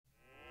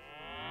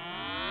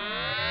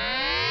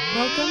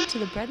Welcome to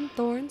the Bread and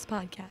Thorns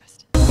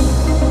podcast.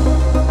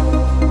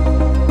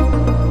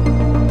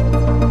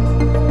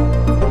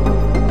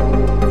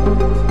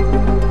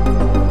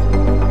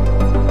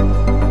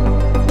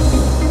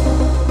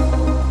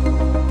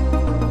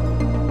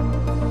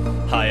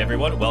 Hi,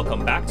 everyone.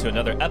 Welcome back to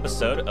another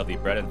episode of the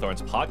Bread and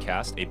Thorns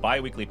podcast, a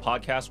bi-weekly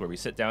podcast where we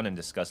sit down and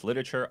discuss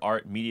literature,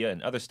 art, media,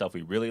 and other stuff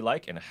we really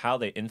like and how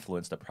they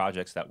influence the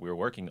projects that we're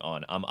working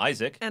on. I'm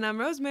Isaac. And I'm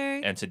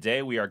Rosemary. And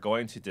today we are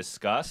going to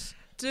discuss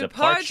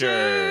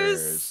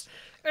Departures.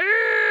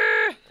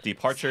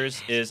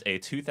 Departures is a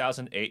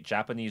 2008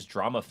 Japanese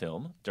drama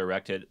film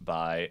directed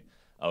by,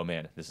 oh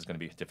man, this is going to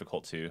be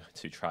difficult to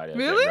try to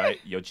Really? get right,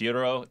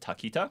 Yojiro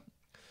Takita,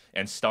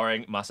 and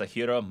starring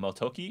Masahiro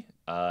Motoki,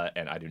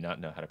 and I do not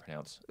know how to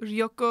pronounce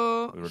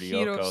Ryoko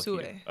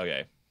Hirosue.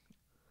 Okay.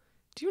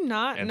 Do you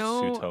not And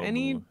know Tsutomu.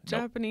 any Nope.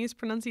 Japanese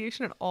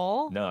pronunciation at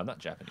all? No, I'm not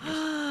Japanese.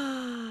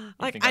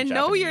 Like, think I I'm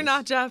know you're Japanese?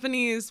 not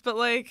Japanese, but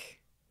like,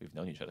 We've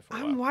known each other for a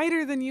I'm while.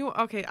 whiter than you.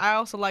 Okay, I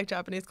also like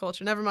Japanese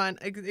culture. Never mind.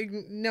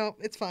 No,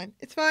 it's fine.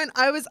 It's fine.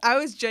 I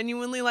was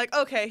genuinely like,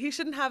 okay, he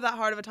shouldn't have that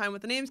hard of a time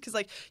with the names because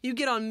like you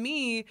get on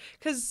me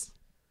because.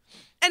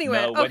 Anyway,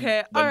 No, when,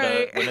 okay, when all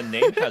right. When the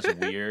name has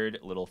weird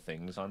little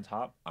things on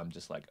top, I'm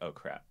just like, oh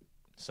crap.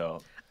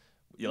 So,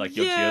 like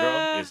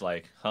Yeah. Yojiro is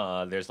like,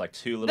 there's like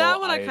two little. That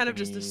one I kind of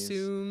just Ibanese,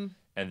 assume.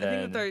 And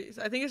I then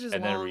think it's just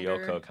and longer. then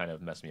Ryoko kind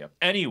of messed me up.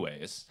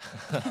 Anyways,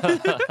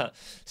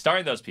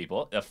 starring those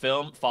people, the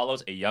film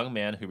follows a young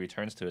man who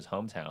returns to his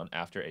hometown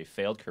after a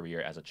failed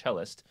career as a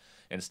cellist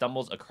and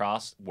stumbles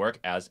across work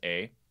as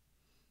a.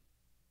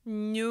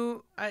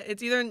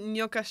 It's either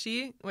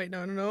nyokashi. Wait,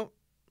 no.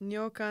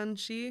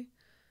 Nyokanshi,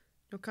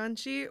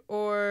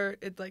 or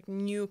it's like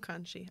new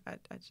kanshi. I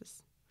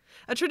just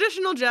a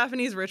traditional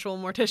Japanese ritual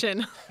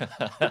mortician.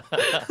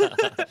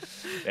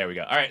 There we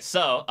go. All right,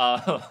 so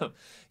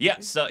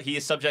so he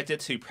is subjected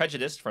to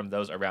prejudice from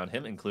those around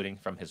him, including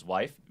from his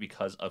wife,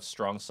 because of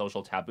strong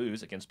social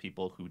taboos against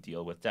people who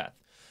deal with death.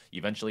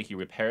 Eventually, he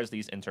repairs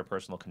these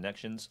interpersonal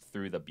connections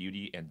through the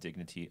beauty and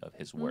dignity of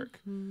his work,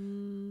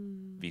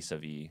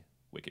 vis-a-vis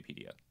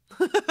Wikipedia.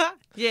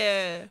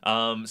 Yeah.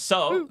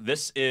 So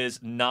this is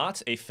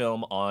not a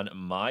film on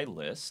my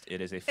list.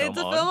 It is a film It's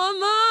a on. film on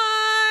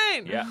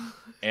mine. Yeah.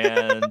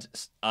 And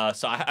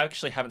so I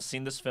actually haven't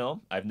seen this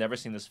film. I've never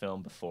seen this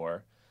film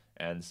before.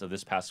 And so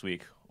this past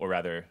week, or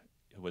rather,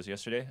 it was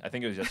yesterday? I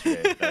think it was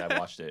yesterday that I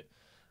watched it.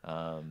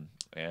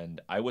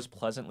 And I was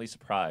pleasantly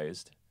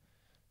surprised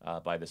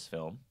by this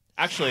film.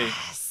 Actually,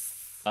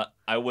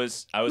 I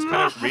was kind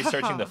of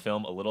researching the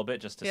film a little bit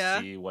just to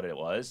see what it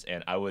was.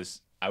 And I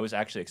was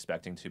actually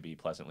expecting to be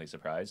pleasantly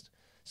surprised.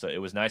 So it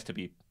was nice to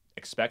be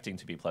expecting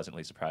to be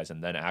pleasantly surprised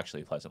and then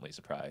actually pleasantly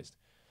surprised.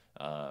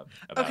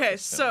 Okay,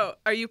 so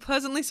are you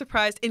pleasantly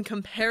surprised in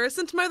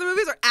comparison to my other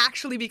movies, or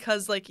actually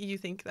because like you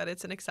think that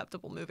it's an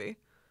acceptable movie?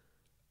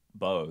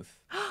 Both.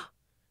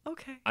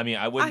 Okay. I mean,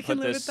 I I wouldn't can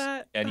put live this with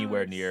that.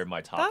 anywhere near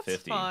my top That's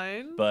 50.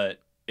 fine. But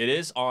it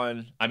is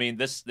on. I mean,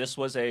 this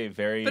was a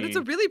very. But it's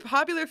a really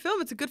popular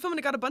film. It's a good film, and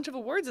it got a bunch of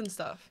awards and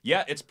stuff.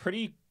 Yeah, it's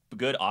pretty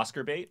good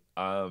Oscar bait.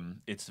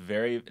 It's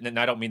very, and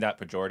I don't mean that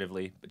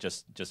pejoratively, but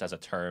just as a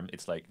term.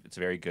 It's like it's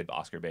very good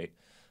Oscar bait.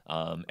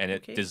 And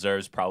it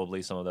deserves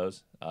probably some of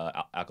those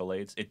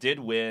accolades. It did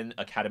win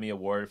Academy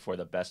Award for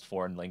the Best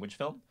Foreign Language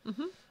Film.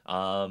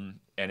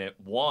 And it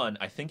won,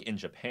 I think, in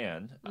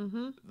Japan,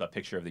 the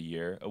Picture of the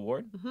Year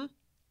award.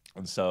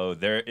 And so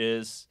there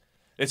is.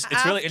 It's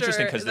really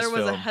interesting because this there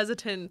was film, a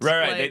hesitant.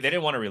 right. Like, They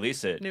didn't want to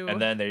release it, No. and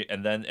then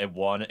it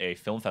won a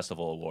film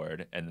festival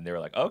award, and then they were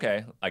like,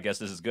 okay, I guess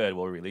this is good.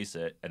 We'll release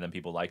it, and then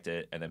people liked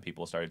it, and then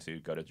people started to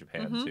go to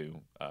Japan to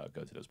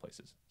go to those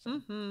places.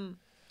 So,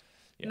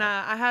 yeah.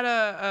 Nah, I had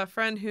a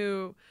friend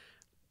who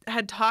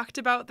had talked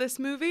about this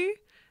movie.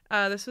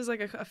 This was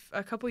like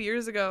a couple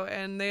years ago,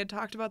 and they had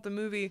talked about the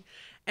movie,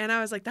 and I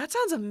was like, that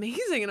sounds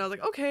amazing. And I was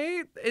like,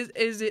 okay,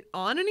 is it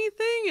on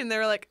anything? And they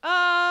were like,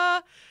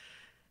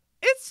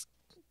 it's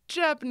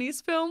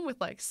Japanese film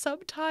with like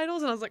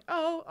subtitles. And I was like,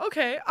 oh,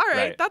 okay, all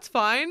right. That's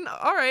fine,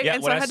 all right. Yeah,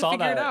 and so I had to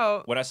figure it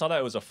out. When I saw that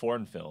it was a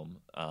foreign film,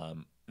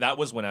 that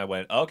was when I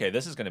went, okay,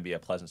 this is going to be a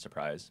pleasant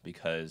surprise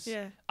because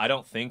I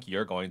don't think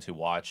you're going to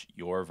watch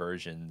your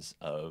versions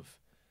of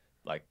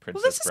like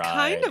Princess Bride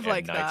kind of and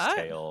like Knight's that.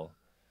 Tale.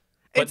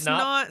 But It's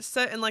not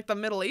set in like the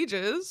Middle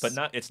Ages. But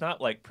it's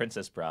not like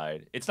Princess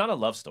Bride. It's not a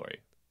love story,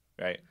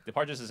 right?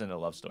 Departures isn't a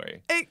love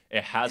story.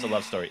 It has a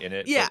love story in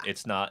it, but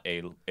it's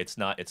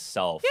not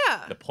itself.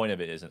 Yeah. The point of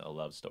it isn't a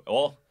love story.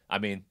 Well, I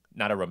mean,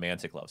 not a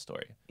romantic love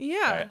story.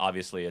 Yeah. Right?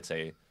 Obviously, it's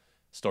a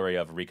story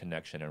of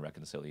reconnection and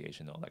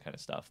reconciliation and all that kind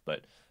of stuff,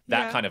 but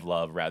that kind of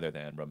love rather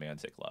than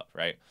romantic love,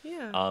 right?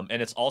 Yeah.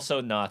 And it's also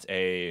not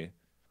a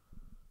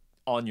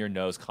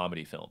on-your-nose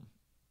comedy film.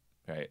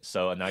 Right,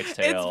 so A Knight's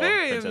Tale, It's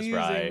very Princess amusing,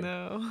 Bride.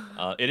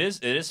 though. It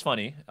is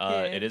funny.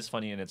 It is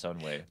funny in its own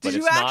way. But Did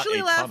you it's not actually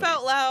a laugh comedy.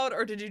 out loud,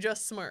 or did you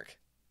just smirk?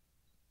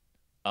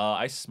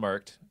 I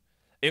smirked.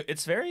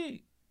 It's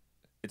very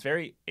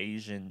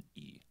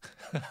Asian-y.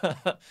 And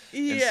so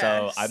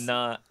Yes.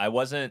 I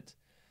wasn't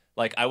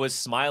like I was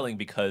smiling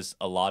because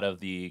a lot of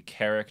the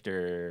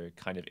character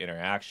kind of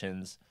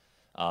interactions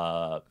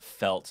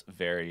felt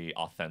very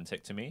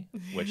authentic to me,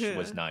 which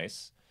was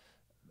nice.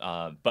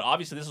 But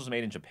obviously, this was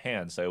made in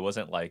Japan, so it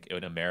wasn't like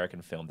an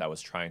American film that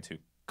was trying to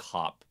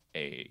cop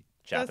a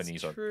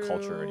Japanese or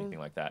culture or anything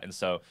like that. And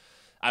so,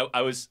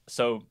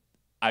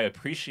 I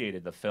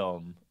appreciated the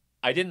film.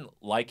 I didn't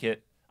like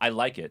it. I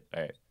like it.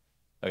 All right.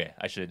 Okay,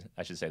 I should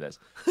say this.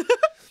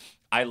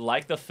 I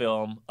like the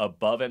film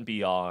above and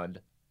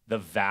beyond the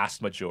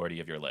vast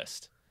majority of your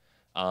list.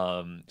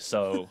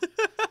 So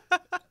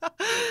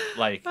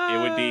like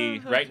it would be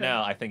right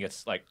now, I think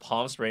it's like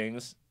Palm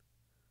Springs,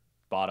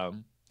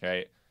 bottom,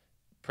 right?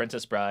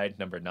 Princess Bride,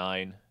 number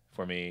 9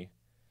 for me.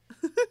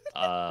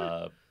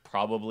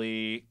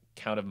 Probably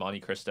Count of Monte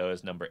Cristo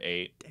is number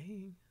 8.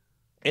 Dang.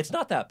 It's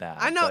not that bad.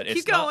 I know. But Keep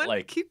it's going.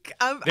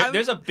 Not like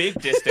There's a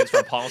big distance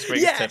from Palm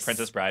Springs to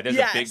Princess Bride. There's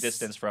a big Yes.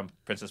 distance from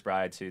Princess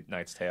Bride to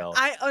Knight's Tale.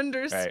 I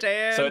understand.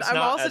 Right. So it's I'm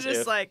not also as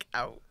just if- like,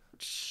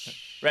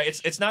 ouch. Right.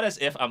 It's not as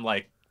if I'm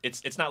like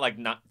it's not like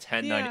not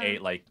 10, 9, Yeah.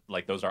 8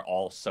 like those are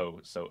all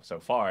so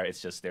far.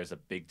 It's just there's a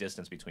big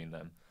distance between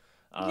them.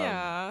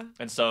 Yeah.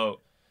 And so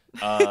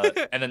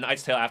and then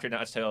Knight's Tale after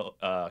Knight's Tale,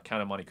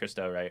 Count of Monte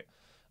Cristo, right?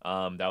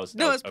 That was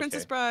It's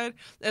Princess okay. Bride.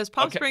 It was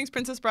Palm Okay. Springs,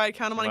 Princess Bride,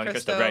 Count of Monte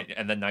Cristo. right?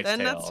 And then Knight's Tale.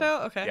 Knight's Tale?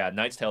 Okay. Yeah,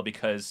 Knight's Tale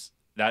because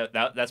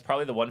that's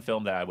probably the one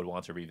film that I would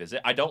want to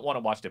revisit. I don't want to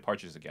watch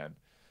Departures again,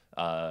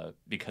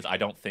 because I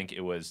don't think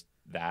it was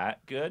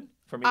that good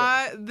for me.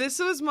 This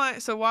was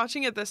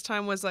watching it this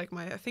time was like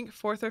my, I think,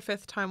 4th or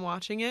 5th time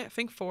watching it. I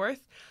think 4th.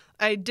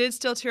 I did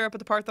still tear up at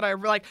the part that I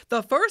like.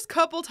 The first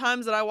couple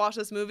times that I watched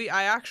this movie,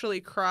 I actually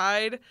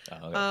cried.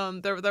 Oh, okay.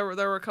 There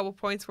were a couple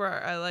points where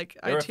There were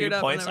I a few teared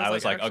up. points and I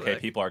was like, actually,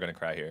 okay, people are gonna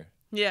cry here.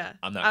 Yeah,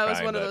 I'm not I was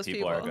crying, one of but those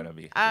people people. are gonna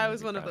be. I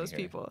was one of those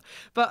people.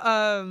 But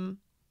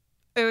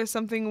it was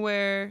something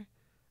where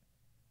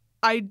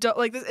I don't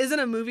like. This isn't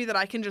a movie that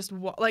I can just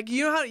like.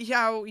 You know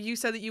how you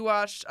said that you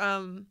watched.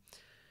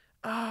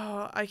 Oh,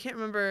 I can't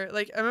remember.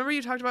 Like I remember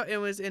you talked about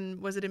was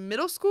it in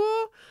middle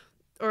school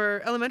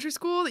or elementary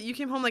school that you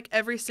came home like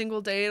every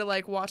single day to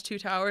like watch Two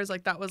Towers?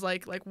 Like that was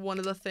like one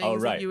of the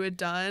things that you had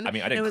done. I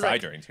mean, I didn't cry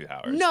during 2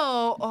 Towers.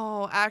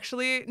 No,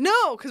 actually,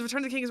 no, because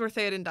Return of the King is where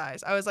Theoden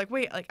dies. I was like,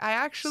 wait, like I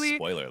actually.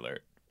 Spoiler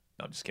alert.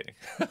 No, I'm just kidding.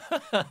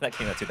 That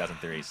came out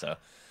 2003, so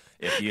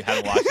if you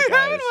haven't watched it, You guys,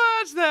 haven't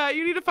watched that.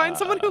 You need to find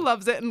someone who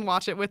loves it and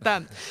watch it with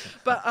them.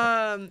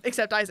 But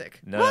except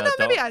Isaac. no,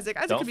 maybe Isaac.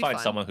 Isaac don't could be find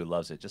fun. someone who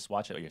loves it. Just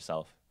watch it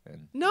yourself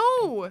and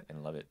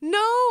love it.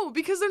 No,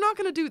 because they're not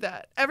going to do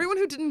that. Everyone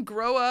who didn't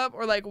grow up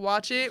or like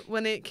watch it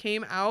when it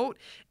came out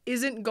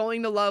isn't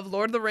going to love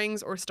Lord of the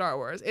Rings or Star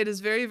Wars. It is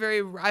very,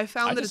 very. I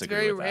found that it's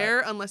very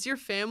rare unless your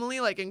family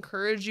like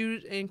encourages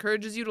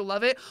you to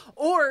love it,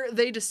 or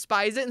they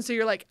despise it, and so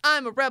you're like,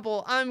 I'm a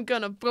rebel. I'm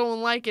gonna go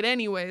and like it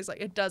anyways.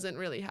 Like it doesn't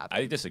really happen.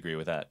 I disagree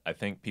with that. I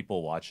think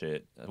people watch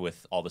it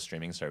with all the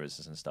streaming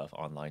services and stuff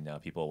online now.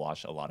 People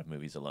watch a lot of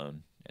movies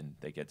alone, and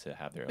they get to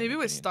have their own Maybe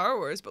with opinion. Star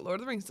Wars, but Lord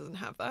of the Rings doesn't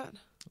have that.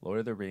 Lord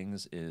of the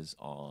Rings is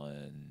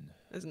on.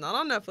 It's not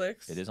on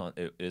Netflix. It is on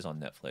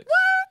Netflix.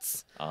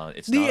 What?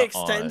 It's The not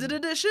extended on,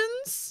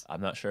 editions?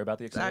 I'm not sure about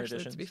the extended Actually,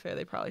 editions. to be fair,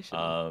 they probably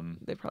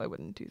shouldn't. They probably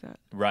wouldn't do that.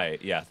 Right,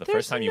 yeah. The There's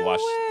first time you no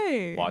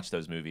way. watch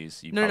those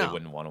movies, you No, probably no.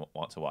 wouldn't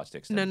want to watch the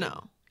extended.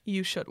 No.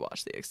 You should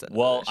watch the extended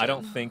Well, edition.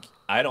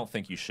 I don't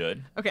think you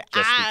should. Okay,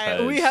 just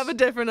we because have a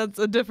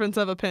difference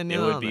of opinion.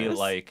 It would on be this.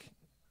 like,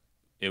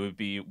 it would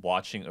be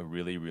watching a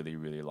really, really,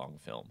 really long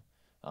film,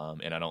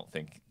 and I don't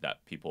think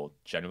that people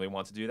generally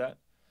want to do that.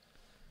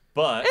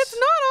 But it's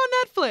not on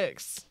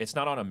Netflix. It's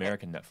not on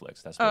American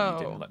Netflix. That's what you Oh.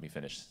 didn't let me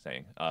finish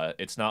saying.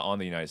 It's not on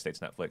the United States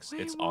Netflix.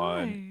 Wait, it's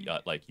why? on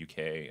like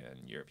UK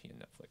and European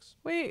Netflix.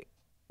 Wait,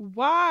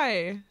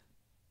 why?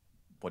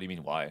 What do you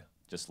mean? Why?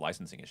 Just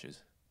licensing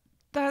issues.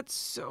 That's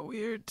so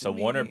weird. To So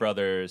me. Warner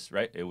Brothers,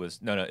 right? It was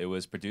It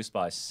was produced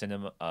by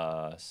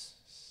not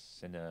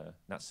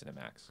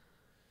Cinemax.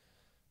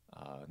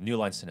 New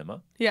Line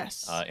Cinema.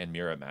 Yes. And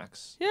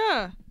Miramax.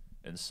 Yeah.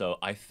 And so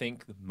I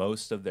think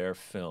most of their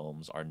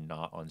films are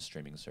not on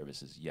streaming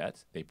services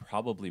yet. They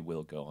probably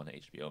will go on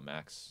HBO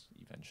Max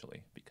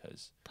eventually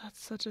because.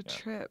 That's such a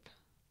trip.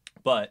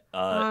 But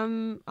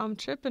I'm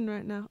tripping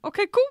right now.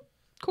 Okay, cool.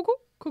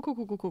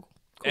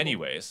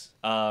 Anyways,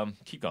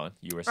 keep going.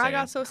 You were saying I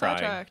got so crying.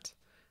 sidetracked.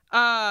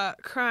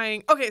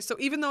 Crying. Okay, so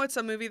even though it's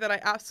a movie that I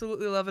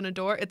absolutely love and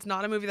adore, it's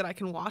not a movie that I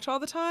can watch all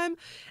the time.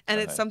 And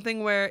it's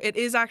something where it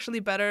is actually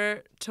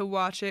better to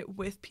watch it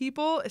with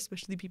people,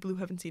 especially people who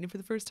haven't seen it for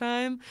the first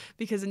time,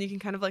 because then you can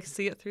kind of like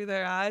see it through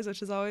their eyes,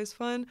 which is always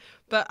fun.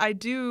 But I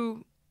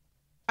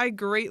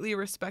greatly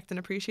respect and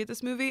appreciate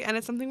this movie, and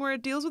it's something where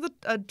it deals with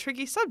a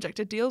tricky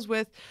subject. It deals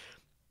with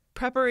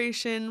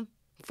preparation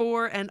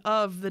for and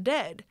of the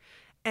dead.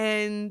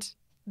 And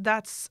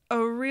that's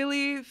a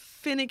really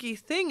finicky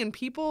thing, and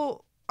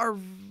people are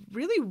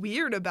really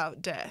weird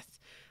about death.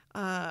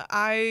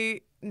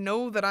 I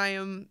know that I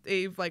am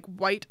a like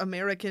white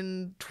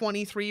American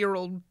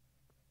 23-year-old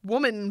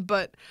woman,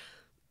 but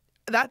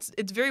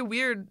it's very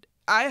weird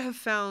I have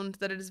found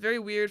that it is very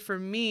weird for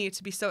me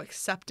to be so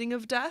accepting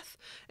of death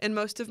in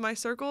most of my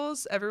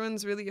circles.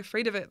 Everyone's really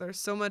afraid of it. There's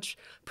so much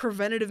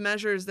preventative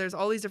measures. There's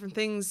all these different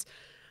things.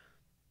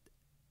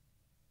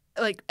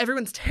 Like,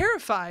 everyone's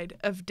terrified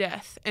of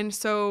death. And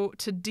so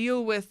to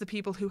deal with the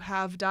people who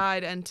have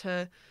died and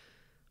to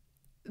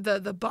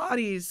the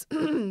bodies,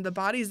 the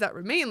bodies that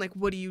remain, like,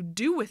 what do you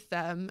do with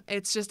them?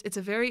 It's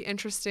a very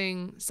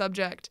interesting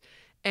subject.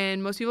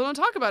 And most people don't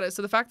talk about it.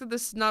 So the fact that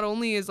this not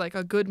only is like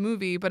a good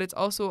movie, but it's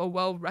also a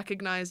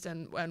well-recognized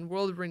and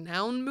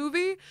world-renowned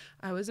movie,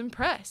 I was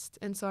impressed.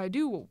 And so I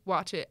do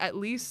watch it at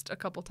least a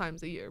couple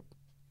times a year.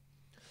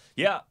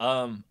 Yeah,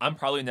 I'm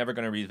probably never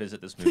going to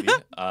revisit this movie.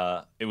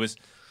 It was,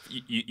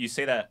 you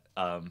say that,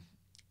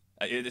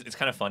 it's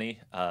kind of funny.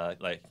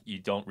 Like, you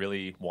don't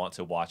really want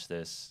to watch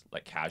this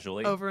like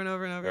casually. Over and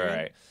over and over again.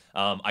 Right.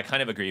 I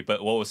kind of agree.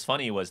 But what was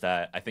funny was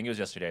that I think it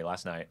was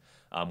last night,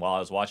 while I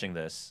was watching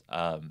this,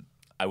 I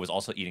was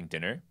also eating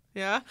dinner.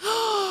 Yeah?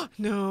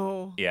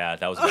 No. Yeah,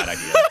 that was a bad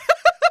idea.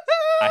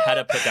 I had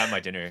to put down my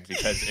dinner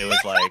because it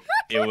was like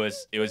it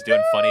was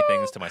doing funny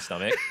things to my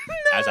stomach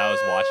as I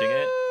was watching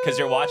it. Because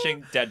you're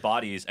watching dead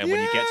bodies, and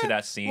when you get to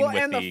that scene with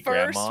and the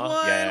first grandma,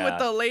 one with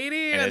the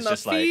lady and the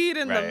feet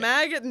and the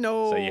maggot,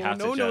 so you have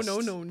to just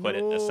put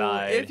it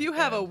aside. If you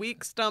have a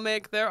weak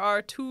stomach, there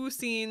are 2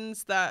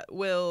 scenes that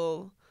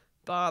will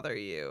bother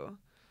you.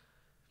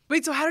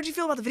 Wait, so how did you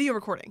feel about the video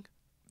recording?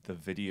 The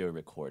video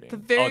recording. The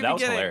very that beginning.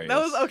 was hilarious. That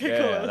was okay.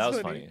 Cool. Yeah, that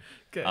was funny.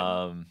 Good.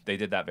 They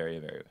did that very,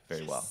 very,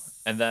 very well.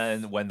 And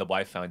then when the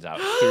wife finds out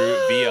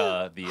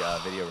via the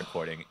video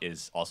recording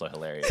is also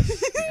hilarious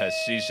because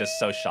she's just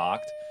so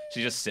shocked.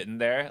 She's just sitting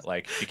there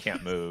like she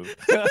can't move.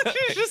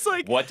 She's just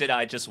like, what did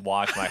I just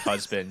watch my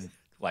husband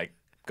like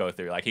go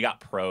through? Like, he got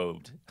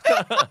probed.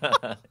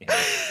 Yeah.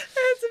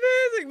 It's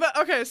amazing. But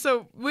okay,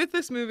 so with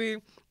this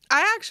movie,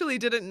 I actually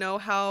didn't know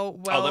how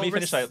well. Oh, let me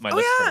finish my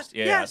list first.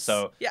 Yeah.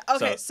 So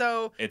okay.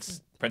 So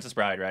it's Princess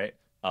Bride, right?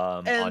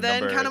 And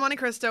then Count of Monte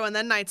Cristo, and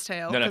then Knight's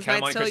Tale. No, Count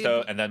of Monte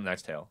Cristo, and then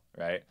Knight's Tale,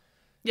 right?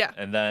 Yeah.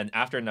 And then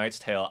after Knight's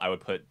Tale, I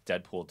would put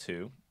Deadpool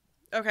 2.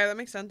 Okay, that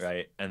makes sense.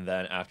 Right, and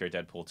then after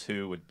Deadpool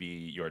 2 would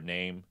be Your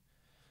Name,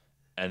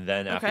 and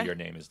then after Your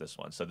Name is this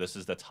one. So this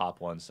is the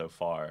top one so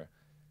far.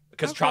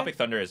 Because Tropic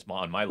Thunder is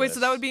on my list. Wait,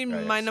 so that would be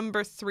my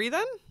number 3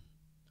 then?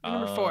 Or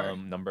number 4?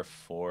 Number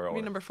 4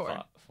 or number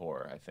 4.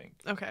 4, I think.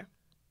 Okay.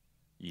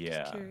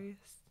 Yeah. Just curious.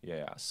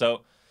 Yeah.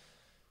 So,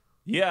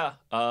 yeah.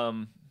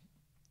 But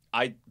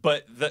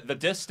the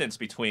distance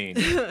between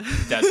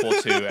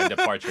Deadpool 2 and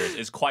Departures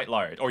is quite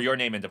large. Or Your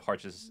Name and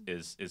Departures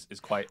is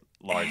quite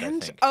large, I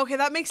think. Okay,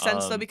 that makes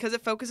sense though, because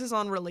it focuses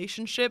on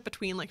relationship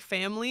between like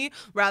family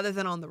rather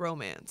than on the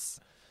romance.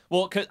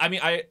 Well, cause I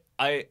mean, I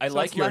so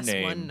like Your less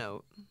Name. One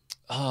note.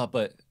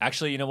 But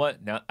actually, you know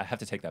what? Now I have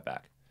to take that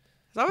back.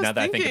 I was now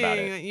that thinking I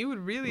think about it, you would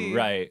really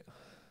right.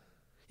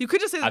 You could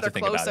just say that they're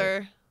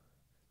closer.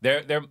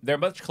 They're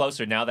much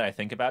closer now that I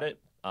think about it.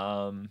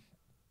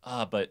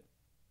 But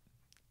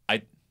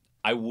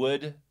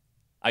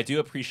I do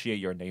appreciate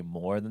Your Name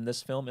more than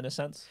this film in a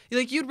sense.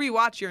 Like, you'd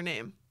rewatch Your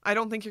Name. I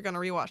don't think you're gonna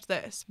rewatch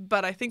this,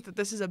 but I think that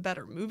this is a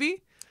better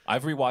movie.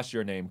 I've rewatched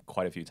Your Name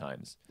quite a few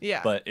times.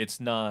 Yeah. But it's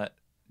not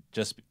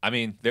just. I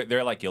mean,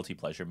 they're like guilty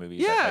pleasure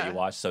movies that you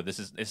watch. So this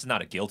is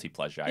not a guilty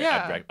pleasure.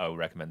 I would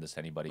recommend this to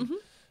anybody.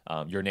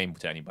 Mm-hmm. Your Name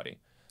to anybody.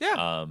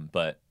 Yeah.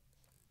 But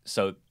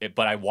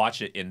I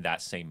watch it in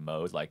that same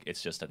mode. Like,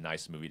 it's just a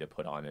nice movie to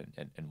put on and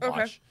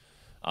watch.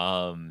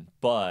 I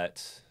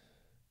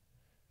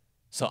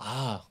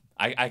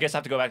guess I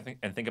have to go back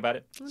and think about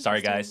it.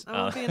 Sorry, guys.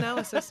 I want the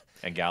analysis.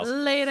 And gals.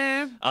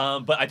 Later.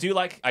 But I do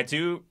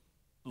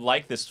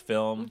like this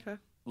film, Okay.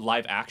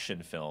 live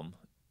action film,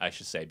 I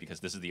should say,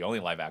 because this is the only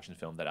live action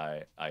film that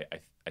I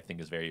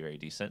think is very, very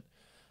decent.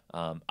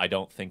 I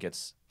don't think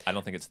it's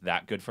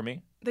that good for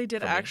me. They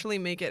did actually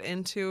make it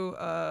into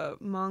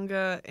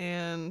manga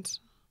and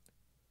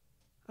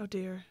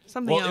something else.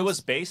 Well, it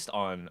was based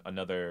on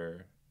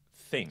another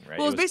thing, right?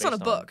 Well, it was based on a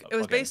book. It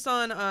was based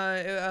on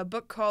a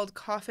book called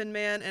Coffin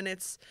Man, and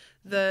it's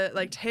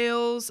the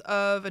tales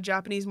of a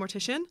Japanese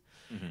mortician.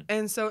 Mm-hmm.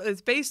 And so it's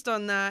based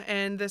on that.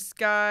 And this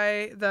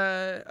guy,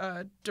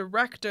 the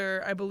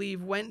director, I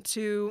believe, went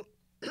to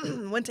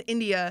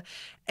India,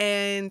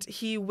 and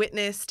he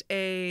witnessed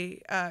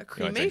a cremation.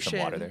 You want to drink some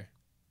water there?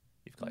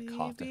 You've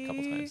coughed a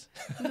couple times.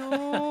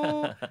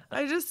 No,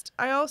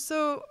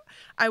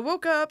 I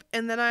woke up,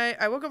 and then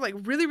I woke up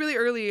really, really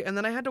early, and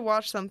then I had to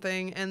watch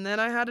something, and then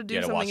I had to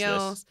do something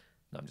else.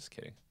 No, I'm just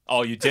kidding.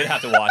 Oh, you did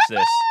have to watch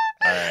this.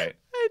 All right.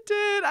 I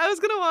did. I was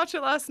going to watch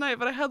it last night,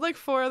 but I had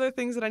 4 other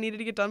things that I needed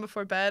to get done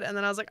before bed. And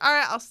then I was like, all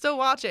right, I'll still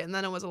watch it. And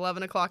then it was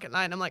 11 o'clock at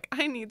night. And I'm like,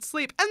 I need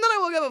sleep. And then I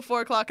woke up at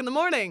 4 o'clock in the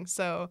morning.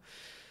 So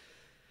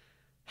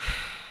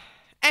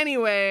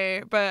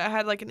anyway, but I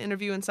had an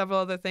interview and several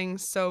other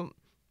things. So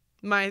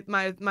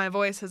my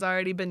voice has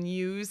already been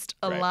used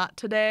a lot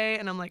today.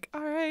 And I'm like,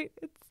 all right,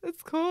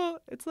 It's cool.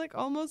 It's like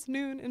almost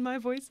noon and my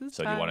voice is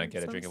So do you want to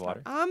get a drink of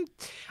water?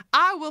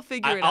 I will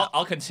figure it out.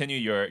 I'll continue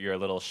your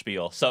little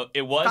spiel. So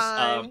it was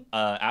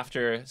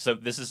after. So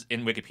this is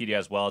in Wikipedia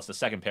as well. It's the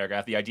second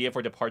paragraph. The idea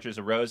for departures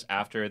arose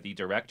after the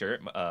director.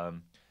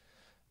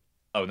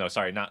 Oh no,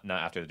 sorry, not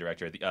after the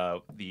director.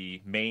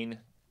 The main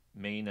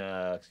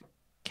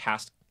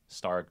cast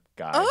star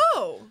guy.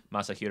 Oh,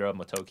 Masahiro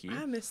Motoki.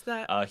 I missed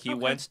that. He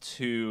went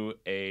to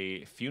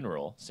a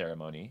funeral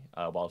ceremony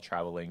while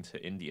traveling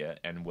to India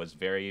and was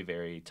very,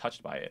 very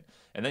touched by it.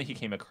 And then he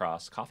came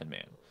across Coffin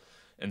Man,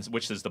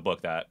 which is the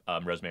book that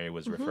Rosemary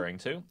was referring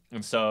to.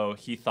 And so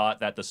he thought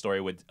that the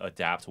story would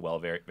adapt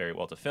very, very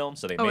well to film.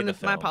 So they made the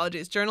film. My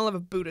apologies. Journal of a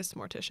Buddhist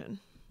Mortician.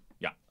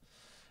 Yeah.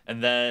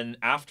 And then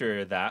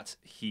after that,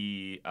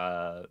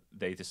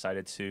 they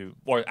decided to,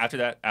 or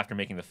after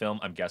making the film,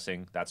 I'm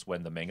guessing that's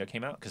when the manga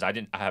came out, because I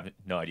have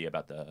no idea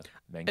about the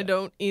manga. I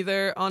don't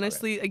either.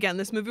 Honestly, again,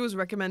 this movie was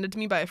recommended to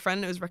me by a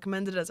friend. It was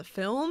recommended as a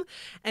film,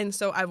 and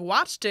so I've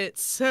watched it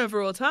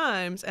several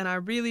times, and I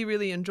really,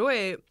 really enjoy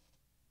it.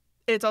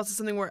 It's also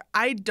something where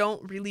I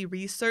don't really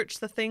research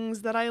the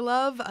things that I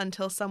love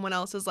until someone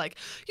else is like,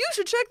 you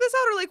should check this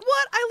out, or like,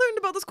 what? I learned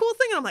about this cool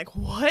thing, and I'm like,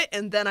 what?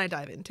 And then I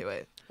dive into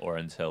it. Or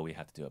until we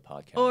have to do a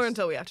podcast.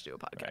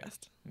 Right.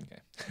 Okay.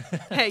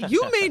 Hey,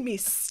 you made me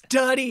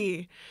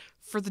study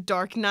for The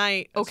Dark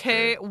Knight, That's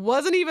okay? true.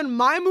 Wasn't even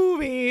my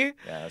movie.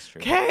 Yeah, that's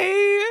true.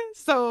 Okay,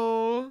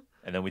 so...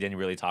 And then we didn't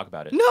really talk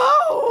about it. No!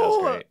 That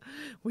was great.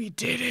 We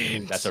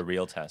didn't. That's a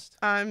real test.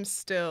 I'm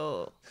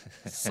still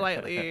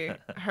slightly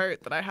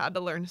hurt that I had to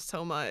learn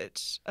so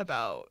much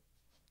about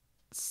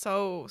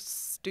so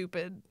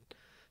stupid,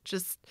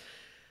 just...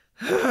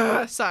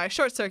 Sorry,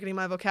 short-circuiting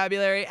my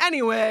vocabulary.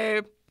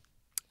 Anyway...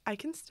 I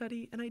can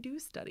study, and I do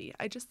study.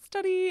 I just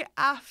study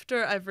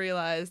after I've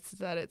realized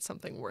that it's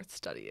something worth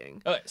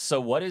studying. Okay, so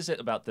what is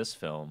it about this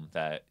film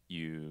that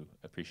you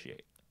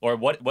appreciate? Or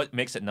what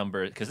makes it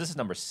because this is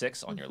number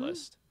 6 on your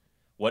list.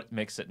 What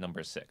makes it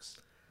number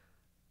 6?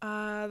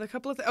 The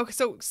couple of okay,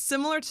 so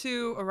similar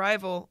to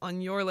Arrival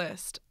on your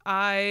list,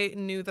 I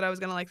knew that I was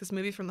going to like this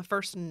movie from the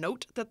first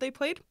note that they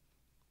played.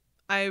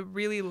 I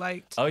really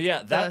liked Oh,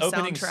 yeah, that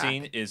opening soundtrack.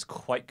 scene is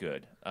quite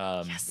good,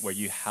 where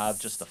you have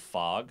just the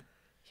fog.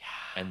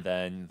 And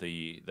then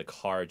the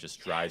car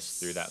just drives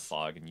through that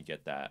fog, and you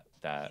get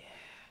that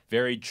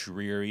very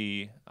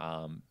dreary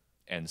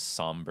and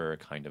somber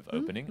kind of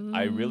opening.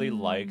 I really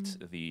liked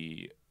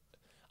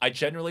I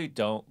generally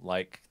don't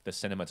like the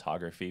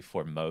cinematography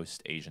for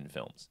most Asian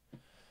films.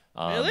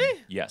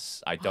 Really?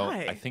 Yes, I don't.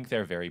 Why? I think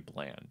they're very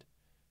bland,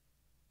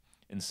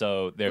 and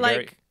so they're like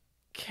very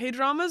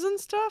K-dramas and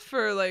stuff,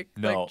 or like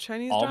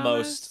Chinese almost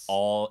dramas?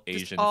 all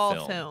Just Asian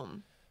all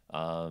film.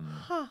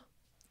 Huh.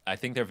 I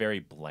think they're very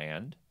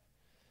bland.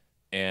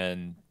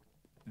 And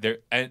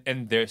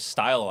they're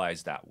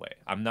stylized that way.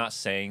 I'm not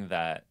saying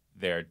that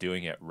they're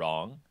doing it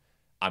wrong.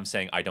 I'm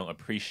saying I don't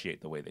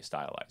appreciate the way they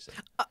stylize it.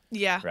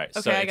 Yeah. Right.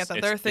 Okay, So I get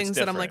that. There are things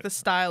that I'm like, different. the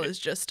style is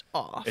just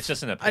off. It's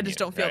just an opinion. I just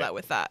don't feel right? that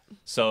with that.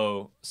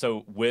 So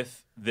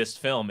with this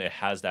film, it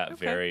has that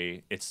Okay.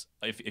 very. It's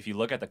if you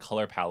look at the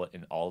color palette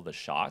in all the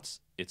shots,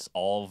 it's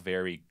all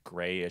very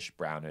grayish,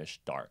 brownish,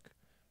 dark,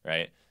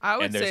 right? I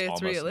would And there's say it's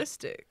almost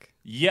realistic.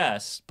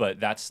 Yes, but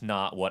that's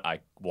not what I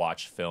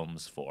watch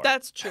films for.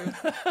 That's true.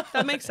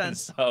 That makes And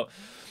sense. so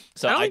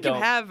I don't think you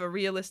have a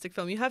realistic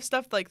film. You have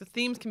stuff like the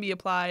themes can be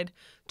applied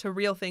to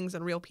real things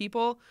and real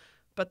people,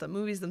 but the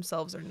movies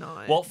themselves are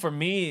not. Well, for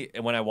me,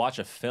 when I watch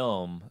a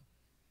film,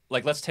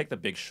 like let's take The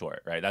Big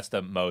Short, right? That's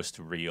the most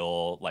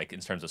real, like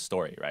in terms of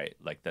story, right?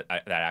 Like that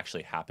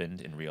actually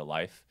happened in real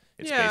life.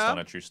 It's based on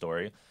a true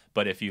story.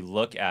 But if you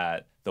look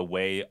at the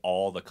way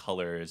all the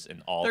colors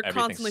and They're everything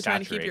constantly trying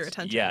to keep your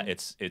saturates, attention. yeah,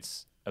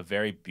 it's a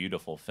very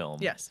beautiful film.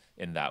 Yes.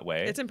 In that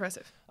way, It's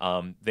impressive.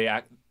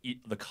 The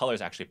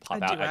colors actually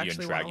pop I out do at you and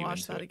actually drag want to you watch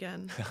into that it.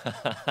 again.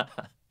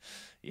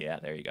 Yeah,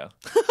 there you go.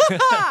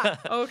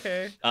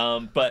 Okay.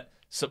 But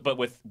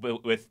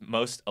with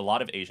a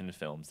lot of Asian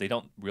films, they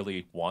don't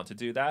really want to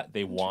do that.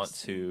 They want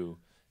to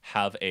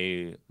have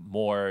a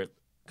more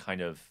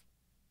kind of,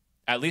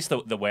 at least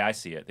the way I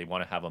see it, they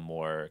want to have a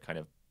more kind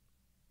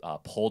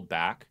of pulled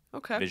back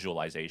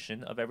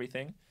visualization of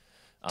everything.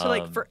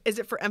 Is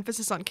it for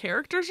emphasis on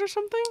characters or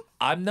something?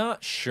 I'm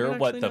not sure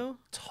what the know?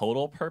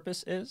 total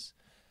purpose is.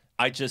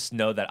 I just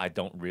know that I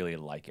don't really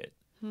like it.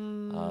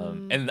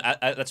 And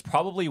that's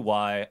probably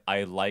why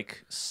I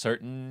like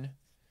certain.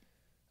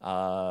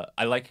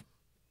 I like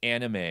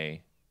anime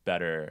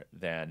better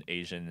than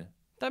Asian.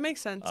 That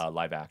makes sense.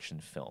 Live action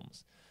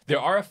films. There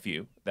are a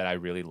few that I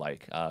really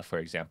like. For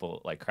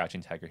example, like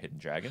Crouching Tiger, Hidden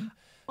Dragon.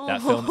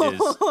 That film is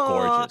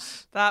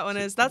gorgeous. That one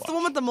is. That's the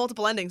one with the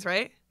multiple endings,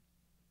 right?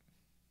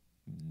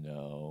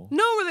 No.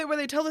 No, where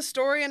they tell the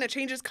story and it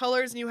changes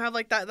colors and you have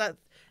like that. That's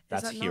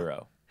that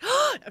Hero.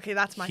 Okay,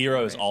 that's my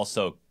Hero is favorite.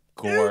 also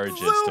gorgeous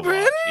so to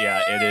pretty! watch.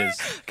 Yeah, it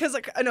is. Because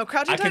Crouching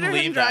I can Tiger, Hidden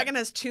leave that- Dragon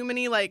has too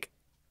many like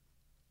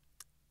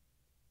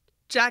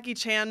Jackie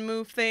Chan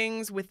move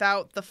things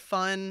without the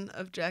fun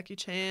of Jackie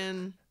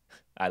Chan.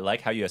 I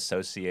like how you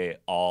associate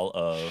all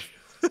of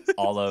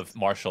all of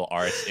martial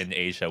arts in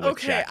Asia with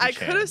Jackie I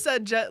Chan. could have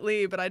said Jet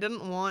Li, but I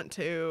didn't want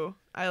to.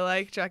 I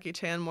like Jackie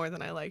Chan more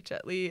than I like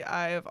Jet Li.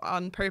 I've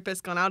on purpose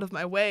gone out of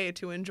my way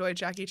to enjoy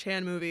Jackie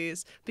Chan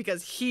movies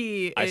because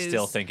I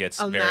still think it's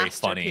a very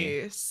funny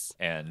masterpiece.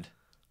 and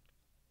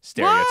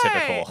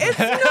stereotypical. Why? It's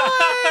not.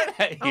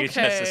 You Okay.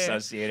 just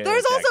associated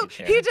There's with also Jackie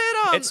Chan. he did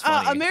It's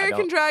funny.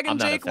 American Dragon I'm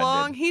not Jake offended.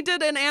 Long. He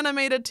did an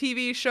animated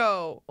TV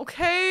show.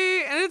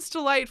 Okay, and it's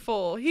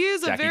delightful. He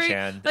is Jackie a very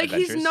Chan like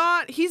Adventures?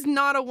 he's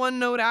not a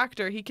one-note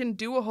actor. He can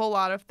do a whole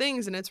lot of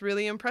things, and it's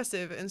really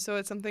impressive. And so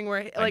it's something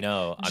where like I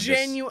know.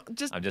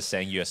 just I'm just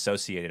saying you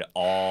associated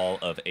all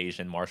of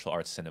Asian martial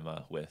arts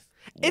cinema with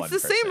it's one the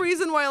same person.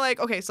 reason why, like,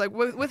 okay, so like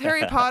with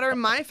Harry Potter,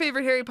 my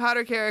favorite Harry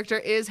Potter character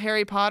is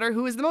Harry Potter,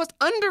 who is the most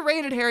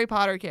underrated Harry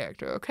Potter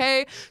character,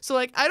 okay? So,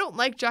 like, I don't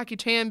like Jackie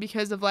Chan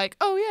because of, like,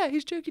 oh, yeah,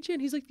 he's Jackie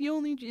Chan. He's, like, the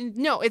only...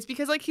 No, it's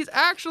because, like, he's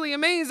actually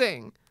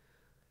amazing.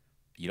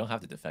 You don't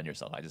have to defend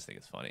yourself. I just think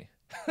it's funny.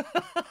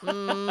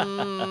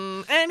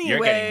 Anyway. You're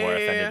getting more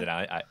offended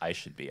than I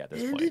should be at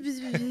this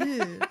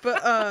point.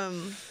 But,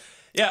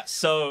 Yeah,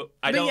 so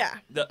I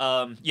But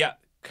don't... yeah.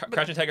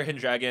 Crouching Tiger,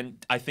 Hidden Dragon,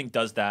 I think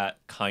does that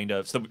kind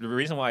of... So the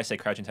reason why I say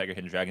Crouching Tiger,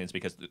 Hidden Dragon is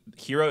because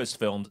Hero is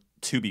filmed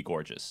to be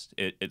gorgeous.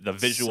 The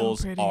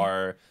visuals pretty.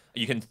 are...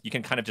 You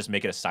can kind of just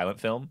make it a silent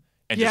film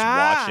and Yeah.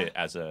 just watch it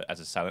as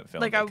a silent film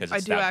like, because I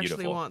it's do that actually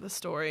beautiful. want the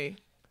story.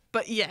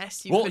 But,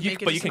 yes, you Well, could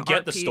make it but you just can an get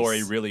art the story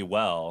piece. really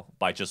well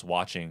by just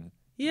watching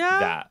Yeah.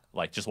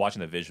 that, just watching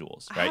the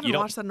visuals, I right? haven't You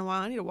don't watched that in a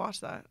while. I need to watch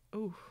that.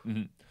 Ooh.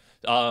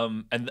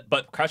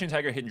 But Crouching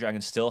Tiger, Hidden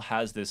Dragon still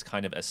has this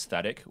kind of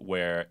aesthetic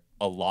where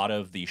a lot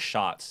of the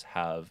shots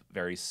have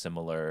very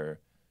similar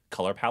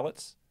color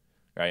palettes,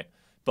 right?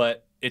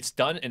 But it's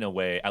done in a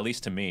way, at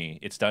least to me,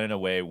 it's done in a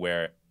way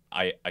where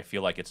I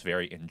feel like it's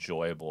very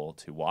enjoyable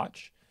to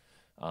watch.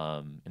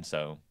 And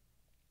so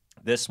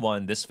this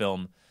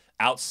film,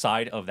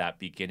 outside of that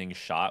beginning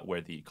shot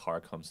where the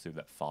car comes through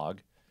that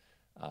fog,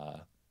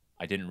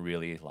 I didn't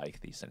really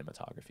like the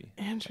cinematography.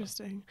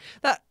 Interesting.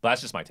 That But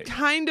that's just my take.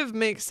 kind of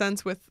makes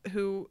sense with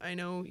who I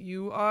know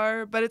you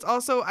are, but it's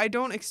also I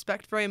don't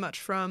expect very much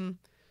from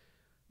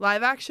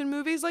live action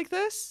movies like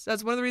this.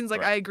 That's one of the reasons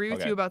Right. I agree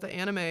with Okay. you about the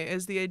anime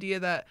is the idea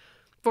that,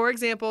 for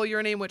example,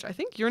 Your Name, which I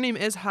think Your Name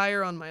is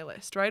higher on my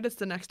list, right? It's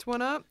the next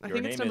one up. I Your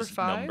think name it's number is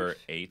 5. number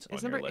 8 on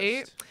It's your number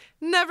list. 8.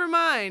 Never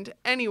mind.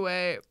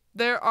 Anyway,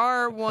 there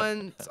are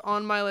ones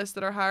on my list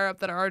that are higher up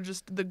that are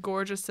just the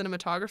gorgeous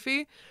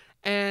cinematography.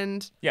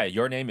 And Yeah,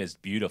 Your Name is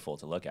beautiful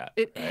to look at.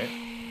 it right?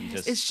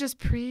 is. It's just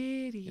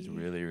pretty. It's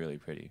really, really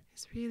pretty.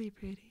 It's really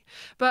pretty.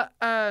 But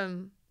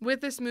with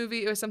this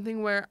movie, it was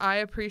something where I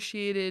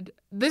appreciated...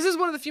 This is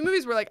one of the few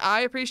movies where like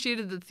I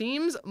appreciated the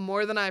themes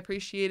more than I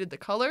appreciated the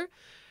color.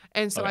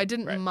 And so Okay, I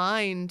didn't right.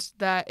 mind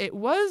that it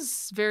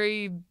was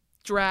very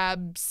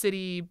drab,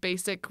 city,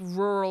 basic,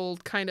 rural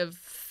kind of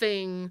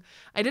thing.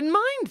 I didn't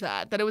mind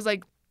that it was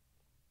like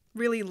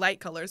really light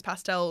colors,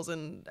 pastels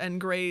and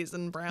grays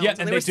and browns. Yeah,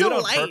 and and they they were do it still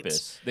on light.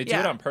 purpose. They do it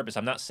Yeah. on purpose.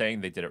 I'm not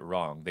saying they did it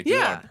wrong. They do it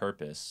Yeah. on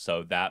purpose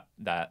so that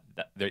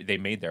they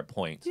made their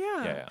point.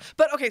 Yeah.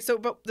 But okay,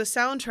 but the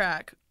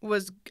soundtrack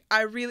was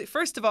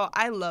first of all,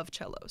 I love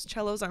cellos.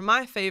 Cellos are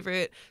my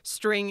favorite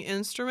string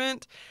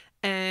instrument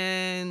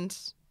and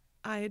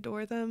I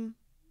adore them.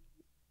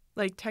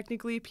 Like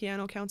technically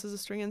piano counts as a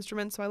string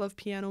instrument, so I love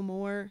piano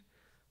more,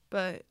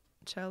 but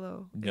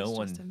cello No is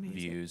one just amazing.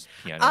 views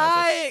piano as a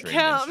I string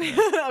count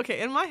instrument.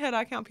 okay, in my head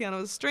I count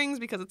piano as strings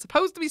because it's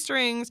supposed to be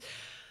strings.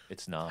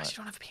 It's But not. you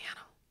don't have a piano.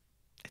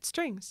 It's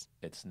strings.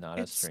 It's not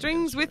a It's string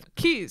strings instrument. with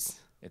keys.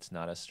 It's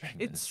not a string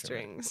It's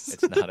instrument. strings.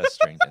 It's not a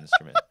stringed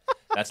instrument.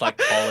 That's like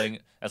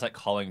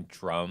calling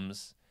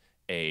drums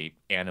a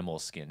animal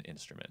skin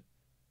instrument.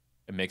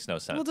 It makes no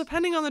sense. Well,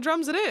 depending on the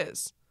drums, it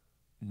is.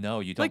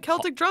 No, you don't. Like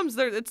Celtic drums,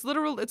 it's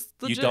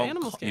legit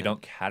animal skin. You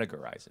don't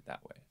categorize it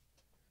that way.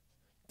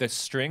 The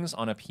strings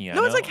on a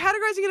piano. No, it's like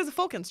categorizing it as a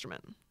folk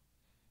instrument.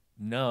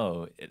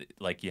 No,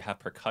 like you have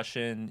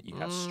percussion, you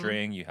have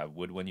string, you have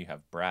woodwind, you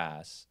have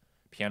brass.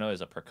 Piano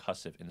is a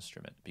percussive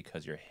instrument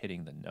because you're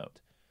hitting the note.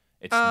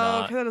 It's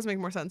not. Okay, that does make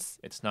more sense.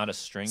 It's not a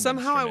string.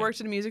 Somehow instrument. I worked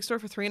at a music store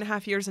for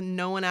 3.5 years and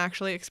no one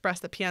actually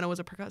expressed that piano was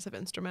a percussive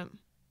instrument.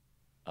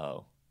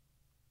 Oh,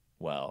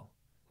 well,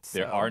 So.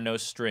 there are no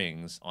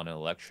strings on an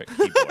electric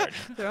keyboard.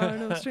 There are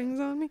no strings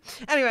on me.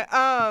 Anyway,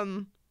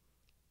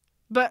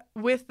 but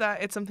with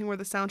that, it's something where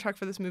the soundtrack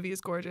for this movie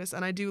is gorgeous,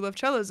 and I do love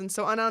cellos. And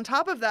on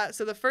top of that,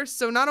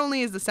 so not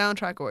only is the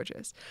soundtrack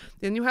gorgeous,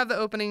 then you have the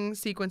opening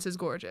sequence is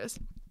gorgeous.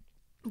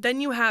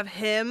 Then you have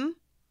him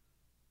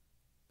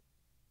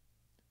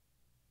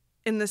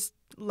in this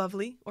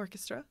lovely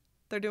orchestra.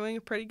 They're doing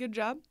a pretty good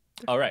job.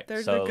 All right,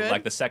 They're so good.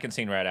 like the second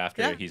scene right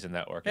after, Yeah. he's in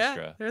that Yeah,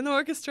 orchestra. they're in the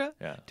orchestra.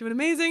 Yeah. Doing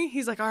amazing.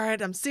 He's like, all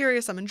right, I'm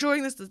serious. I'm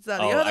enjoying this, that, the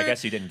Oh, other. I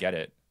guess you didn't get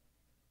it.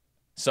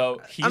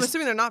 So he's I'm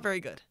assuming they're not very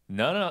good.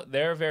 no,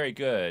 they're very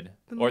good,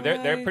 Then or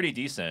they're why- pretty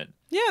decent.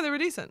 Yeah, they were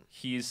decent.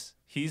 He's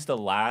the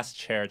last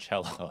chair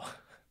cello.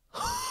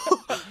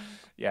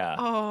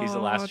 Yeah, he's the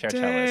last chair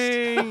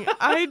cellist. Dang.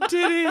 I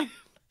didn't.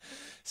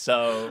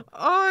 So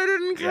I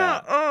didn't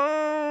count. Yeah.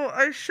 Oh,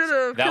 I should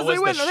have. that was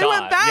the shot. They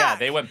went back. Yeah,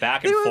 they went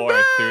back and They went forth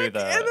back, through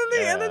the.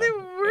 and then they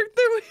worked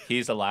their way.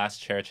 He's the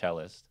last chair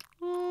cellist.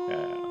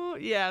 Oh,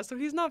 yeah. So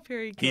he's not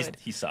very good.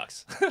 He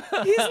sucks.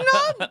 He's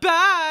not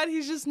bad.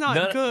 He's just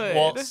not good.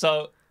 Well,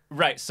 so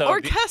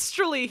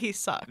orchestrally he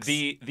sucks.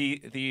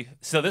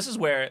 So this is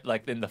where,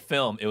 like, in the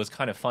film, it was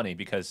kind of funny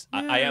because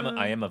I am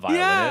a violinist,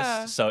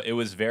 Yeah. so it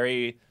was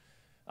very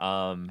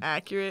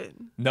accurate.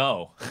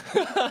 no.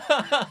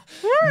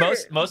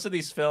 most of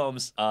these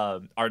films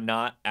are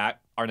not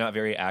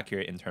very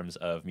accurate in terms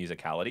of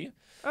musicality.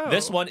 Oh.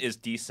 This one is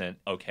decent,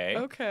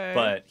 okay.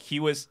 But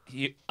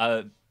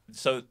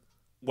so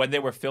when they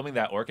were filming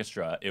that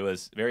orchestra, it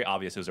was very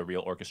obvious it was a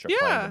real orchestra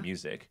playing the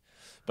music.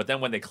 But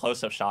then when they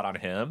close-up shot on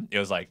him, it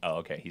was like, oh,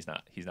 okay, he's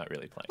not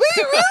really playing.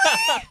 Wait,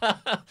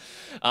 really?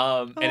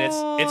 And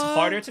it's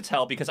harder to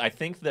tell because I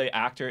think the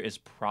actor is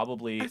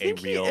probably he's a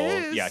real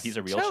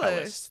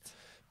cellist.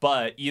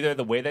 But either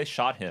the way they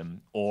shot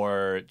him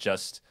or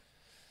just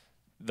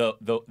the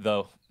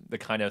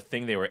kind of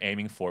thing they were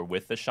aiming for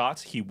with the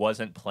shots, he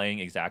wasn't playing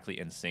exactly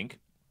in sync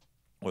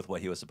with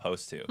what he was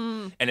supposed to.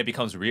 And it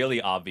becomes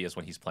really obvious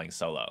when he's playing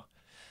solo.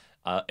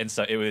 And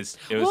so it was.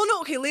 Well,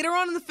 no, okay. Later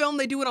on in the film,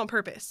 they do it on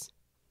purpose.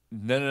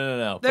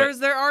 No.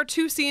 There are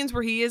two scenes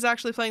where he is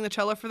actually playing the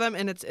cello for them,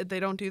 and they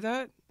don't do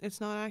that.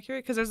 It's not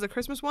accurate because there's the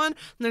Christmas one, and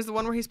there's the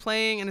one where he's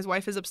playing and his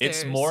wife is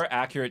upstairs. It's more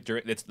accurate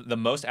the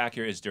most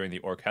accurate is during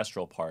the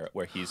orchestral part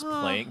where he's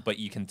playing, but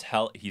you can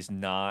tell he's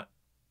not.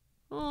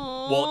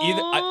 Aww.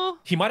 Well,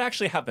 he might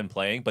actually have been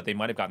playing, but they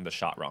might have gotten the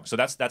shot wrong. So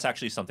that's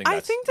actually something. I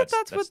think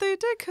that's what they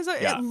did because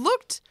it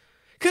looked.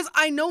 Because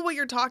I know what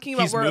you're talking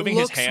about. He's where moving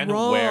it looks his hand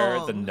wrong.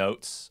 where the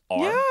notes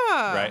are.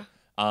 Yeah.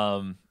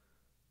 Right.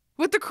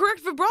 With the correct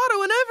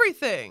vibrato and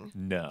everything.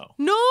 No.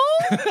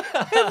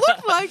 It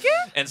looked like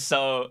it. And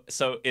so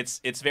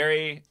it's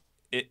very.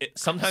 It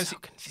sometimes so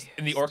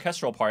in the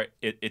orchestral part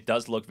it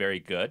does look very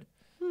good,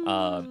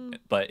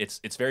 but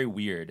it's very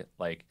weird.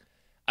 Like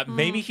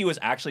maybe he was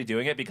actually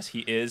doing it because he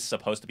is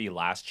supposed to be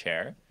last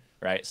chair.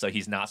 Right, so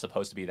he's not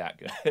supposed to be that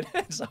good.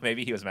 So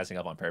maybe he was messing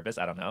up on purpose.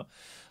 I don't know.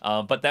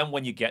 But then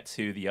when you get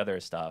to the other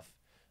stuff,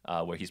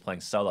 where he's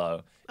playing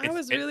solo, I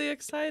was really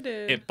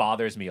excited. It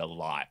bothers me a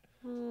lot.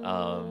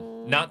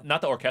 Not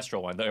the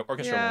orchestral one. The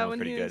orchestral one was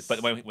pretty good.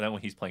 But when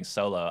he's playing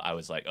solo, I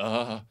was like,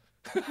 ugh.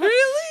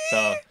 Really?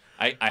 So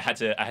I had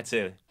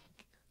to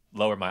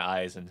lower my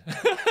eyes and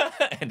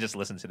and just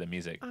listen to the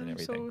music and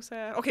everything. I'm so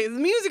sad. Okay, the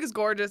music is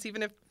gorgeous,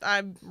 even if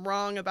I'm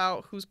wrong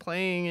about who's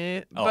playing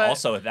it. Oh, but...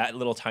 also that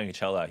little tiny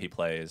cello he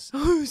plays so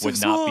would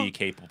small. not be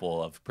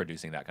capable of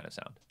producing that kind of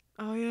sound.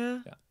 Oh yeah.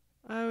 Yeah.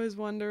 I was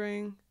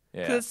wondering.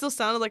 Yeah. Because it still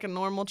sounded like a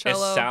normal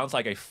cello. It sounds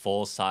like a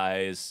full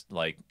size,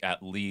 like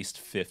at least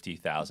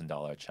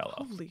 $50,000 cello.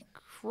 Holy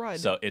crud!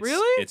 So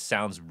really? It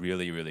sounds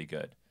really, really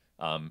good.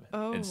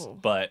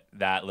 But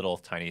that little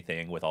tiny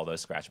thing with all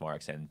those scratch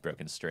marks and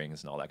broken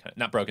strings and all that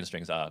not broken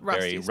strings,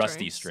 very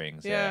rusty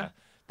strings. Yeah.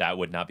 That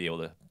would not be able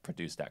to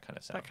produce that kind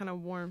of sound. That kind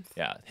of warmth.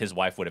 Yeah. His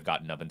wife would have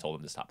gotten up and told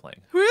him to stop playing.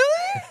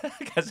 Really?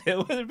 Because it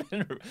would have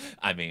been,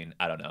 I mean,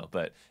 I don't know,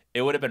 but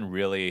it would have been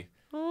really,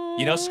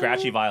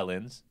 scratchy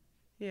violins?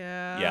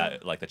 Yeah. Yeah,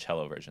 like the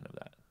cello version of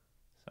that.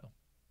 So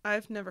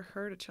I've never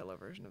heard a cello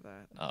version of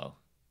that. Oh.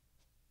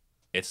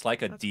 It's like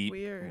That's deep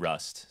weird.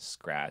 rust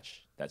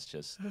scratch. That's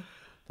just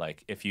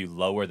like if you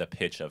lower the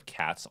pitch of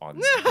cats on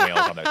nails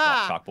on their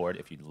chalkboard,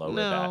 if you lower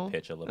that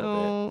pitch a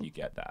little bit, you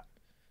get that.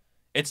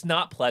 It's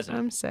not pleasant.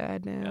 I'm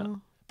sad now. Yeah.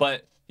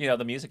 But,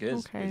 the music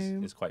is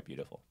quite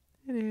beautiful.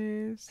 It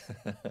is.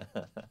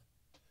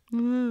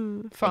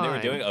 When Fine. they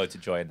were doing Ode to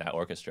Joy in that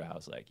orchestra, I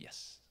was like,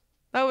 yes.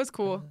 That was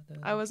cool.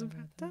 I was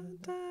impressed.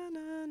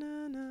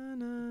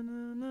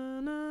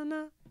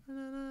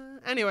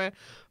 Anyway,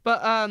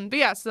 but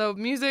yeah, so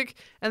music,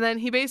 and then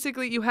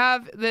you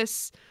have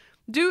this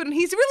dude, and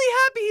he's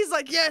really happy. He's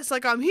like, yes,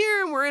 like I'm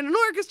here, and we're in an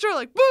orchestra,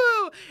 like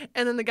woo.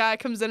 And then the guy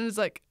comes in and is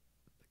like,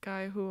 the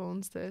guy who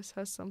owns this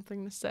has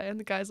something to say, and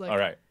the guy's like, all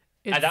right.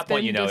 It's at that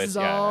point, been it's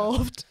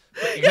dissolved.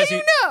 because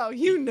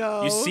you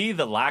know. You see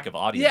the lack of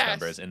audience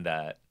members in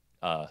that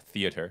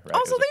theater, right?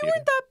 Also, they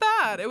weren't that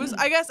bad. It was,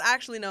 I guess,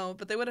 actually no,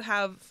 but they would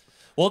have.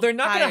 Well, they're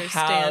not going to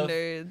have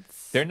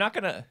standards. They're not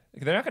going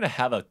to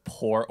have a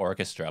poor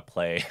orchestra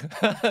play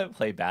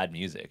bad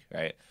music,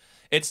 right?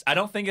 I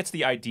don't think it's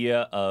the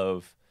idea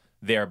of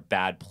they're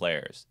bad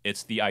players.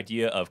 It's the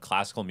idea of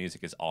classical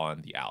music is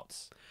on the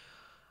outs.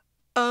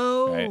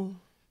 Oh. Right?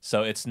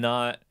 So it's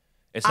not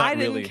I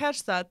really... didn't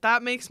catch that.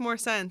 That makes more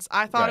sense.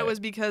 I thought it was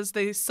because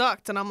they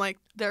sucked, and I'm like,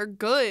 they're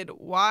good.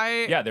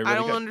 Why? Yeah, they're really I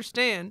don't good.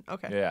 Understand.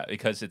 Okay. Yeah,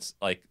 because it's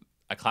like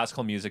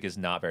classical music is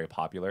not very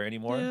popular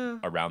anymore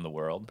around the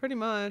world. Pretty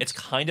much. It's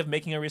kind of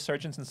making a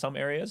resurgence in some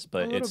areas,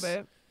 but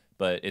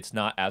it's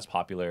not as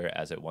popular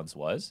as it once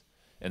was.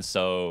 And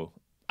so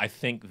I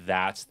think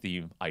that's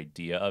the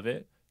idea of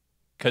it.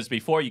 Because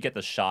before you get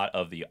the shot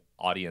of the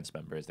audience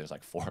members, there's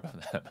like 4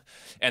 of them,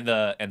 and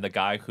the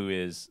guy who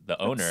is the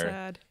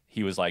owner,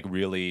 he was like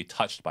really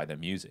touched by the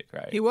music,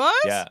 right? He was?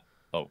 Yeah.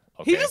 Oh,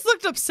 okay. He just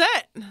looked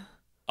upset.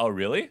 Oh,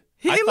 really?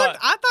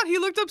 I thought he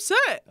looked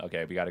upset.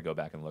 Okay, we got to go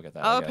back and look at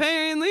that. I guess.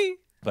 Apparently.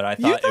 But I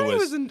You thought it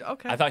was.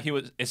 okay. I thought he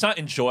was. It's not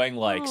enjoying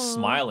like Aw.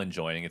 smile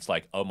enjoying. It's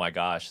like, oh my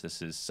gosh,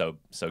 this is so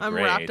I'm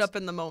great. wrapped up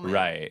in the moment.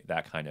 Right,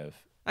 that kind of.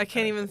 I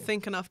can't even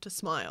think enough to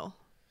smile.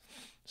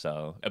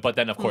 So, but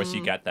then of course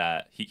you get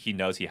that he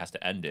knows he has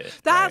to end it.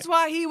 That's right?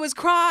 why he was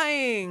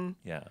crying.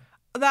 Yeah.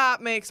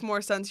 That makes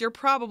more sense. You're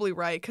probably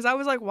right. Because I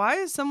was like, why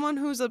is someone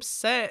who's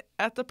upset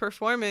at the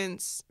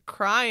performance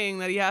crying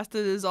that he has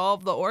to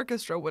dissolve the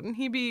orchestra? Wouldn't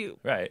he be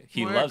Right.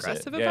 He more loves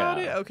aggressive it. about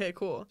Yeah. it? Okay,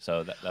 cool.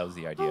 So that was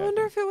the idea. I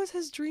wonder if it was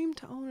his dream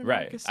to own an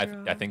Right.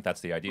 orchestra. I think that's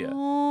the idea.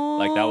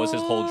 Like that was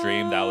his whole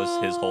dream. That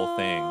was his whole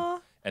thing.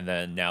 And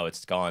then now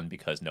it's gone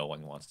because no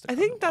one wants to. I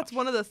think that's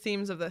one of the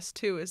themes of this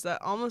too, is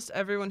that almost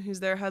everyone who's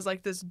there has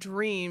like this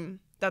dream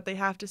that they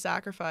have to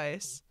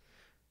sacrifice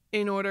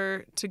in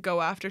order to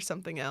go after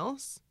something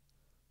else.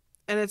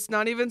 And it's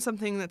not even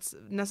something that's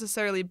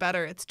necessarily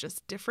better. It's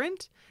just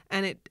different,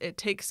 and it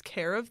takes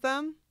care of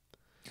them.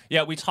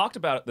 Yeah, we talked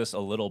about this a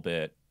little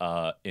bit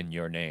in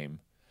Your Name,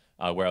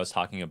 where I was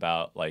talking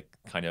about like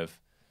kind of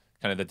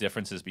the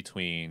differences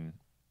between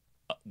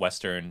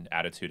Western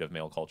attitude of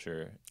male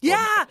culture,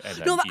 Yeah, and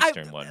then no,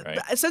 Eastern one, right?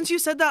 Since you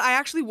said that, I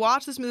actually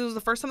watched this movie. It was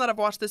the first time that I've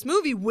watched this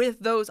movie with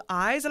those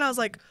eyes, and I was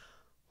like,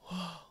 whoa.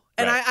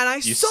 And Right. I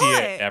you saw see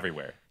it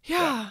everywhere.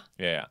 Yeah.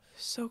 Yeah.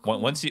 So cool.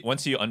 Once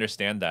you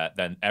understand that,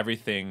 then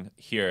everything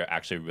here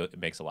actually really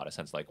makes a lot of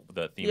sense. Like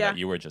the theme Yeah. that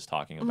you were just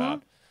talking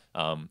about,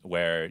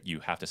 where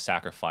you have to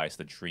sacrifice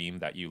the dream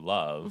that you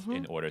love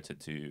in order to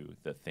do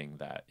the thing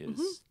that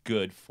is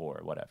good for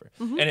whatever.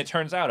 And it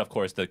turns out, of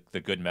course, the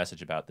good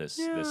message about this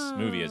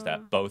movie is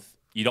that both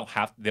they don't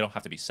have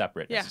to be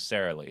separate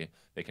necessarily.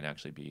 They can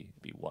actually be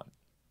one.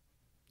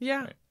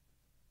 Yeah. Right.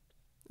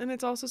 And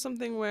it's also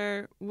something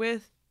where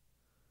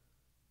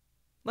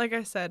like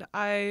I said,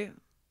 I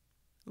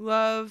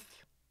love...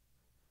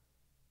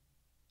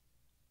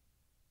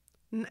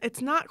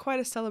 It's not quite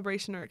a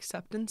celebration or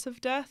acceptance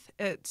of death.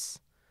 It's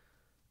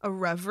a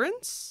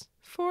reverence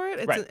for it.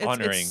 It's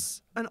honoring.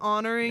 It's an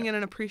honoring and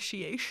an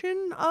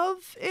appreciation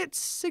of its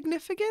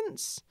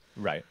significance.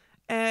 Right.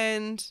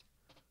 And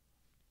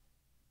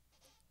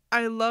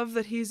I love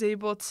that he's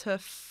able to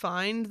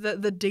find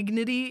the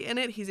dignity in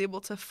it. He's able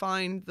to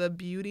find the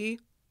beauty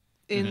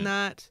in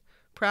that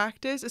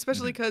practice,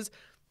 especially because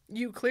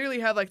you clearly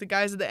have like the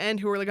guys at the end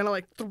who are like gonna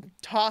like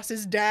toss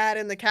his dad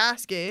in the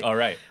casket. All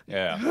right.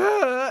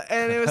 Yeah.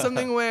 And it was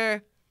something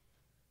where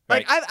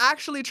like Right. I've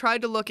actually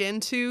tried to look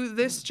into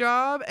this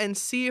job and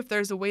see if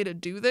there's a way to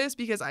do this,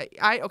 because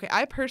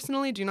I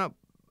personally don't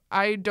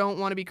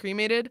want to be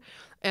cremated,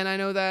 and I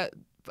know that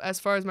as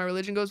far as my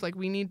religion goes, like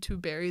we need to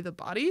bury the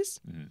bodies.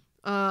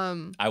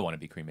 I want to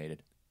be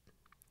cremated.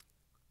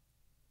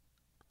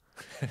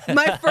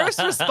 My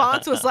first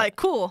response was like,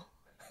 cool,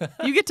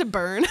 you get to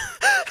burn.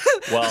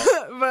 Well,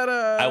 but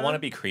I want to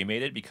be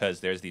cremated because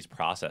there's these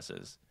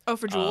processes. Oh,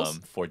 for jewels?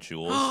 For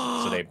jewels.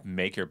 So they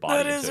make your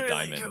body That into is a really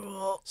diamond.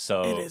 cool.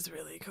 So It is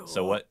really cool.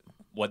 So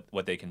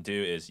what they can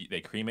do is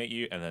they cremate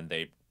you and then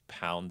they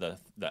pound the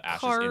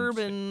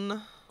ashes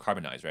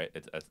carbonize, right?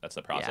 That's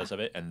the process of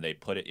it, and they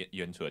put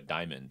you into a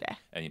diamond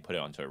and you put it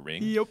onto a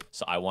ring. Yep.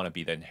 So I want to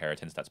be the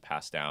inheritance that's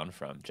passed down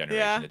from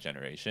generation to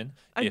generation.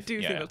 I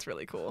do think that's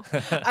really cool.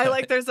 I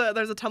like there's a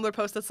Tumblr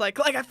post that's like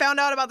I found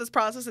out about this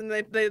process, and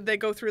they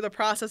go through the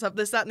process of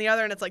this, that, and the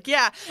other, and it's like,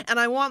 yeah, and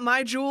I want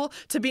my jewel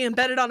to be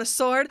embedded on a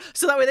sword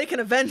so that way they can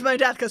avenge my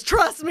death, because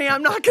trust me,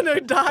 I'm not gonna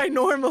die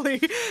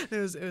normally. It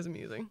was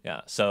amusing.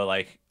 Yeah. So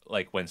like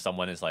when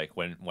someone is like,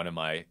 when one of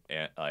my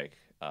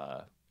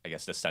I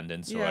guess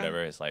descendants or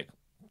whatever is like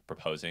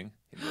proposing,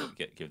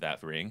 give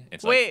that ring.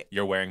 It's Wait, like,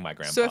 you're wearing my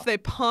grandpa. So if they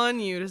pawn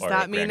you, does Or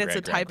that mean grand- it's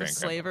a grand- type grand- of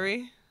grand-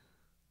 slavery?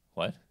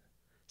 What?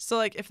 So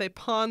like if they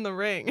pawn the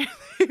ring,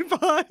 they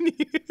pawn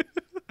you.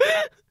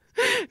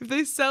 If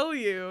they sell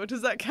you,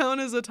 does that count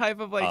as a type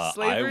of like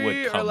slavery?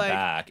 I would come or like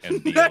back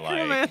and be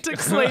necromantic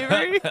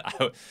slavery?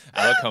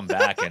 I would come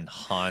back and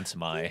haunt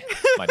my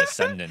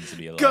descendants to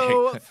be like,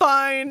 Go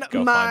find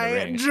the my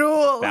ring.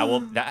 jewel.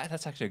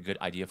 That's actually a good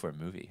idea for a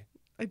movie.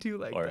 I do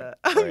like Or- that.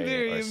 or I'm a-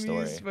 very or a story.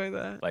 amused by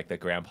that. Like the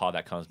grandpa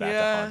that comes back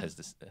to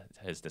haunt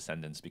his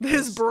descendants because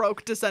His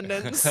broke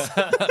descendants.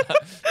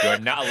 you're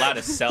not allowed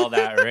to sell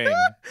that ring.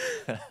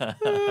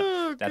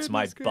 Oh, That's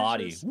my goodness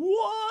body. gracious.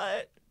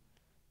 What?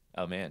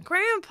 Oh man.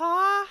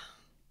 Grandpa.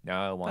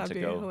 Now I want That'd to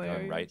be go hilarious.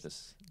 and write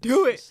this story.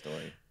 Do it.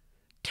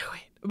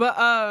 But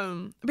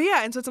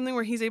yeah, and so it's something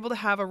where he's able to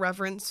have a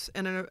reverence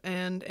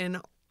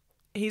and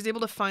he's able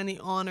to find the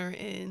honor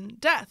in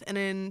death and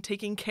in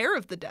taking care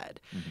of the dead.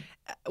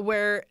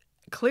 Where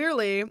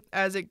clearly,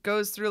 as it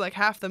goes through like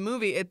half the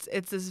movie, it's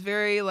this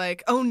very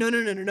like, oh no,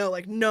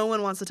 like no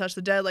one wants to touch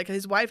the dead. Like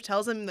his wife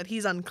tells him that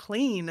he's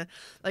unclean.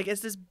 Like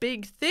it's this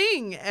big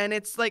thing, and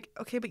it's like,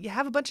 okay, but you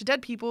have a bunch of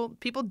dead people.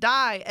 People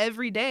die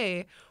every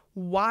day.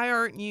 Why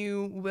aren't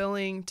you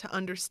willing to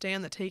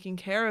understand that taking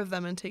care of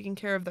them and taking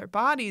care of their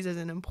bodies is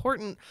an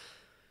important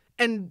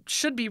and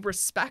should be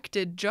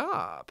respected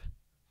job?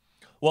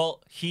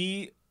 Well,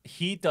 he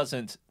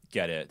doesn't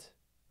get it,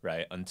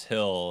 right,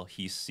 until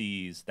he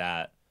sees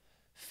that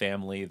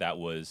family that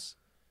was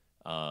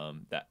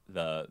that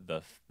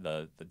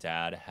the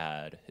dad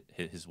had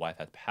his wife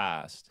had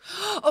passed.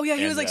 Oh yeah,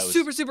 he And was like that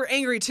was- super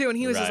angry too, and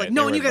he was just Right, like,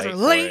 no, they and you were guys are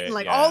late for late, it, and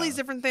like all yeah. these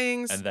different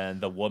things. And then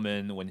the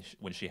woman,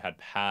 when she had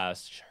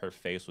passed, her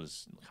face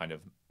was kind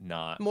of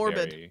not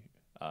Morbid. very,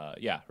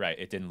 yeah, right.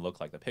 It didn't look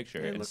like the picture.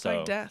 It and looked so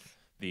like death.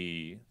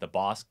 the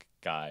boss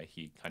guy,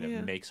 he kind of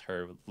Yeah. makes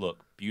her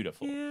look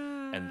beautiful,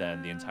 Yeah. and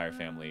then the entire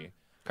family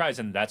cries,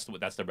 and that's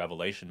the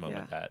revelation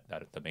moment Yeah.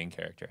 that the main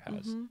character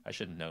has. Mhm. I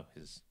shouldn't know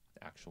his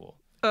actual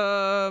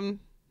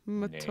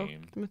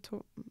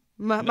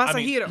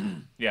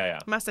Masahiro. yeah.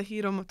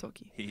 Masahiro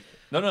Motoki.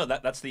 No,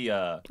 that's the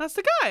That's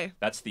the guy.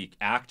 that's the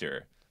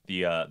actor.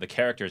 The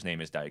character's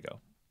name is Daigo.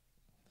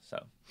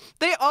 So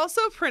They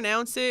also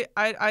pronounce it.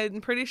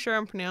 I'm pretty sure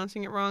I'm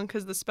pronouncing it wrong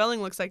because the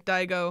spelling looks like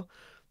Daigo,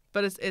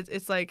 but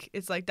it's like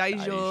Daijo.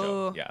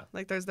 Daijo, yeah.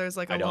 Like there's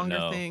like a I don't longer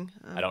know. thing.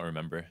 I don't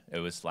remember. It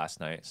was last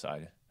night,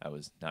 so I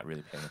was not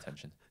really paying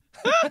attention.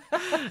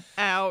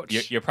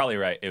 Ouch. You're probably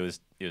right. It was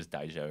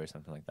Daijo or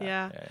something like that.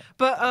 Yeah. Yeah.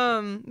 But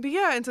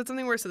yeah, and so it's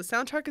something where so the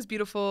soundtrack is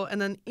beautiful,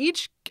 and then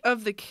each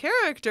of the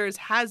characters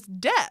has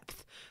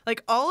depth.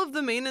 Like all of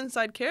the main and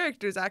side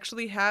characters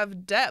actually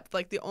have depth.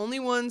 Like the only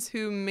ones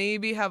who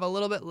maybe have a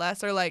little bit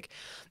less are like,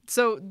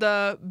 so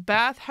the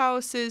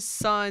bathhouse's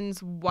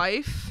son's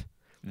wife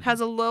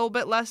has a little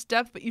bit less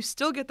depth, but you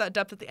still get that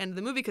depth at the end of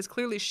the movie because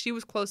clearly she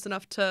was close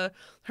enough to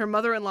her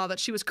mother-in-law that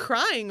she was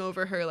crying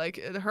over her, like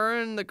her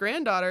and the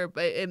granddaughter,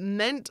 but it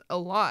meant a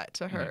lot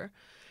to her.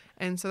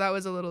 And so that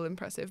was a little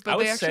impressive. But I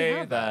would they actually say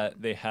have that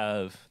they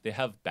have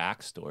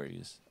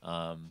backstories,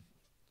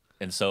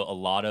 and so a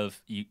lot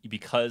of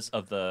because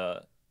of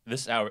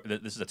this is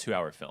a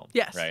 2-hour film.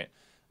 Yes. Right.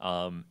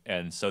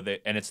 And so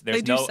there's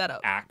They do no set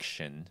up.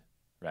 action,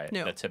 right?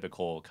 No. The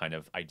typical kind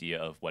of idea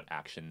of what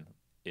action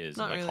is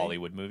Not in like really.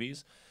 Hollywood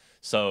movies.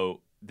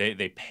 So they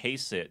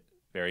pace it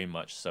very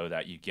much so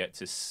that you get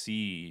to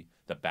see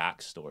the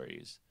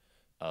backstories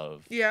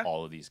of Yeah.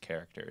 all of these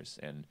characters,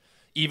 and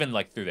even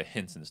like through the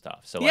hints and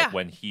stuff. So Yeah. like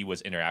when he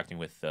was interacting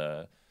with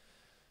the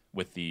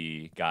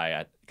guy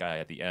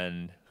at the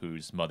end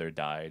whose mother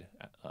died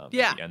at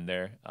Yeah. the end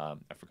there. I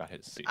forgot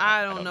his name.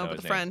 I don't know, but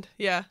his the name. friend.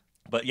 Yeah.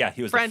 But yeah,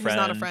 he was Friend a friend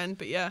who's not a friend,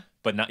 but yeah.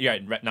 but not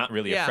not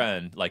really Yeah. a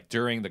friend. Like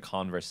during the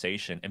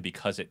conversation, and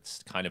because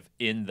it's kind of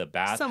in the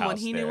bathhouse, Someone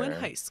he knew in there,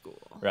 high school.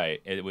 right?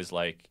 It was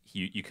like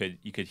you could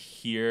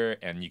hear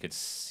and you could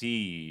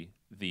see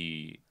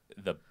the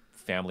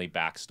family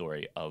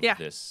backstory of Yeah.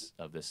 this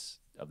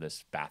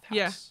bathhouse.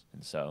 Yeah.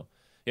 And so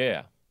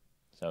yeah.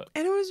 So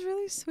And it was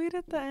really sweet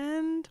at the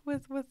end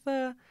with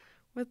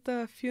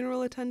the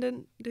funeral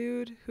attendant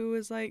dude who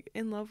was like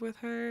in love with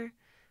her,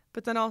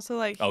 but then also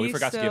like we he's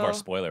forgot to give our still-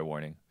 spoiler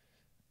warning.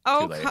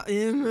 Oh, Too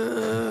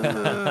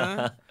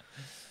late.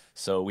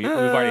 So we've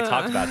already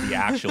talked about the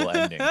actual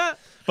ending.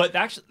 But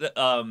actually,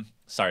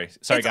 sorry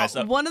It's guys.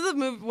 one of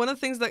the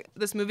things that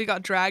this movie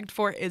got dragged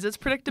for is its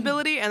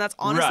predictability, and that's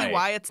honestly Right.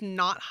 why it's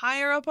not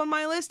higher up on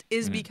my list.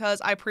 Is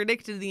because I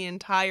predicted the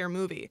entire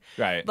movie.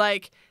 Right.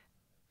 Like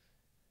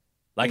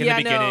in yeah,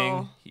 the beginning,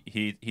 no.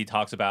 he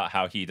talks about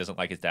how he doesn't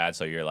like his dad,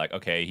 so you're like,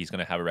 okay, he's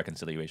gonna have a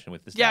reconciliation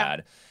with his Yeah.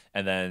 dad,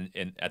 and then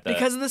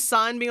because of the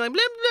son being like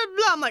blah blah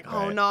blah, I'm like,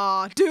 oh Right.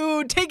 nah,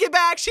 dude, take it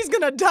back, she's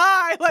gonna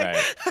die. Like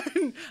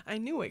I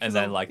knew it. 'cause and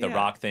then I'm- like the yeah.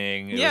 rock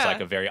thing, it was Yeah. like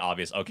a very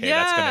obvious. Okay,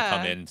 that's gonna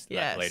come Yeah. in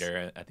Yes.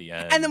 later at the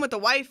end. And then with the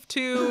wife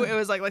too, it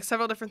was like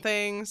several different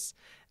things,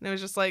 and it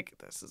was just like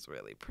this is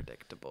really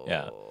predictable.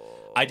 Yeah.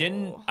 I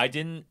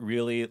didn't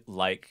really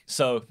like.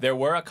 So there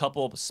were a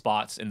couple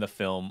spots in the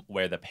film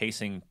where the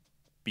pacing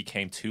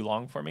became too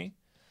long for me.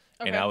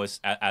 And Okay. I was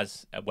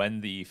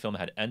when the film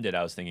had ended,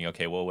 I was thinking,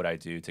 okay, what would I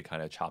do to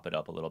kind of chop it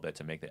up a little bit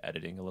to make the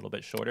editing a little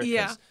bit shorter?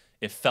 Yeah. 'Cause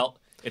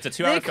it's a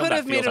 2-hour They film could that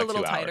have feels made it like a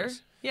little 2 tighter.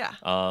 hours. Yeah.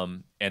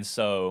 And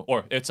so,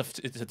 or it's a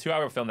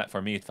 2-hour film that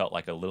for me felt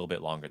like a little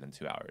bit longer than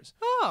 2 hours.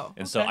 Oh.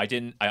 And so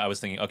okay. I was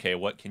thinking, okay,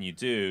 what can you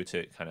do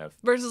to kind of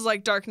Versus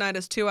like Dark Knight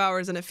is 2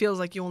 hours, and it feels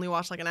like you only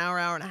watched like an hour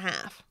and a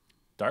half.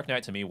 Dark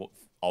Knight to me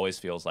always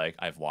feels like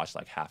I've watched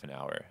like half an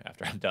hour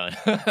after I'm done.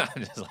 I'm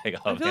just like,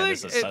 oh I feel man, like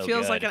this is it so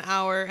feels good. like an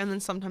hour, and then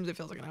sometimes it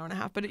feels like an hour and a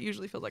half, but it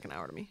usually feels like an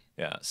hour to me.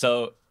 Yeah.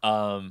 So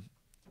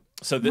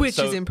Which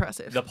is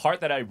impressive. The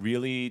part that I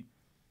really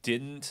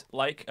didn't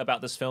like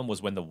about this film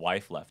was when the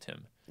wife left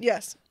him.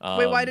 Yes.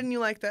 Wait, why didn't you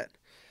like that?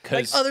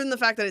 Like, other than the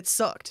fact that it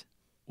sucked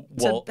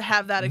to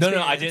have that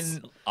experience. No, I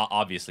didn't.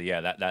 Obviously,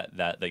 yeah,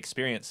 that the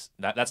experience.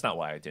 That's not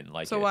why I didn't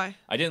like it. So why?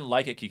 I didn't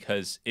like it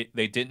because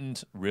they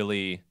didn't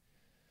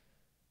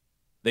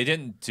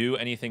do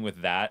anything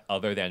with that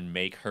other than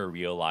make her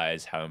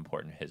realize how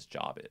important his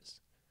job is.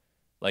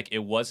 Like, it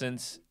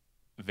wasn't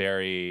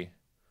very.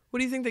 What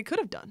do you think they could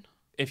have done?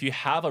 If you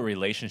have a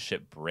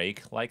relationship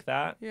break like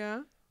that,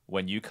 Yeah.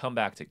 when you come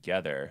back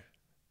together,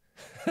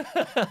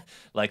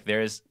 like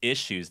there's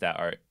issues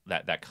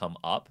that come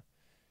up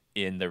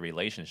in the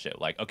relationship.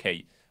 Like,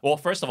 okay, well,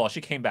 first of all,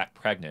 she came back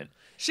pregnant,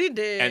 She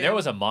did. and there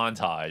was a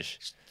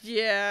montage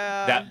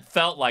Yeah. that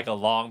felt like a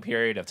long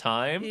period of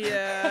time.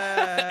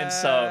 Yeah. And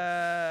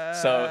so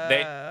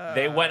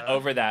they went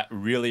over that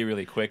really,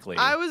 really quickly.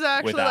 I was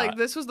actually without... like,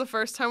 this was the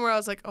first time where I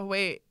was like, oh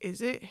wait,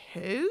 is it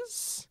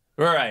his?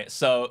 Right.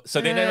 So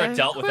they never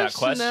dealt with that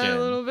question. That a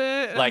little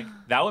bit. Like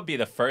that would be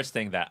the first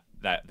thing that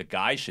the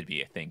guy should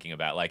be thinking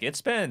about. Like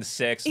it's been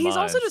 6 months. He's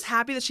also just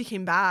happy that she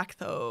came back,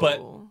 though.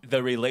 But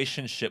the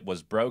relationship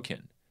was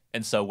broken,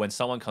 and so when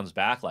someone comes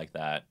back like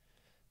that,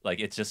 like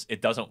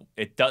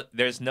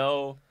there's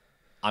no,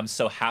 I'm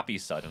so happy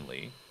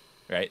suddenly,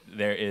 right?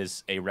 There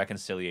is a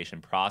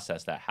reconciliation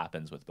process that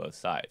happens with both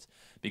sides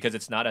because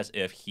it's not as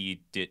if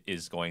he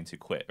is going to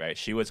quit, right?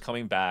 She was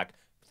coming back,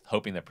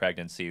 hoping the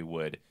pregnancy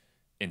would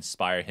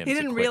inspire him. He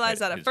didn't realize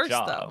that at first,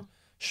 job. though.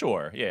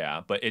 Sure,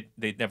 yeah, but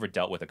they never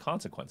dealt with the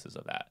consequences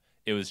of that.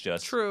 It was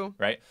just true,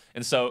 right?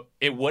 And so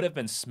it would have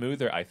been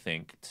smoother, I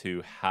think,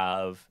 to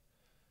have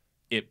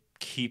it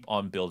keep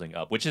on building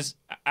up, which is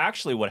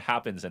actually what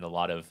happens in a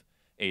lot of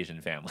Asian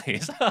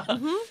families,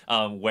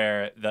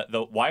 where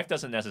the wife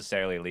doesn't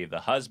necessarily leave the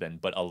husband,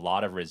 but a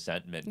lot of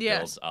resentment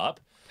builds up.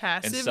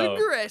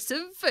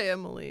 Passive-aggressive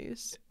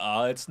families.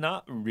 It's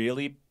not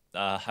really.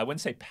 I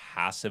wouldn't say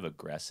passive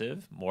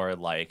aggressive, more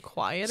like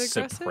quiet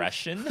aggressive.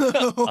 Suppression.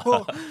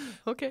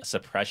 Okay.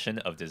 Suppression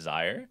of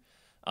desire.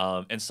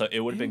 And so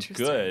it would have been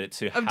good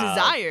to have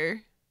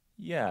desire.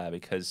 Yeah,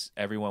 because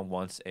everyone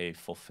wants a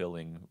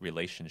fulfilling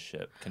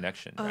relationship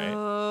connection, right?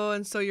 Oh,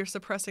 and so you're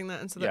suppressing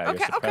that, and so you're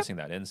suppressing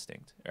that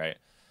instinct, right?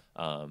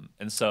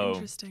 And so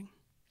interesting.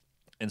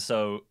 And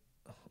so,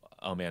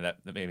 oh man, that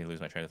made me lose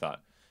my train of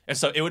thought. And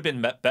so it would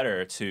have been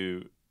better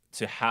to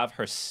have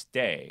her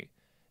stay.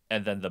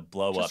 And then the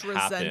blow up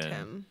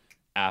happen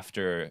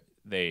after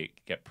they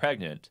get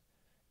pregnant,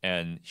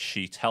 and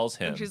she tells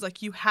him, and she's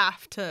like, "You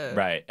have to."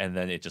 Right, and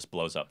then it just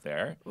blows up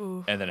there,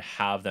 Oof. And then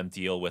have them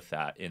deal with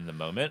that in the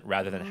moment,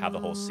 rather than have the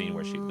whole scene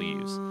where she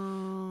leaves.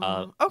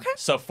 Okay.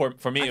 So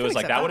for me, it was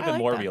like that would have been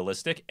more that.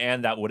 realistic,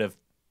 and that would have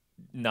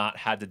not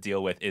had to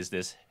deal with is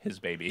this his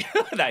baby?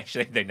 That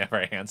actually they never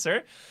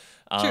answer.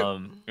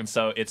 And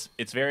so it's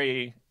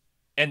very.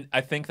 And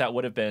I think that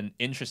would have been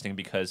interesting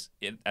because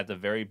at the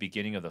very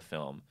beginning of the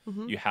film,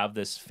 you have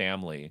this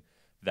family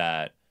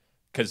that,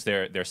 because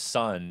their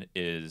son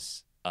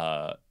is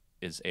a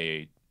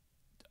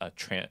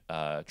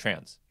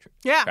trans,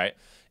 right?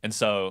 And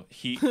so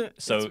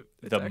it's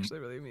actually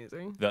really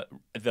amusing.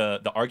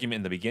 The argument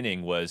in the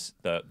beginning was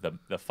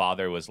the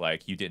father was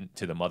like, you didn't,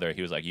 to the mother,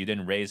 he was like, you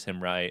didn't raise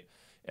him right,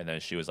 and then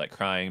she was like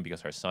crying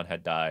because her son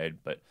had died,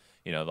 but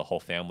the whole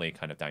family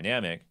kind of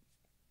dynamic,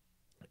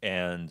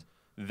 and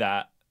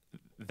that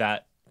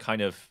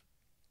kind of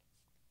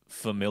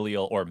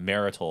familial or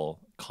marital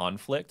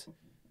conflict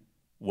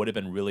would have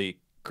been really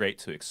great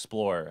to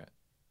explore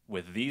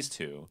with these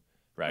two,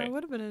 right? That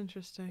would have been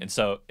interesting. And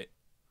so,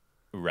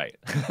 right.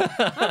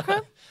 Okay.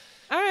 All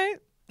right.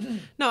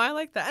 No, I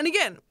like that. And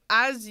again,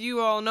 as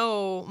you all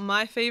know,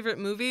 my favorite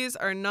movies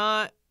are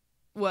not,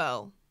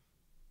 well,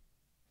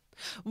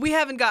 we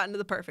haven't gotten to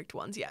the perfect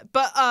ones yet.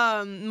 But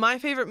my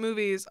favorite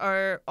movies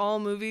are all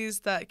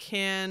movies that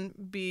can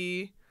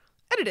be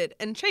edited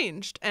and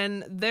changed,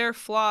 and their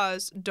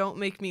flaws don't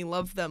make me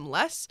love them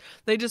less.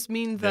 They just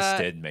mean that this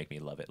did make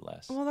me love it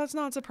less. Well, that's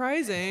not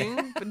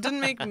surprising. But it didn't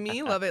make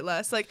me love it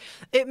less. Like,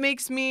 it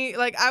makes me,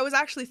 like, I was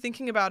actually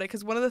thinking about it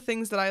because one of the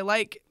things that I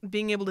like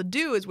being able to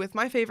do is with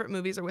my favorite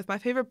movies or with my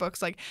favorite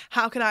books, like,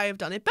 how could I have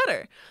done it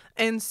better?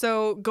 And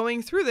so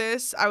going through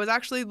this, I was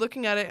actually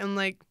looking at it, and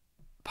like,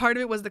 part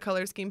of it was the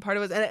color scheme, part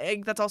of it was,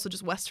 and that's also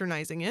just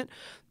westernizing it,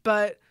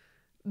 but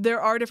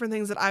there are different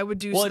things that I would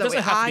do so that way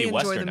I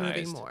enjoy the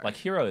movie more. Like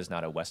Hero is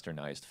not a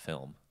westernized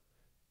film,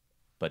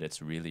 but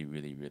it's really,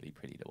 really, really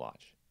pretty to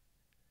watch.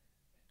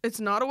 It's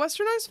not a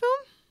westernized film?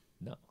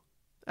 No.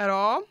 At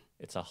all?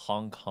 It's a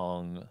Hong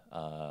Kong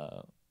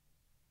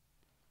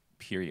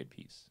period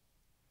piece.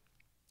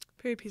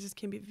 Period pieces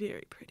can be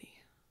very pretty.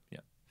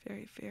 Yeah.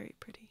 Very, very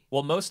pretty.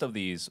 Well, most of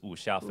these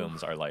wuxia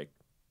films are like,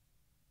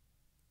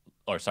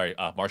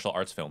 martial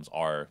arts films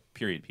are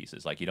period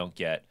pieces. Like you don't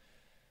get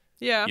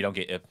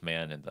Ip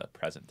Man in the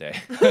present day.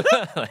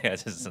 Like,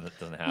 that just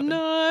doesn't happen.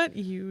 Not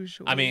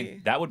usually. I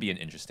mean, that would be an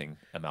interesting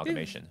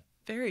amalgamation.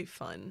 Very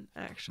fun,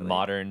 actually.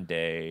 Modern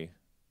day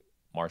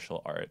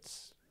martial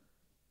arts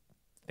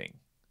thing.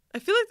 I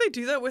feel like they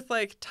do that with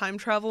like time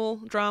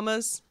travel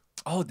dramas.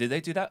 Oh, did they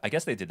do that? I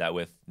guess they did that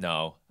with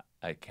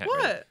I can't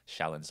remember.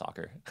 Shaolin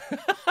Soccer.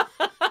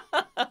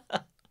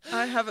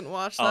 I haven't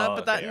watched that,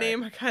 but that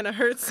name kind of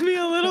hurts me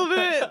a little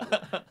bit.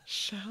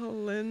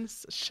 Shaolin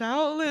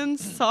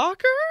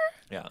Soccer?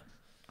 Yeah.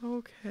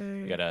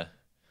 Okay. You gotta.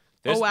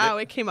 Oh wow,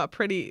 it came up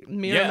pretty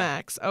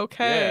Miramax. Yeah.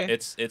 Okay. Yeah,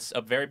 it's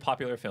a very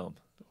popular film.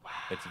 Wow.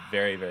 It's a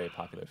very, very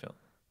popular film.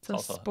 It's a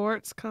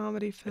sports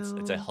comedy film.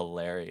 It's a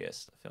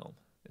hilarious film.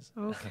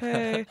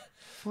 Okay.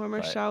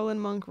 Former Shaolin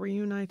monk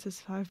reunites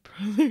his 5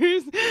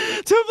 brothers to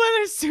play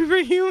their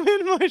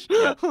superhuman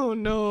martial. Yeah. Oh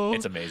no.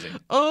 It's amazing.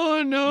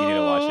 Oh no. You need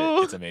to watch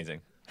it. It's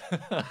amazing.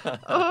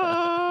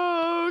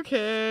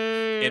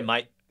 Okay.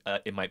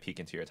 It might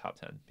peek into your top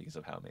 10 because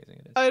of how amazing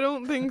it is. I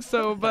don't think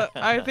so, but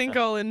I think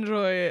I'll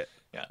enjoy it.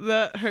 Yeah.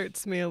 That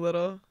hurts me a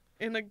little.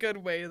 In a good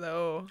way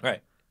though.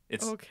 Right.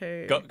 It's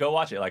Okay. go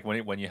watch it. Like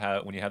when you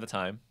have the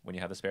time, when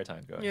you have the spare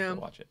time, go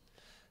watch it.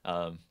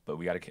 But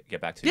we got to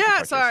get back to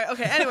Yeah, sorry.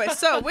 Okay. Anyway,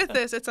 so with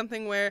this, it's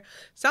something where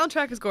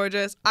soundtrack is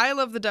gorgeous. I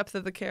love the depth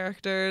of the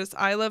characters.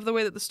 I love the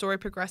way that the story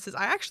progresses.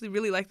 I actually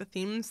really like the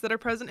themes that are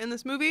present in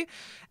this movie,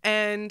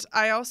 and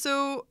I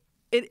also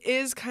it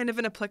is kind of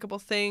an applicable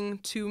thing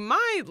to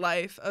my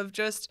life of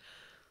just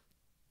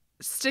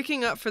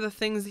sticking up for the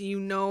things that you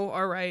know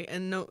are right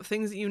and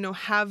things that you know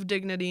have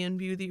dignity and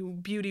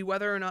beauty,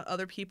 whether or not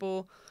other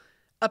people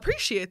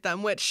appreciate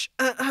them, which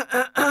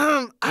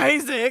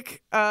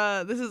Isaac,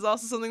 this is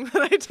also something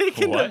that I take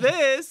into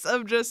this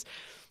of just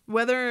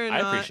whether or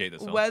not I appreciate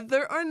this film.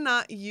 Whether or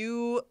not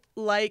you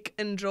like,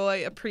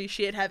 enjoy,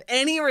 appreciate, have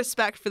any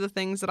respect for the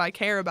things that I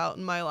care about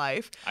in my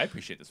life. I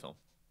appreciate this film.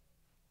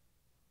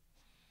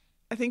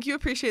 I think you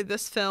appreciate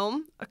this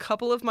film, a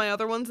couple of my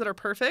other ones that are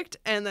perfect,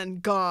 and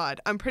then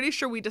God. I'm pretty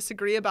sure we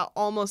disagree about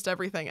almost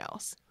everything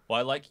else. Well,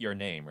 I like Your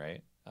Name,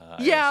 right?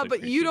 Yeah,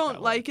 but you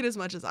don't like it as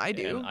much as I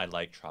do. And I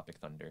like Tropic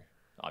Thunder,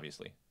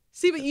 obviously.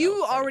 See, but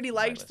you already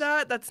liked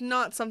that. That's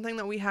not something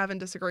that we have in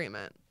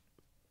disagreement.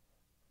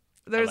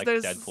 I like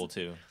Deadpool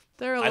 2.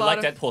 I like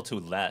Deadpool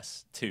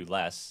 2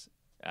 less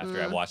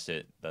after I watched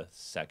it the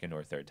second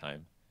or third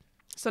time.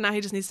 So now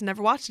he just needs to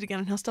never watch it again,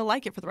 and he'll still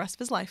like it for the rest of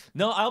his life.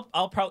 No,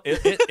 I'll probably.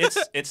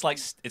 It's like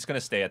it's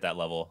gonna stay at that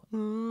level.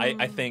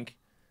 I think,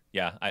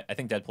 yeah, I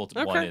think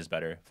Deadpool 1 is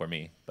better for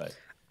me, but.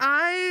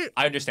 I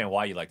understand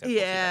why you like that.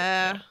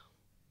 Yeah.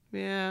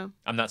 Yeah.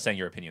 I'm not saying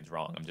your opinion's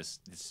wrong. It's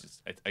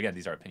just again,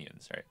 these are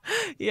opinions, right?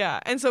 Yeah.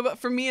 And so, but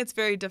for me, it's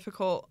very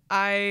difficult.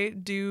 I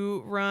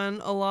do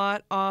run a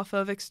lot off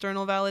of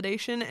external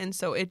validation. And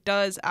so it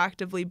does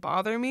actively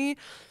bother me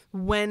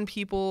when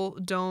people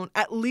don't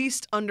at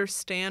least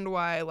understand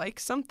why I like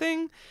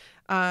something,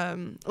 let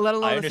alone the things that I love.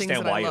 I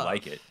understand why you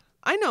like it.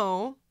 I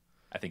know.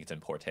 I think it's in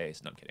poor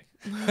taste. No, I'm kidding.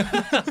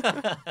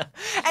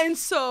 And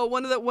so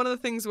one of the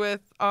things with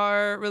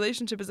our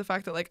relationship is the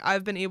fact that like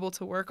I've been able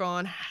to work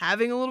on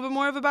having a little bit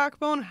more of a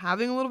backbone,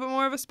 having a little bit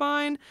more of a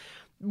spine.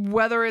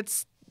 Whether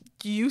it's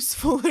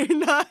useful or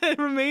not, it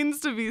remains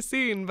to be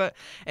seen. But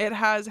it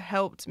has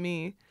helped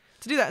me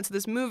to do that. And so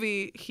this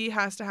movie, he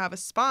has to have a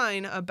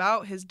spine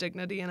about his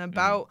dignity and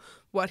about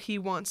what he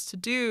wants to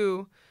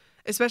do.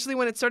 Especially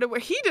when it started where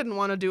he didn't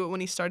want to do it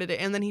when he started it,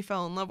 and then he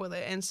fell in love with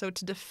it. And so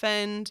to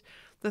defend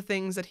the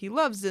things that he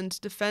loves and to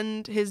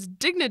defend his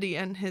dignity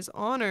and his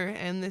honor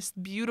and this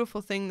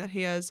beautiful thing that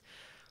he has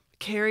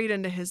carried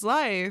into his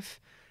life,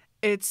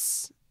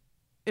 it's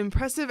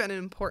impressive and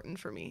important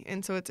for me.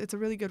 And so it's a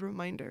really good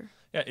reminder.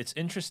 Yeah, it's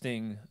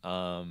interesting.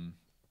 I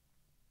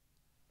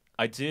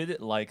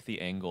did like the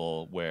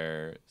angle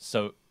where,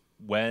 so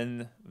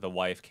when the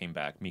wife came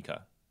back,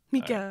 Mika,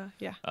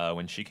 yeah.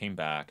 When she came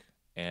back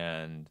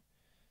and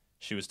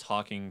she was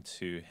talking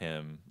to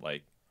him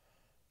like,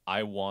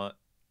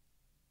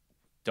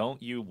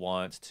 don't you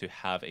want to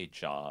have a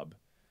job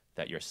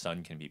that your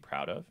son can be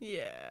proud of?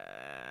 Yeah.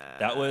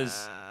 That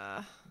was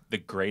the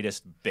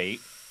greatest bait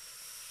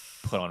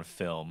put on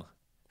film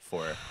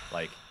for,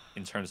 like,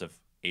 in terms of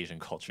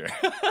Asian culture.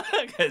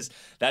 Because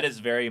that is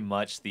very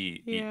much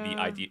the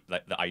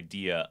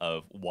idea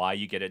of why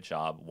you get a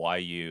job, why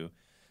you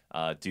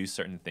do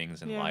certain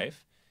things in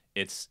life.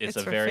 It's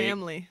a very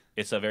family.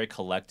 It's a very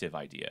collective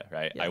idea,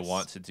 right? Yes. I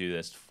want to do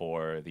this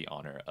for the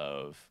honor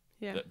of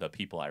the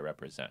people I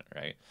represent,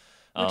 right?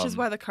 Which is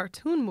why the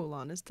cartoon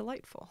Mulan is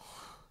delightful.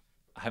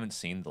 I haven't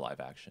seen the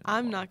live action.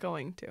 I'm not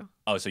going to.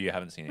 Oh, so you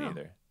haven't seen it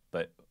either.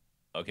 But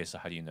okay, so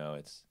how do you know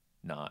it's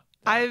not?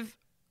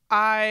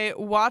 I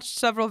watched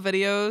several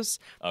videos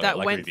that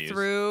like went reviews.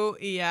 Through,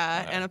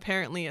 and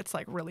apparently it's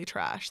like really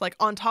trash. Like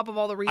on top of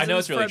all the reasons I know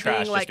it's really for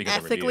trash being like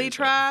ethically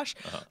trash,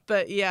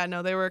 but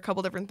there were a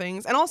couple different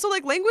things. And also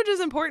like language is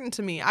important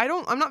to me.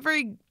 I'm not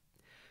very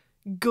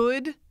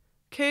good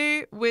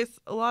with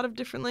a lot of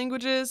different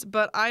languages,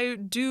 but I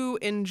do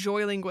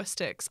enjoy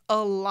linguistics a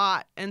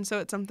lot. And so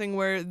it's something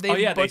where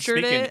they butchered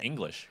it. They speak in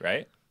English,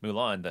 right?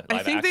 Mulan, the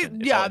live action.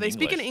 They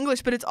speak in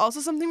English, but it's also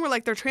something where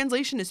like their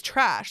translation is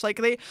trash. Like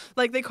they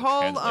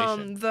call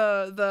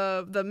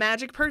the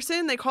magic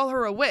person, they call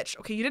her a witch.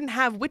 Okay, you didn't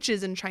have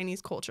witches in Chinese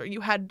culture.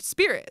 You had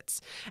spirits.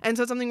 And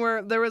so it's something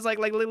where there was like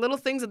little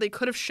things that they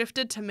could have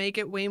shifted to make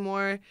it way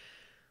more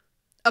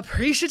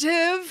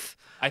appreciative.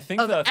 I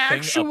think of the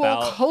actual thing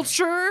about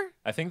culture.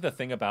 I think the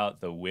thing about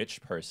the witch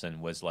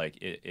person was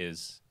like it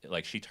is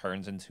like she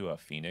turns into a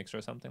phoenix or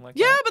something like that.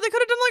 Yeah, but they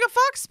could have done like a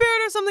fox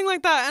spirit or something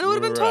like that, and it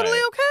would have been totally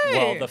okay.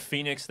 Well, the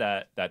phoenix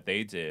that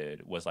they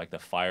did was like the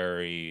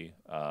fiery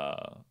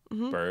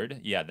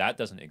bird. Yeah, that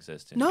doesn't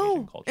exist in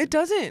Asian culture. No, it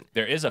doesn't.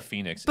 There is a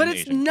phoenix but in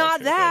it's Asian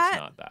not culture, that. But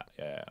it's not that.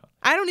 Yeah.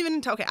 I don't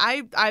even okay.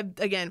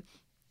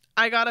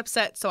 I got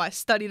upset, so I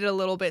studied it a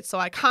little bit, so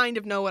I kind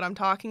of know what I'm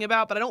talking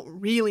about, but I don't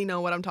really know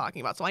what I'm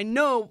talking about. So I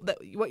know that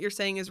what you're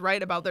saying is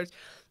right about there's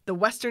the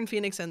Western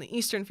Phoenix and the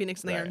Eastern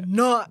Phoenix, and they are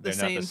not the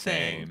same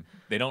thing.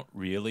 They don't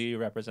really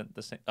represent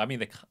the same. I mean,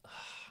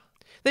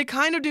 they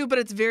kind of do, but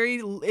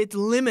it's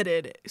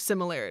limited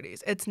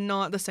similarities. It's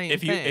not the same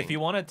thing. If you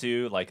want to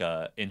do like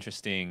a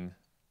interesting,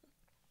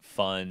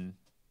 fun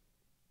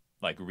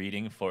like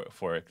reading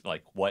for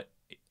like what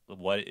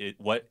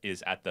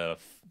is at the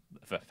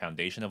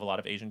foundation of a lot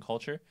of Asian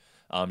culture,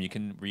 you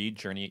can read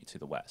Journey to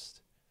the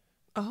West.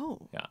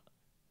 Oh. Yeah.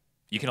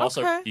 You can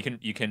also Okay.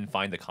 you can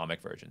find the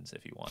comic versions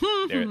if you want.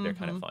 They're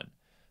kind of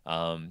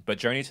fun. But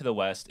Journey to the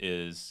West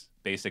is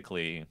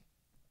basically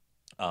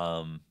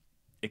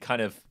it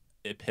kind of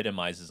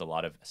epitomizes a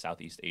lot of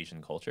Southeast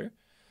Asian culture,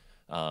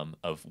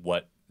 of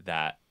what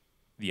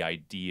the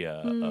idea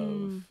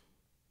of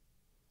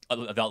a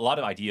lot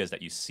of ideas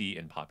that you see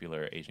in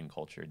popular Asian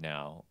culture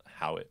now,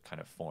 how it kind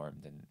of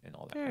formed and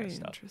all that Very kind of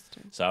stuff.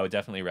 interesting. So I would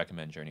definitely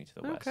recommend Journey to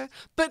the West. Okay.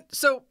 But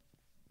so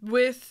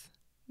with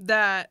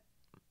that,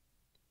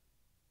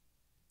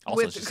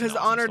 Also, it's just an because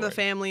awesome honor the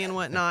story. family and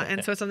whatnot,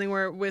 and so it's something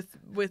where with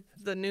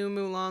the new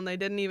Mulan, they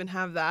didn't even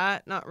have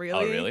that. Not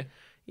really. Oh, really?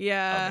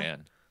 Yeah. Oh,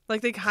 man.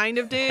 Like they kind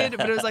of did,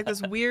 but it was like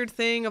this weird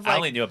thing of I like.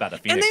 only knew about the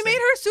Phoenix And they thing. made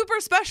her super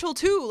special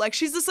too. Like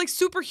she's this like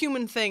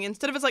superhuman thing.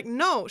 Instead of it's like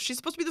no, she's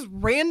supposed to be this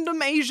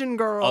random Asian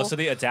girl. Oh, so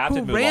they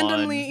adapted who Mulan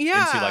randomly- into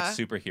yeah. like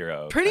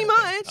superhero. Pretty kind of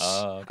thing. much.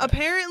 Oh, okay.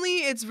 Apparently,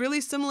 it's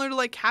really similar to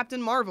like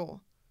Captain Marvel.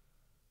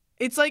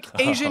 It's like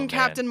Asian man.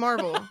 Captain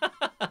Marvel.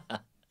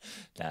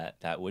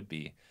 That would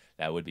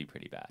be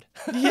pretty bad.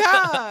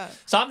 Yeah.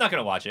 So I'm not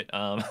gonna watch it.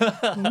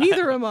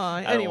 Neither am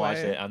I. I don't watch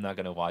Anyway. it. I'm not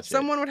gonna watch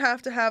Someone would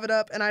have to have it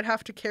up, and I'd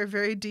have to care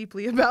very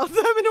deeply about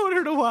them in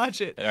order to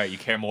watch it. it. All right, you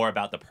care more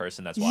about the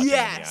person that's watching than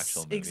the actual Yes,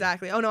 movie.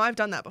 exactly. Oh no, I've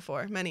done that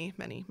before, many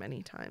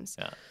times.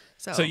 Yeah.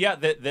 So, So yeah,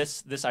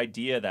 this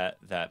idea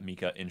that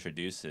Mika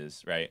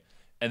introduces, right?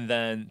 And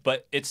then,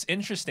 but it's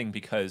interesting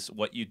because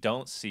what you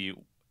don't see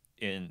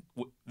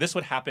this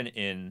would happen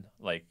in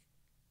like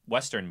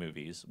Western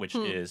movies, which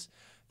is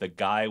the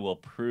guy will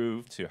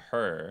prove to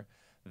her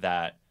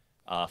that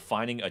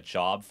finding a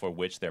job for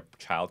which their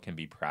child can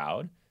be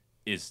proud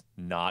is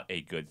not a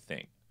good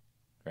thing,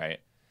 right?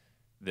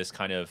 This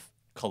kind of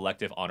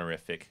collective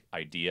honorific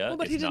idea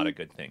but he is not a didn't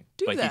good thing.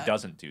 do But that. he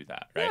doesn't do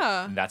that, right?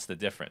 Yeah. And that's the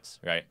difference,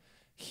 right?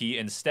 He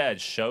instead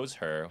shows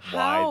her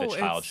why the How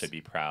child it's- should be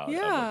proud of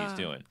what Yeah. he's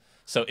doing.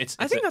 So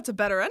I think that's a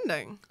better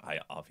ending. I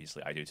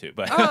do too,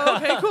 but Oh,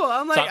 okay, cool.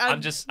 I'm like, so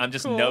I'm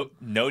just cool.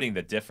 noting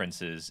the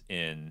differences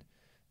in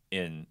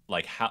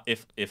like how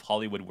if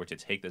Hollywood were to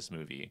take this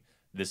movie,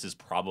 this is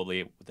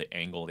probably the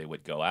angle they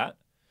would go at,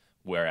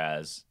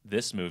 whereas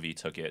this movie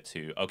took it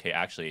to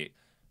actually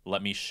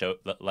let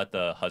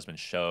the husband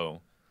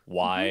show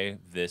why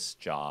this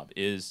job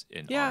is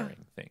an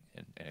honoring thing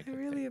and a I good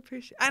really thing.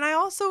 appreciate, and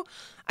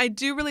I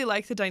do really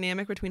like the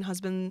dynamic between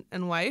husband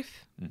and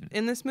wife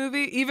in this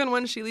movie. Even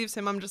when she leaves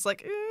him, I'm just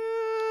like,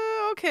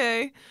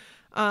 okay.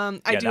 I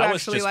do that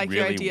was actually just like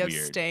your really idea weird.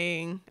 of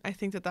staying. I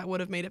think that would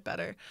have made it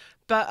better.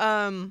 But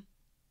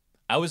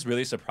I was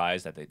really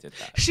surprised that they did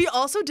that. she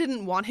also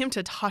didn't want him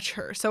to touch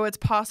her, so it's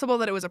possible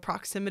that it was a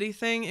proximity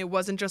thing. It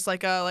wasn't just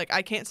like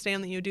I can't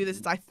stand that you do this.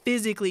 It's I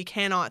physically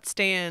cannot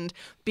stand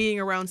being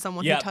around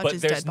someone who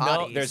touches dead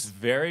bodies. There's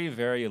very,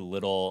 very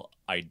little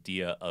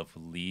idea of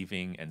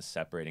leaving and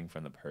separating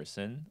from the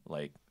person,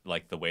 like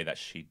the way that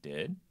she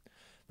did.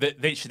 They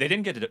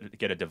didn't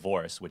get a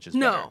divorce, which is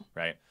better, No.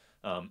 right?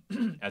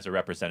 As a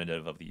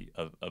representative of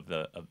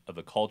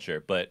the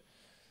culture, but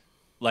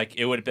like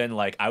it would have been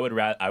like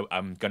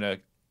I'm gonna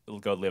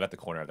go live at the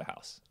corner of the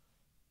house.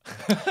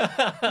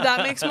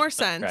 That makes more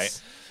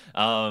sense.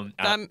 Right.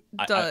 That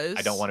does.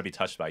 I don't want to be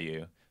touched by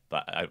you,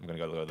 but I'm gonna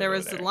go live There over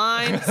was there. the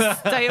line,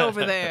 stay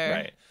over there.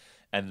 Right.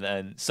 And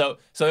then so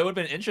it would have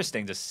been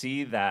interesting to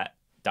see that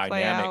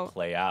dynamic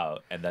play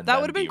out and then That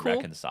them would have been be cool.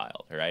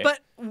 reconciled, right? But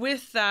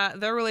with that,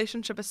 their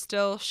relationship is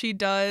still. She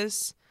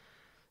does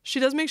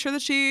make sure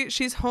that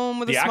she's home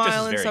with The a actress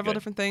smile is and very several good.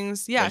 different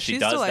things. Yeah, When she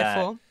she's does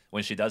delightful.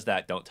 when she does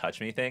that "don't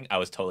touch me" thing, I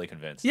was totally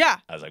convinced. Yeah.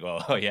 I was like,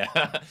 oh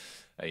yeah,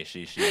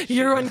 she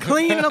You're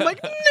unclean, and I'm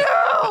like,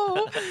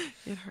 no.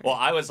 It hurt. Well,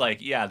 I was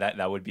like, yeah,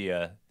 that would be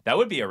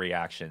a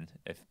reaction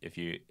if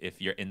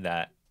you're in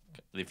that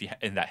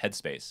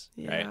headspace,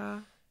 right? Yeah.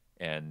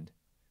 And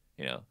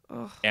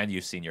Ugh. and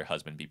you've seen your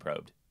husband be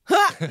probed.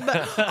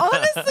 But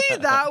honestly,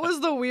 that was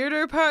the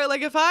weirder part.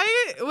 Like, if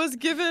I was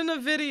given a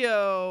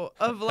video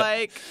of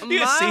like You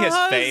my can see his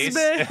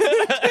husband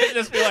face.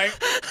 Just be like,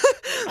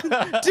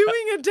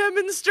 doing a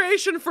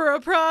demonstration for a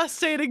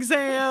prostate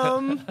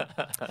exam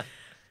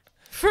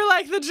for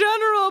like the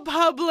general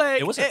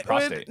public. It wasn't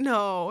prostate.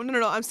 No.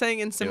 I'm saying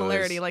in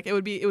similarity, like it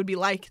would be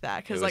like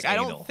that because It was like I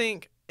anal. don't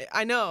think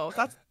I know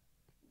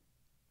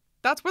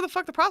that's where the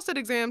fuck the prostate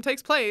exam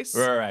takes place.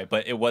 right,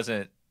 but it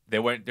wasn't. They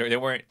weren't trying to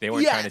do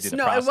the Yes,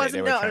 no, prostate. it wasn't.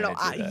 They were No, trying no.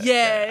 to do that.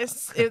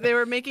 Yes, they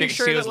were making Because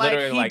sure she that was like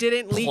literally, he like,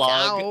 didn't leak plug-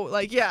 out.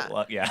 Like, yeah,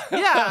 Well, yeah.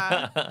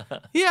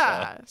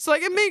 yeah. So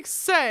like it makes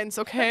sense,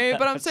 okay?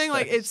 But I'm saying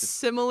like it's So-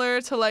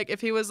 similar to like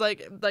if he was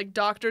like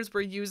doctors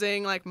were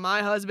using like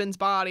my husband's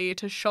body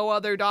to show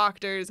other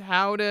doctors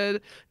how to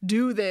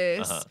do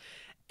this, Uh-huh.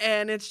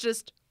 and it's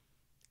just.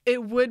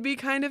 It would be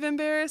kind of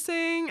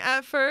embarrassing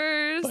at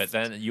first. But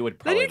then you would Then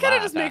probably you kinda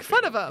laugh just make after.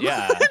 fun of him.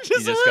 Yeah, Just you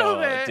a just little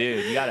go, bit.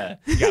 dude, you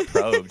got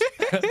probed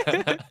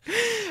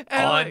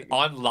And, on like,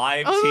 on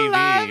live on TV.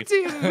 live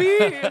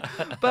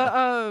TV. But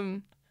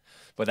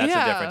But that's the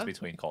Yeah. difference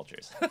between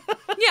cultures.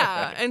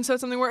 Yeah, and so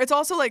it's something where it's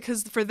also like,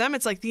 because for them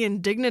it's like the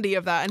indignity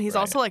of that, and he's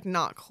Right. also like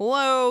not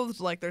clothed.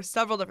 Like there's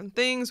several different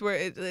things where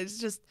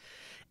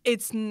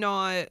it's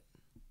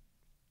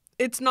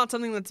not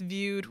something that's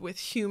viewed with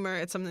humor.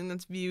 It's something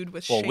that's viewed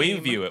with Well, shame. we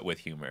view it with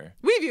humor.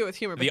 We view it with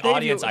humor, but The they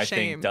audience, view it with I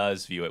shame. think,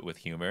 does view it with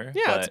humor.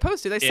 Yeah, but it's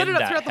supposed to. They set in it up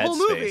that throughout the whole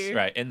headspace- movie.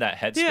 Right. In that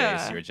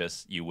headspace, Yeah.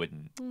 you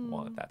wouldn't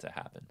want that to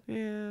happen.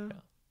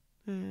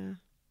 Yeah.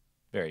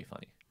 Very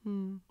funny.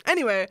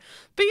 Anyway,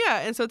 but yeah,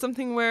 and so it's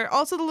something where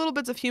also the little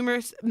bits of humor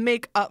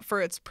make up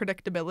for its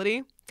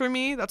predictability for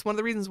me. That's one of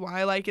the reasons why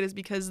I like it, is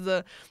because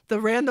the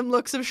random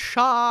looks of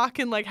shock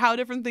and like how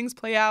different things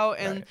play out,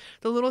 and Right.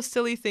 the little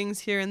silly things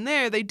here and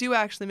there, they do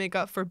actually make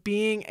up for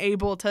being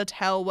able to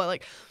tell what,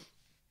 like,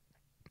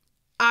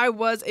 I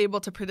was able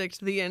to predict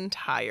the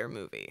entire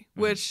movie,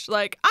 which,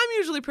 like, I'm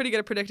usually pretty good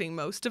at predicting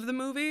most of the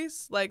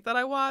movies, like, that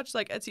I watch.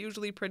 Like, it's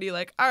usually pretty,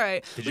 like, all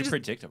right. Did you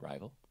predict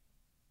Arrival?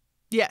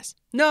 Yes.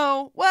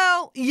 No.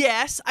 Well,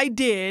 yes, I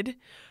did,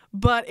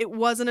 but it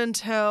wasn't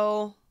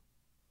until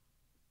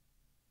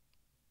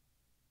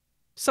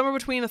somewhere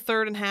between a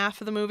third and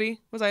half of the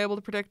movie was I able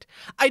to predict.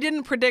 I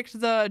didn't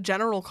predict the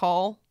general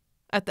call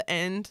at the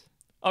end.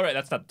 All right,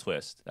 that's not the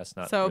twist. That's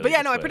not. So, really but yeah,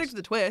 the no, I twist. predicted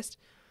the twist,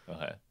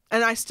 Okay.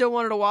 and I still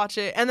wanted to watch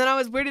it. And then I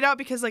was weirded out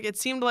because, like, it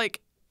seemed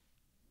like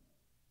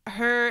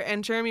her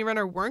and Jeremy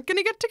Renner weren't going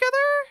to get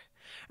together,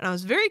 and I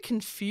was very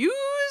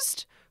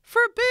confused for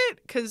a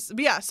bit, because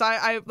so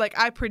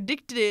I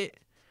predicted it,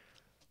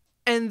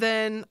 and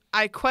then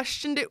I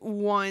questioned it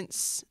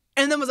once,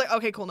 and then was like,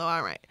 okay, cool, no,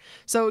 all right.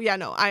 So yeah,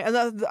 no,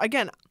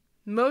 again,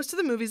 most of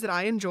the movies that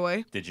I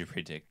enjoy. Did you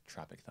predict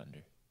Tropic Thunder?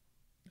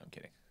 No, I'm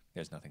kidding.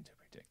 There's nothing to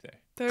predict there.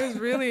 There's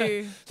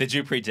really Did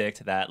you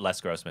predict that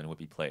Les Grossman would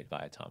be played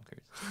by Tom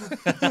Cruise?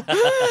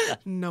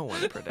 no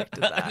one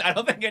predicted that. I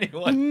don't think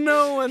anyone.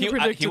 No one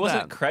predicted that. He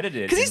wasn't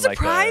credited. Because he in, like,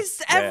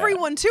 surprised yeah.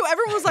 everyone, too.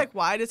 Everyone was like,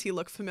 why does he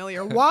look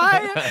familiar?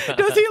 Why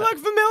does he look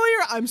familiar?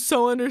 I'm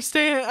so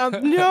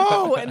understand.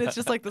 No. And it's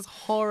just like this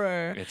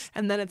horror.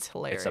 And then it's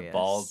hilarious. It's a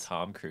bald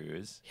Tom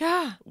Cruise.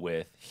 Yeah.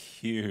 With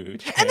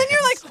huge. And then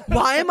you're like,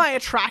 why am I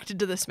attracted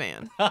to this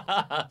man?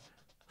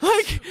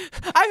 Like,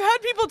 I've had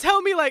people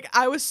tell me, like,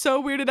 I was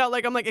so weirded out.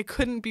 Like, I'm like, it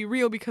couldn't be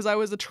real because I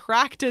was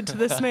attracted to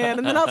this man.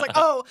 And then I was like,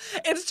 oh,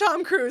 it's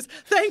Tom Cruise.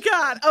 Thank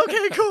God.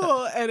 Okay,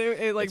 cool. And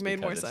it like,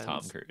 made more sense. It's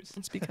Tom Cruise.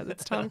 It's because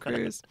it's Tom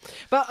Cruise.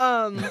 But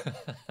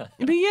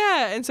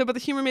yeah. And so, but the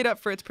humor made up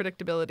for its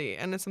predictability.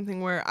 And it's something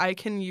where I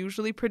can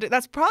usually predict.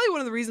 That's probably one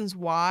of the reasons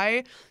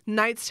why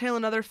Knight's Tale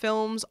and other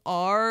films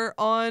are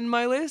on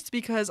my list,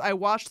 because I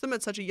watched them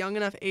at such a young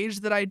enough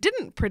age that I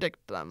didn't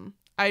predict them.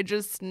 I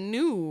just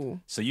knew.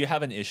 So you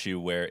have an issue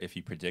where if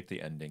you predict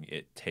the ending,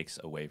 it takes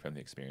away from the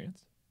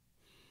experience?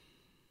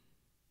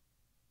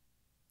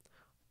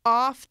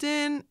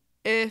 Often,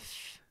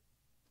 if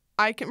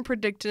I can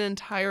predict an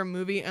entire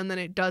movie and then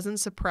it doesn't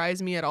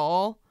surprise me at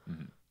all,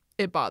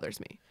 it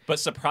bothers me. But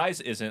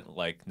surprise isn't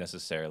like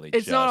necessarily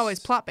It's not always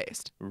plot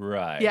based.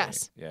 Right.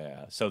 Yes.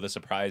 Yeah. So the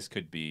surprise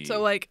could be. So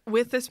like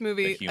with this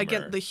movie,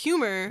 again, the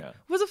humor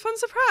was a fun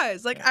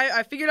surprise. Like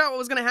I figured out what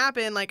was going to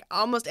happen like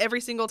almost every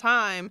single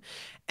time,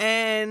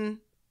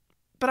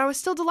 but I was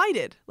still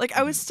delighted. Like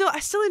I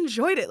still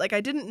enjoyed it. Like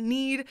I didn't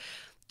need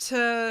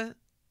to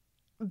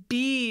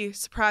be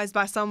surprised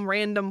by some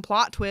random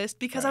plot twist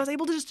because I was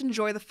able to just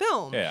enjoy the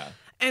film. Yeah.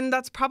 And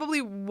that's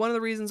probably one of the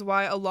reasons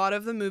why a lot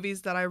of the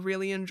movies that I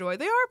really enjoy,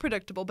 they are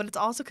predictable, but it's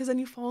also because then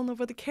you fall in love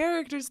with the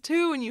characters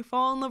too, and you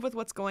fall in love with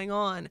what's going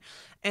on.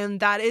 And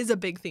that is a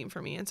big theme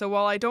for me. And so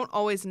while I don't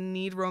always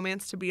need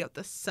romance to be at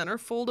the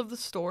centerfold of the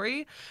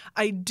story,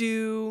 I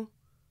do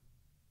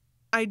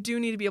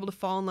need to be able to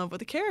fall in love with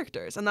the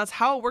characters. And that's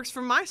how it works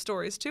for my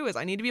stories too, is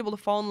I need to be able to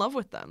fall in love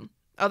with them.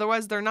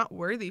 Otherwise, they're not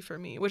worthy for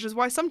me, which is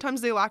why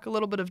sometimes they lack a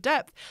little bit of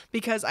depth,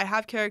 because I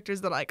have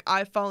characters that like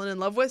I've fallen in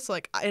love with. So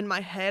like in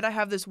my head, I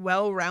have this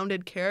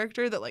well-rounded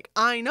character that like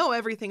I know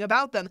everything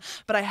about them,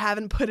 but I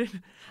haven't put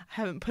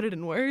it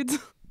in words.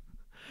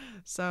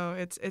 So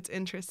it's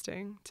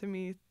interesting to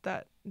me,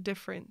 that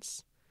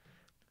difference.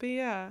 But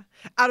yeah,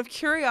 out of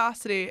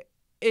curiosity,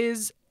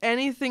 is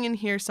anything in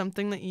here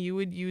something that you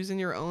would use in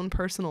your own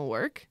personal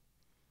work?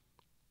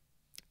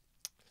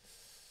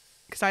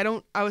 Because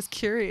I was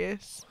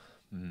curious.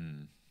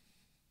 And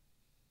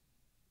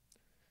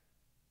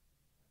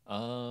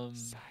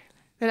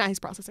he's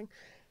processing.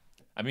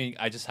 I mean,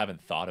 I just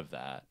haven't thought of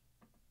that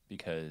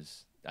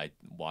because I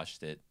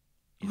watched it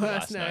either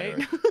last night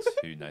or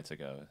 2 nights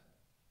ago.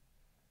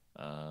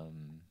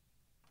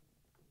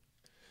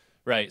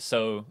 Right.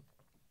 So,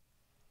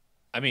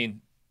 I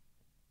mean,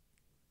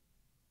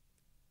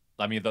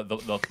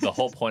 the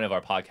whole point of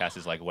our podcast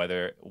is like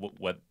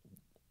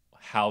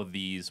how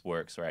these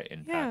works, right?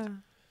 Impact.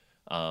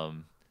 Yeah.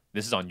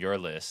 This is on your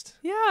list.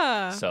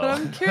 Yeah, so. But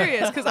I'm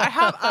curious because I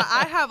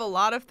have a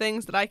lot of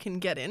things that I can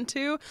get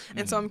into,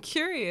 and so I'm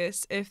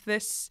curious if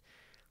this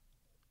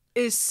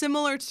is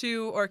similar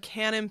to or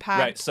can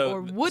impact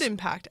or would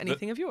impact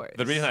anything of yours.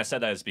 The reason I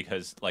said that is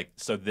because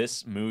so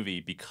this movie,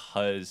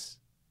 because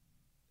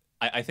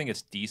I think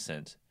it's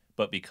decent,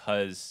 but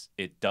because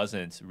it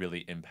doesn't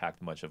really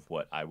impact much of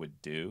what I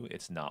would do,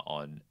 it's not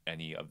on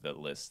any of the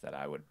lists that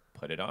I would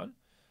put it on.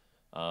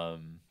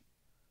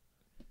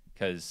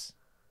 Because,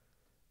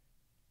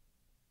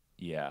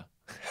 yeah.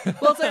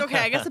 Well, it's like, okay,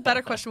 I guess a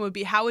better question would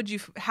be how would you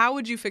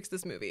fix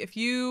this movie if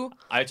you?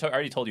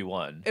 Already told you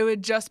one. It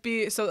would just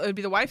be it would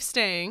be the wife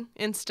staying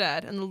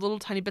instead, and the little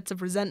tiny bits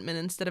of resentment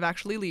instead of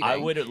actually leaving.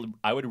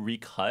 I would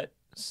recut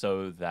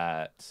so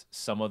that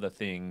some of the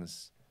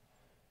things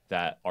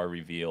that are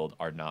revealed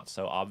are not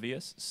so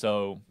obvious.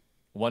 So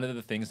one of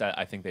the things that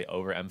I think they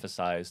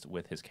overemphasized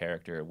with his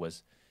character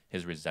was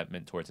his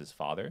resentment towards his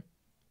father.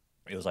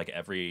 It was like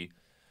every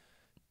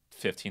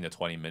 15 to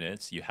 20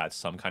 minutes you had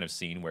some kind of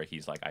scene where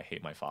he's like, I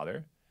hate my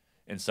father.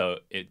 And so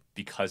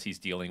because he's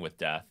dealing with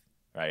death,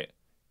 right,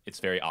 it's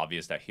very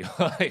obvious that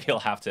he'll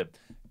have to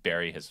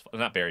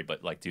not bury,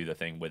 but like do the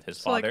thing with his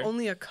father. Like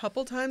only a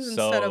couple times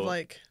instead of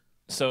like.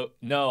 So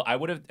no, I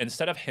would have,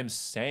 instead of him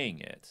saying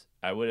it,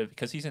 I would have,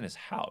 because he's in his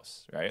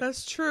house, right?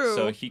 That's true.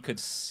 So he could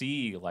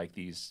see like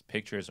these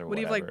pictures or would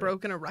whatever. Would he have like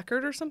broken a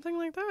record or something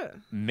like that?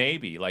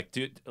 Maybe like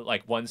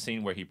like one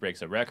scene where he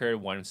breaks a record,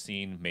 one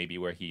scene maybe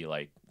where he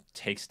like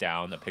takes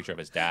down a picture of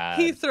his dad.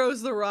 He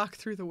throws the rock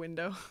through the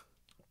window.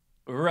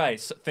 Right,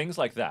 so things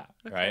like that,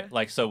 Okay. right?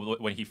 Like so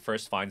when he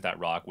first finds that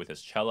rock with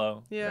his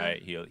cello, Yeah.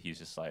 right? He's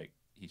just like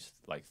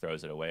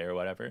throws it away or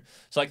whatever.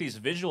 So like these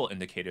visual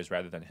indicators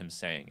rather than him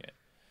saying it.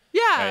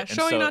 Yeah, Right?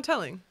 showing, not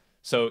telling.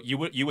 So you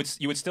would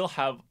still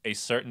have a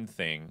certain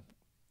thing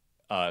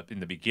in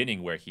the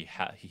beginning where he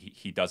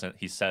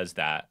says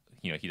that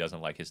he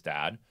doesn't like his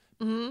dad,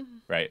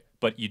 right?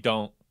 But you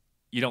don't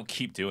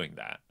keep doing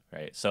that,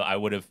 right? So I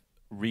would have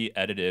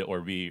re-edited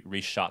or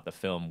reshot the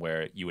film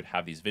where you would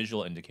have these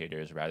visual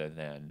indicators rather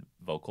than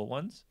vocal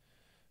ones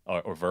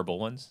or verbal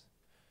ones.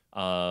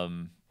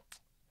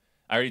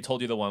 I already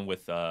told you the one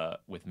with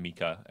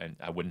Mika, and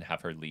I wouldn't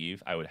have her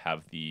leave. I would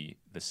have the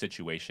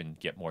situation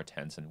get more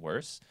tense and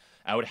worse.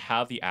 I would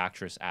have the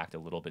actress act a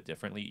little bit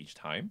differently each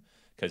time,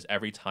 because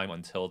every time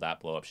until that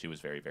blow up, she was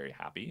very, very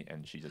happy,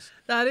 and she just...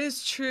 That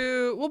is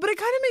true. Well, but it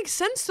kind of makes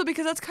sense, though,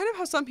 because that's kind of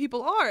how some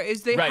people are,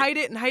 is they hide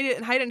it and hide it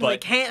and hide it until they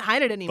can't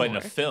hide it anymore. But in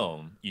a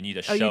film, you need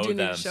to show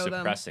them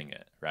suppressing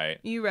it, right?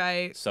 You're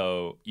right.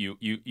 So you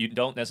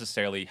don't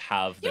necessarily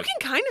have the... You can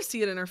kind of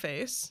see it in her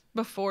face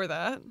before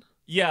that.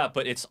 Yeah,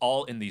 but it's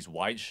all in these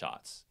wide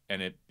shots,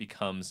 and it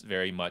becomes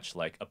very much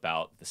like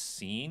about the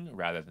scene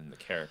rather than the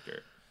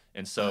character.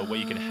 And so what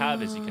you can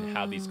have is you can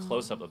have these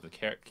close-ups of the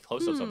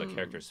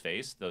character's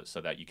face,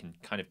 so that you can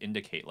kind of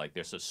indicate like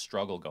there's a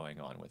struggle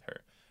going on with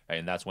her, right?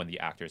 And that's when the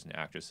actors and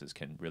actresses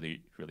can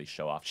really, really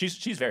show off.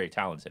 She's very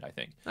talented, I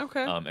think.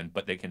 Okay.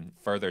 But they can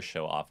further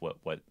show off what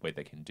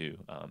they can do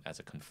as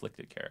a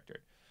conflicted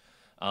character.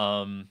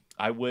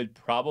 I would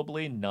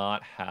probably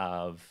not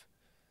have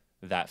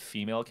that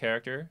female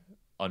character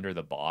under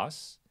the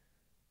boss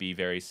be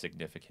very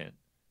significant.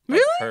 Really?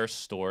 Like, her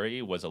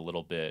story was a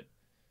little bit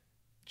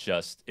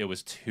it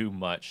was too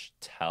much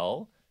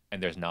tell,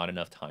 and there's not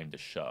enough time to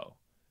show,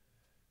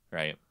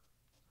 right?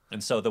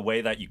 And so the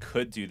way that you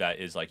could do that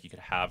is like you could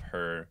have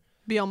her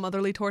be all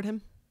motherly toward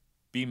him.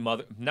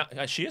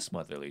 She is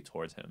motherly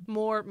towards him.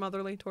 More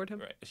motherly toward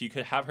him. Right. So you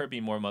could have her be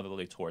more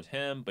motherly towards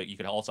him, but you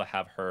could also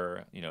have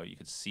her, you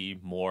could see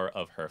more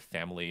of her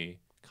family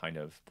kind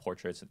of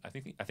portraits. I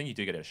think you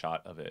did get a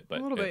shot of it, but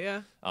a little bit,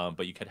 yeah.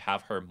 But you could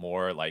have her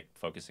more like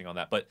focusing on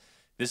that. But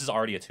this is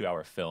already a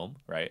 2-hour film,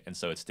 right? And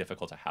so it's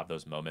difficult to have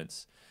those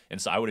moments. And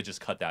so I would have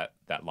just cut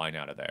that line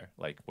out of there,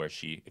 like where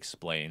she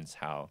explains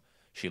how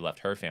she left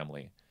her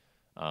family.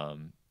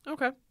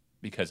 Okay.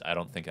 Because I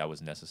don't think that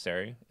was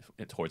necessary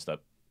towards the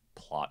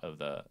plot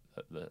of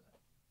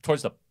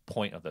towards the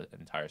point of the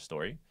entire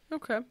story.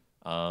 Okay.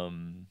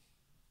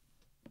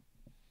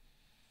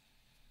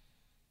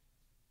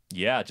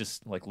 Yeah,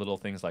 just like little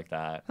things like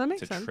that. That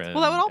makes sense.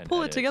 Well, that would all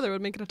pull it together. It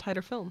would make it a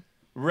tighter film.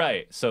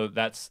 Right. So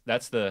that's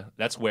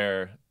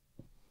where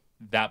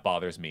that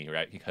bothers me,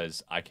 right?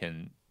 Because I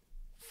can,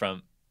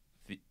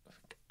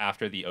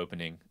 after the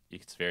opening,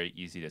 it's very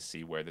easy to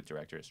see where the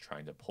director is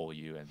trying to pull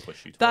you and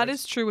push you towards. That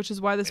is true, which is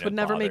why this would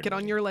never make it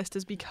on your list,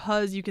 is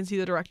because you can see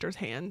the director's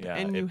hand,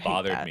 and you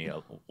hate that.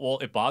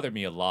 It bothered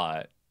me a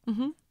lot.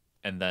 Mm-hmm.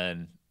 And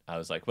then I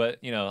was like, but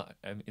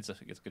it's a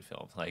good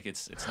film. Like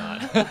it's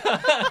not.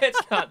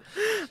 It's not.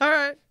 All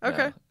right.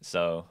 Okay. No.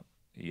 So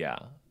yeah,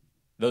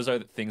 those are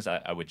the things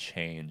I would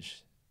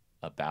change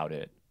about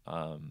it.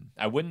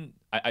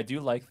 I do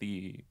like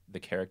the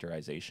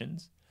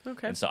characterizations.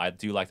 Okay. And so I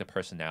do like the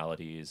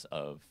personalities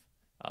of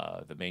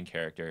the main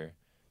character,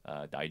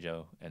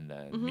 Daijo, and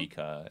then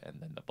Mika, and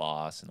then the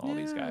boss, and all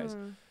these guys.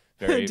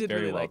 Very, did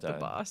very really well like done. the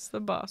boss.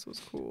 The boss was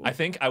cool. I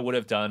think I would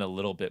have done a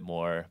little bit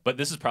more, but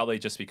this is probably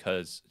just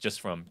because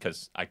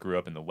I grew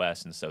up in the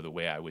West, and so the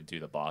way I would do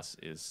the boss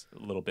is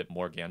a little bit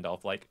more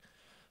Gandalf-like.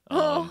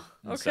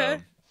 Okay.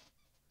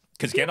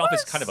 Because Gandalf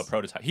is kind of a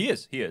prototype. He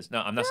is.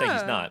 No, I'm not saying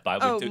he's not,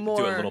 but I would do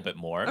a little bit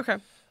more. Okay.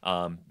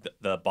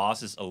 The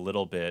boss is a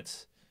little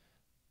bit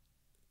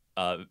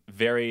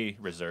very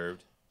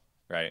reserved,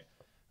 right?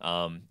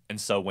 And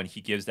so when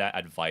he gives that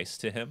advice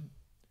to him,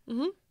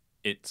 Mm-hmm.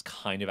 it's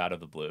kind of out of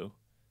the blue,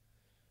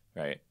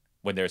 right?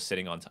 When they're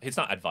sitting on top. It's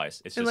not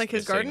advice. It's In just like his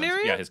it's sitting garden on-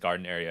 area? Yeah, his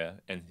garden area.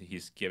 And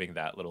he's giving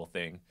that little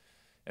thing.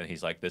 And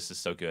he's like, this is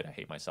so good. I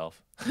hate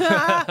myself.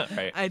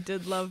 Right? I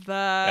did love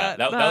Yeah, that.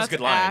 that was a That's good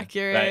line.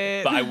 accurate.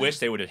 Right? But I wish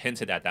they would have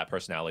hinted at that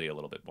personality a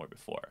little bit more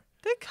before.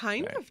 They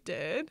kind Right. of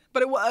did,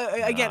 but it was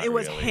again, Not it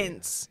was really.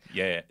 hints.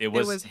 Yeah, it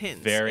was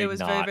hints. very It was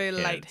not very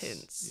light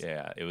hints. hints.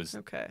 Yeah, it was.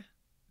 Okay.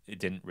 It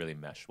didn't really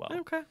mesh well.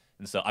 Okay.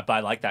 And so, but I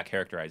like that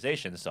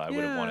characterization, so I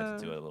would have wanted Yeah.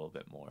 to do it a little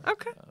bit more.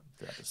 Okay.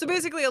 Throughout the So story.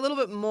 basically, a little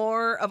bit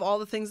more of all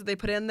the things that they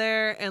put in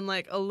there, and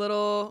like a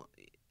little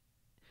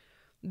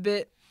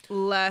bit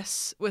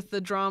less with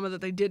the drama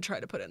that they did try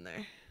to put in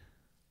there.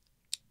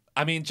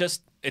 I mean,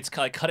 just it's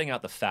like cutting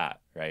out the fat,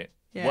 right?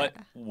 Yeah.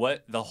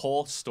 What the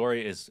whole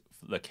story is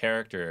the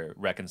character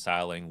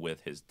reconciling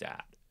with his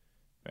dad,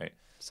 right?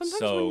 Sometimes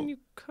So- when you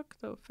cook,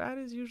 though, fat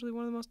is usually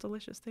one of the most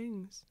delicious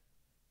things.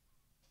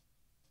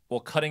 Well,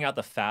 cutting out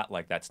the fat,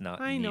 like that's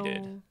not I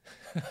needed. know.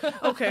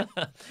 Okay.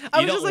 I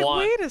You was just don't like, want-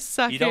 wait a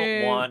second. You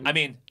don't want. I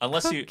mean,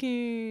 unless you.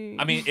 Cooking.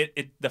 I mean,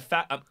 the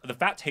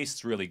fat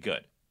tastes really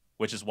good,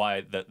 which is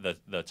why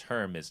the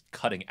term is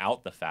cutting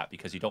out the fat,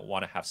 because you don't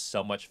want to have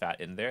so much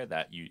fat in there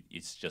that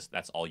it's just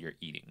that's all you're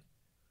eating,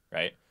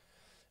 right?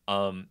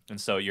 And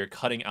so you're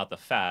cutting out the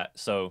fat.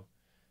 So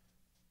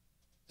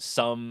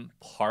some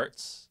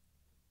parts,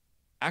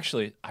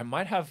 actually, I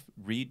might have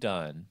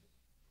redone.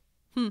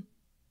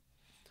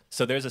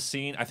 So there's a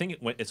scene. I think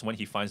it's when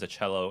he finds the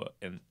cello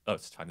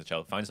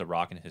finds the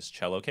rock in his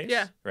cello case.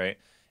 Yeah. Right.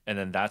 And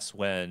then that's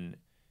when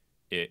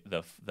the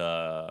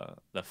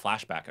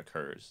flashback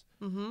occurs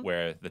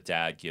where the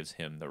dad gives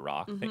him the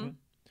rock thing.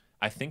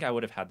 I think I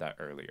would have had that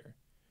earlier.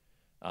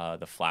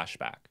 The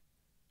flashback,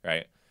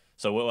 right?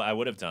 So what I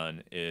would have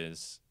done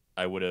is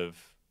I would have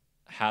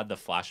had the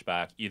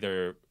flashback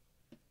either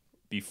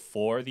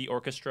before the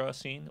orchestra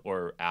scene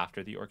or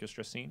after the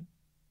orchestra scene,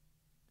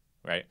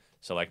 right?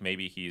 So like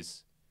maybe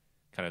he's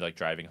kind of like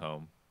driving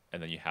home,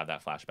 and then you have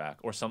that flashback,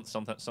 or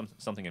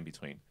something in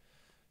between.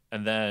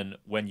 And then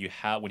when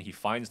he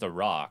finds the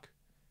rock,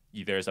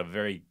 there's a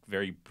very,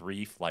 very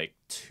brief, like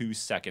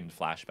 2-second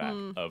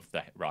flashback of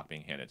the rock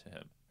being handed to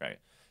him, right?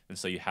 And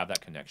so you have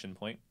that connection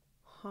point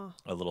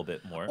a little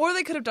bit more. Or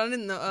they could have done it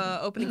in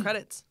the opening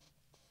credits.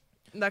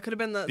 That could have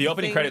been The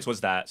opening thing credits was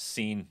that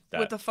scene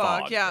with the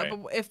fog. Yeah,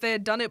 right? but if they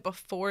had done it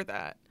before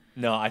that,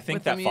 No, I think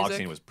with the that fog music.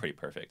 scene was pretty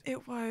perfect.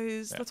 it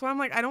was. Yeah. That's why I'm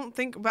like, I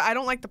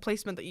don't like the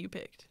placement that you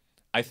picked.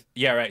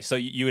 Yeah, right. So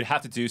you would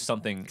have to do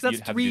something. Because you'd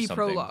that's have to do 3 something.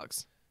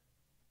 prologues.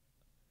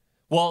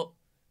 Well,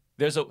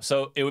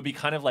 so it would be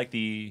kind of like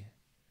the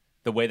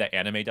way that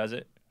anime does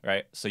it,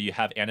 right? So you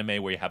have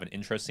anime where you have an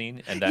intro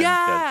scene and then the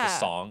Yeah.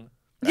 song.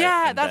 Right?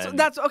 Yeah, And that's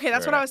then- okay.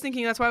 That's what right. I was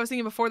thinking. That's why I was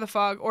thinking before the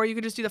fog, or you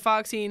could just do the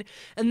fog scene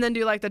and then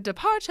do like the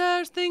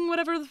departures thing,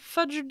 whatever the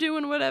fudge you're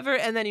doing, whatever,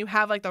 and then you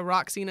have like the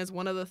rock scene as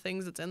one of the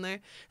things that's in there.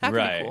 That could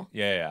right. be cool.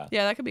 Yeah.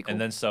 Yeah, that could be cool.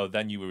 And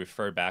then you would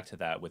refer back to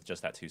that with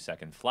just that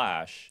 2-second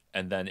flash,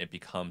 and then it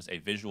becomes a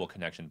visual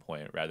connection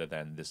point rather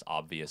than this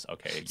obvious.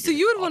 Okay. so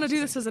you would want to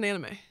do this as an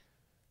anime.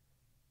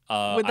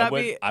 Would that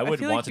be? I would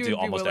feel want like to you do would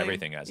be almost willing.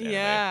 everything as anime.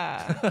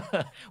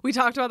 Yeah, we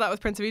talked about that with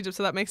Prince of Egypt,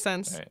 so that makes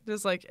sense. Right.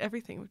 Just like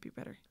everything would be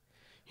better.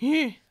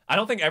 I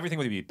don't think everything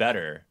would be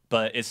better,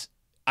 but it's.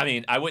 I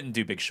mean, I wouldn't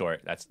do Big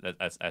Short. That's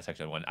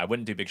actually one. I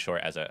wouldn't do Big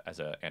Short as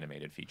a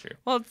animated feature.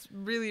 Well, it's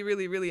really,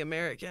 really, really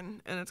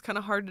American, and it's kind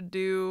of hard to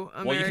do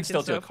American Well, you can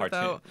still do a stuff cartoon.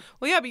 without.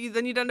 Well, yeah, but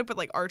then you'd end up with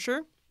like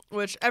Archer,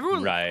 which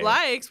everyone Right.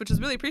 likes, which is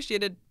really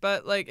appreciated,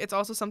 but like it's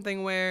also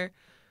something where.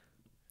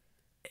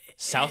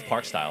 South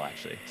Park style,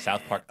 actually.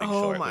 South Park Big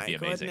Oh Short my would be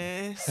amazing.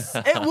 goodness!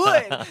 It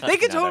would. They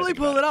could Now that I totally think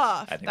pull about it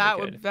off. I think That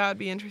they would could. that would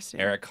be interesting.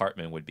 Eric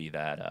Cartman would be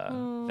that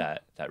Oh.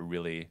 that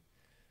really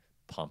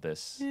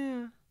pompous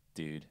Yeah.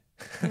 dude.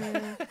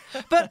 Yeah.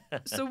 But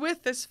so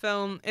with this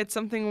film, it's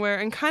something where,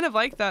 and kind of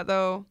like that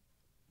though,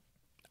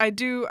 I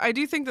do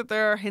think that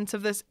there are hints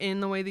of this in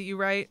the way that you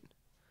write,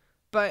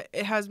 but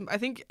I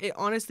think it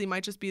honestly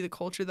might just be the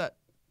culture that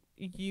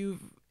you've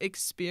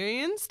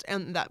experienced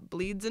and that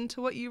bleeds into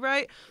what you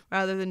write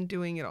rather than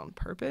doing it on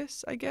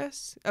purpose, I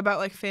guess, about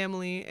like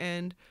family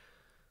and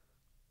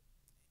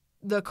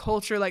the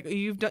culture. Like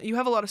you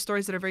have a lot of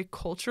stories that are very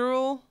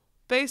cultural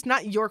based,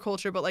 not your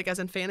culture, but like as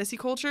in fantasy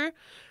culture,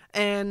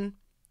 and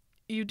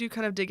you do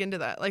kind of dig into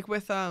that, like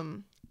with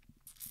the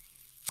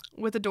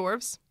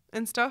dwarves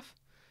and stuff.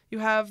 You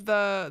have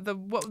the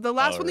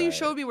last one that you right.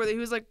 showed me where he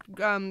was like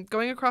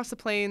going across the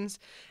plains,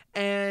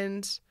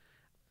 and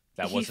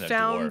That he wasn't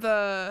found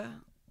a dwarf.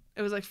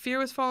 it was like fear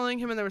was following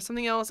him, and there was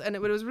something else, and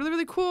it was really,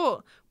 really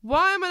cool.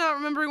 Why am I not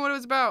remembering what it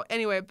was about?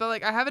 Anyway, but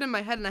like I have it in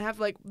my head, and I have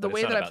like the But it's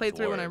way not that I about played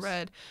through when I dwarves.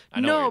 read. I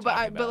know what No, you're but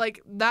talking but about.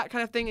 like that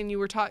kind of thing, and you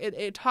were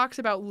it talks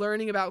about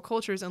learning about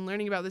cultures and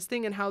learning about this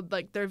thing and how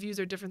like their views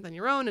are different than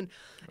your own, and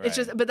it's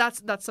just, but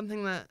that's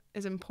something that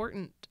is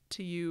important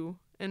to you,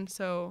 and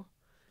so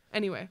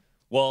anyway.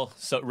 Well,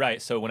 so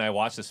when I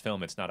watch this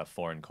film, it's not a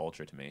foreign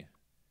culture to me.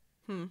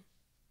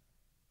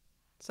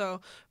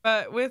 So,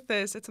 but with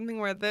this, it's something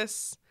where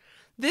this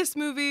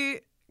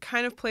movie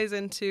kind of plays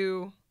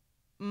into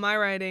my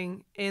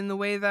writing in the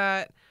way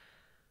that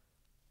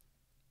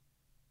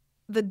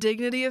the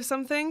dignity of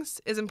some things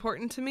is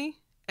important to me.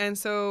 And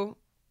so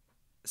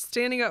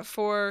standing up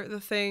for the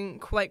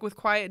thing like with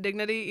quiet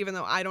dignity, even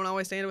though I don't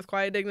always stand with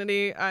quiet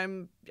dignity,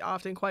 I'm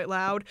often quite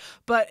loud,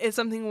 but it's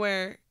something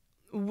where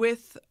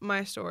with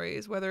my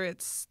stories, whether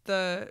it's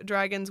the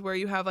dragons where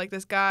you have like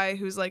this guy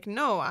who's like,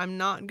 no, I'm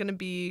not going to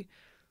be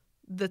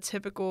the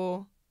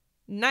typical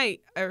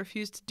knight. I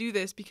refuse to do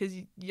this because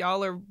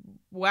y'all are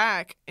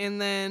whack.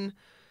 And then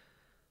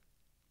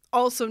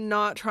also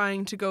not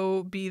trying to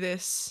go be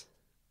this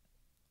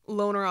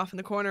loner off in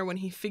the corner when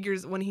he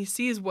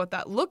sees what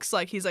that looks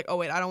like. He's like, oh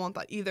wait, I don't want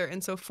that either.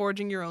 And so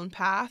forging your own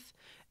path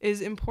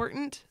is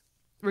important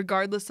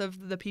regardless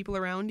of the people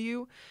around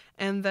you.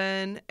 And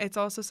then it's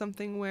also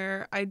something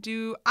where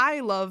I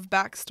love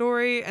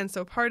backstory. And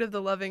so part of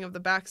the loving of the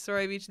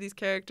backstory of each of these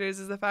characters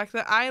is the fact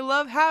that I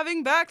love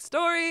having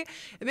backstory.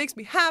 It makes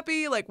me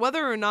happy. Like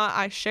whether or not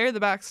I share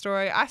the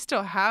backstory, I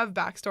still have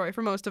backstory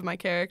for most of my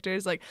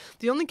characters. Like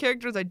the only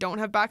characters I don't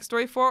have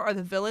backstory for are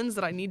the villains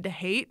that I need to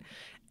hate.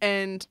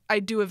 And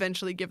I do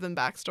eventually give them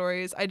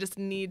backstories. I just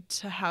need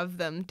to have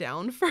them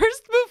down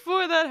first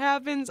before that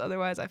happens.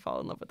 Otherwise, I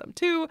fall in love with them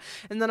too.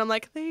 And then I'm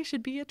like, they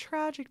should be a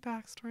tragic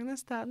backstory and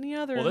this, that, and the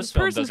other. Well, and this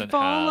film person doesn't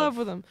fall in have- love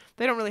with them.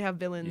 They don't really have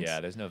villains. Yeah,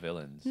 there's no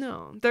villains.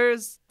 No,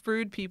 there's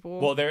rude people.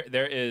 Well, there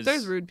is.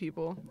 There's rude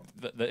people.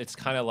 It's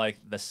kind of like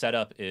the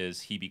setup is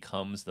he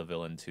becomes the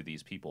villain to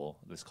these people,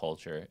 this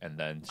culture, and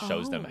then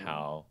shows them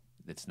how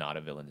it's not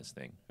a villainous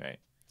thing, right?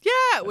 Yeah,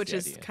 That's which the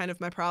is idea. kind of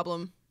my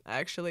problem,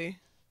 actually.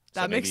 So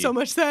That makes maybe- so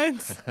much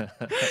sense.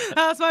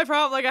 That's my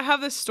problem. Like I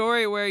have this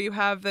story where you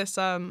have this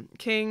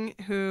king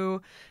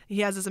who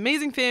he has this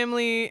amazing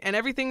family and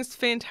everything's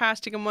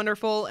fantastic and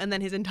wonderful, and then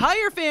his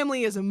entire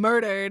family is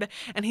murdered,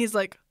 and he's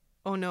like,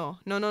 oh no,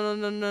 no,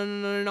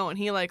 and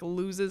he like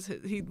loses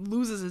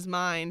his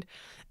mind.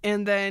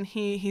 And then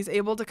he's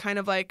able to kind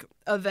of like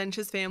avenge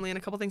his family, and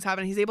a couple things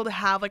happen. He's able to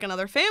have like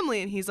another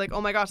family, and he's like,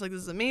 oh my gosh, like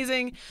this is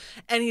amazing.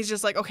 And he's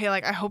just like, okay,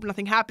 like I hope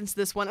nothing happens to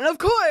this one. And of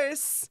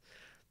course,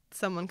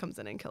 someone comes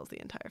in and kills the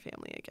entire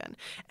family again.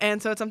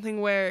 And so it's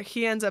something where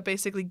he ends up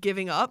basically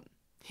giving up.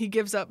 He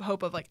gives up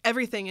hope of like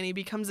everything, and he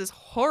becomes this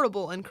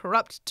horrible and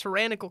corrupt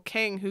tyrannical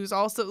king who's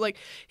also like,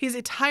 he's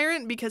a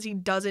tyrant because he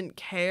doesn't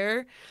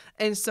care.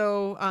 And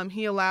so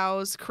he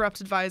allows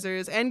corrupt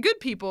advisors and good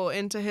people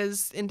into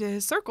his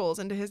circles,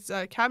 into his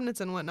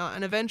cabinets and whatnot.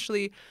 And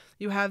eventually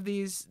you have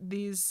these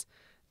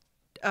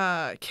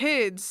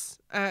kids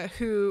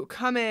who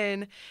come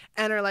in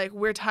and are like,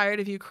 we're tired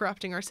of you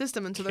corrupting our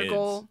system. And so their Kids?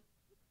 goal,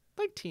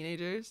 like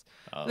teenagers,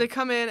 Oh, they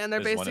come in and they're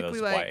there's one of basically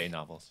those like, YA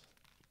novels.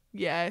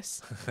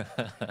 yes,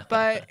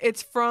 but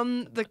it's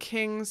from the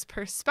king's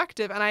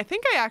perspective. And I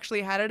think I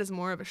actually had it as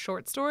more of a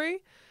short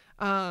story,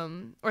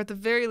 or at the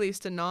very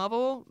least a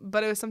novel.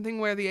 But it was something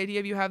where the idea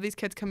of you have these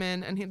kids come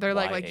in and they're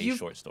like YA you.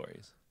 short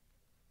stories.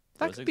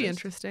 That Those could be exist?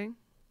 interesting.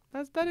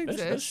 That Those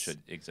exists. should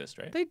exist,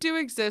 right? They do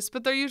exist,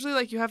 but they're usually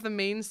like you have the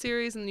main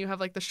series and you have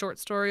like the short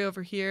story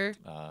over here.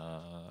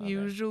 Okay.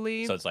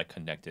 Usually, So it's like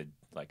connected,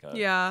 like a.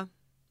 yeah.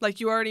 Like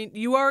you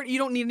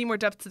don't need any more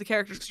depth to the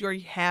characters because you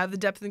already have the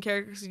depth in the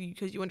characters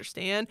because you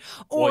understand,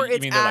 or Well, you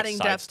it's mean they're, like, adding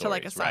side depth to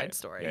like a stories, side right?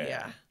 story. Yeah,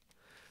 Yeah.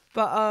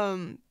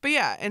 yeah. But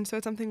yeah, and so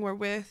it's something where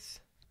with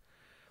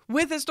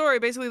the story,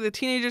 basically the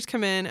teenagers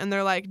come in and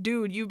they're like,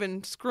 dude, you've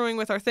been screwing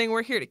with our thing.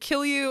 We're here to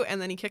kill you.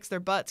 And then he kicks their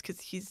butts because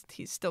he's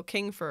still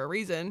king for a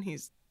reason.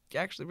 He's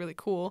actually really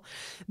cool.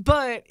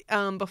 But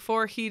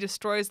before he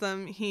destroys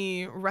them,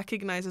 he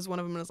recognizes one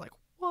of them and is like,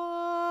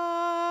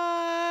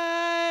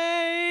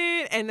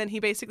 and then he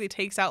basically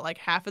takes out like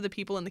half of the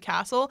people in the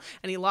castle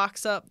and he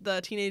locks up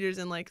the teenagers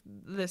in like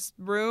this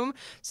room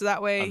so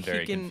that way I'm very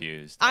he can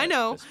confused. I at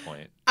know. This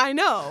point. I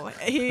know.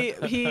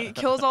 He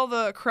kills all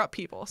the corrupt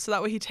people so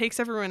that way he takes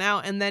everyone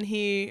out, and then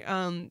he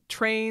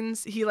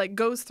trains, he like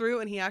goes through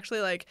and he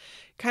actually like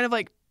kind of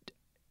like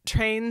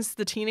trains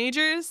the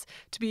teenagers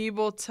to be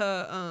able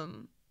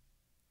to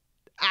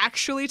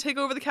actually take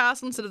over the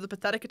castle instead of the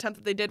pathetic attempt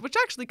that they did, which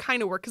actually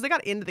kind of worked because they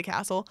got into the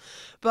castle.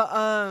 But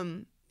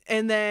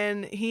and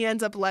then he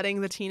ends up letting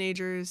the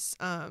teenagers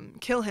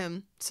kill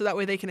him so that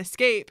way they can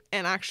escape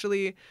and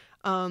actually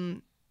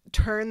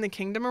turn the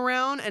kingdom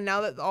around. And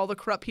now that all the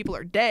corrupt people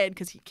are dead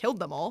because he killed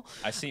them all.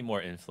 I see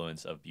more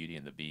influence of Beauty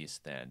and the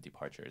Beast than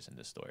departures in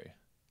this story.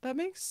 That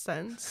makes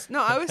sense.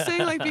 No, I was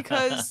saying like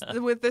because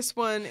with this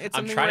one, it's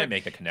I'm something trying where to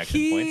make the connection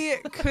he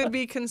points. could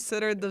be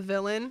considered the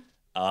villain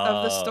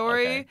of the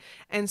story. Okay.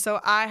 And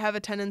so I have a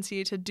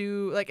tendency to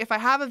do like if I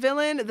have a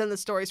villain, then the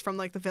story's from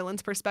like the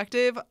villain's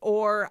perspective,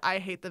 or I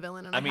hate the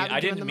villain and I mean, haven't I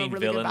given didn't them a mean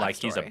really villain good like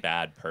he's a backstory.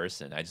 bad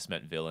person. I just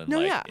meant villain No,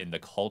 like yeah. in the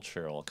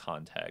cultural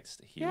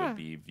context, he Yeah. would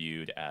be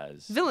viewed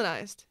as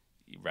Villainized.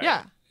 right.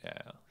 Yeah. Yeah.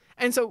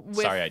 And so with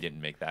Sorry, I didn't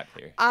make that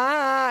clear.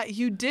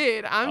 you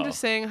did. I'm Oh. just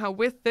saying how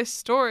with this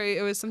story,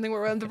 it was something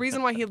where the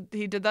reason why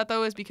he did that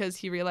though is because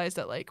he realized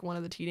that like one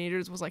of the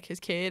teenagers was like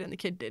his kid and the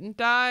kid didn't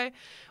die,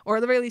 or at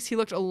the very least he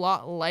looked a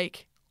lot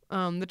like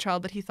the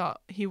child that he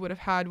thought he would have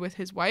had with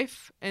his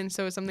wife. And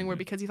so it's something where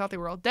because he thought they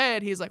were all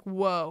dead, he's like,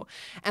 whoa.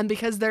 And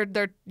because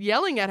they're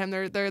yelling at him,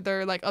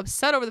 they're like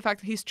upset over the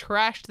fact that he's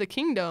trashed the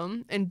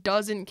kingdom and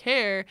doesn't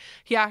care,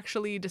 he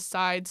actually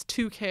decides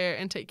to care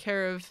and take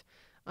care of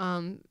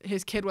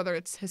his kid, whether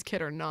it's his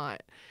kid or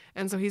not.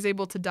 And so he's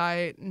able to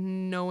die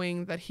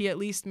knowing that he at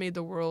least made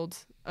the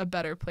world a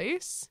better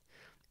place,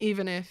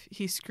 even if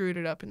he screwed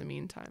it up in the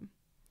meantime.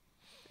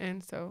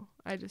 And so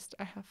I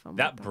have fun with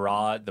that.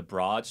 The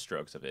broad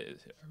strokes of it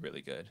is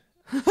really good.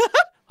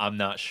 I'm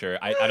not sure.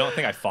 I don't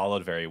think I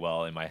followed very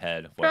well in my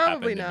head what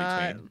Probably happened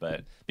not. in between.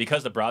 But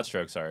because the broad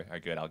strokes are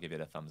good, I'll give it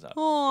a thumbs up.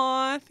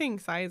 Aw,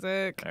 thanks,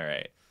 Isaac. All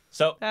right.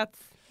 So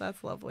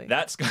That's lovely.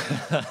 that's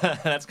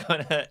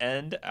going to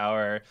end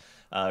our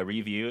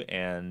review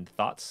and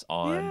thoughts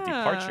on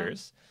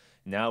departures.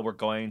 Now we're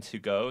going to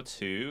go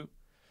to...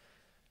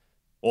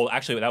 Well,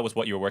 actually, that was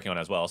what you were working on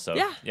as well. So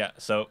yeah.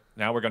 So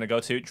now we're going to go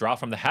to Draw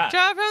from the Hat.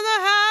 Draw from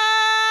the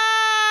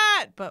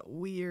hat! But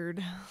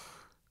weird.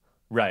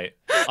 Right.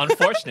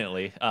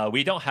 Unfortunately,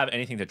 we don't have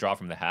anything to draw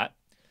from the hat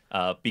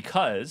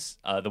because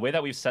the way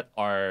that we've set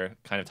our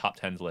kind of top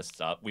 10 lists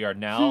up, we are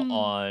now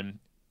on...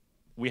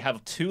 We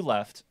have 2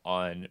 left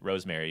on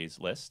Rosemary's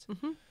list,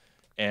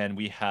 and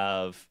we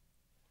have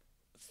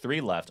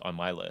 3 left on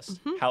my list.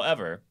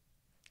 However,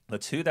 the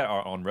 2 that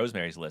are on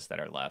Rosemary's list that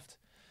are left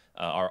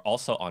are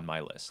also on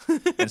my list.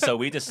 And so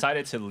we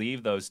decided to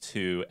leave those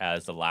 2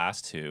 as the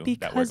last 2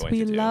 that we're going to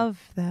do. Because we love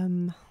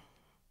them.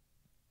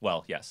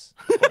 Well, yes,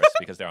 of course,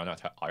 because they're on our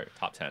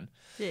top 10.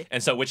 Yeah.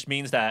 And so which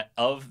means that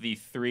of the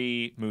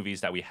 3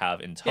 movies that we have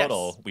in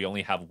total, we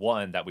only have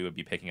 1 that we would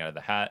be picking out of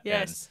the hat.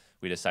 Yes. And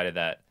we decided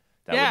that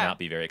would not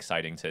be very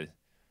exciting to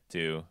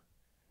do.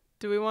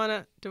 Do we want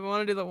to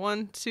do the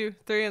 1, 2,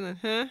 3 and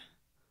then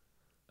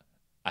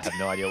I have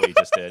no idea what you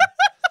just did.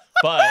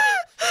 But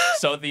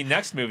so the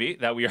next movie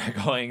that we are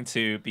going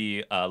to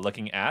be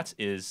looking at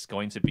is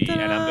going to be,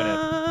 and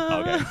I'm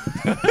going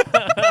to,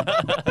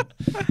 okay.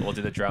 We'll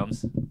do the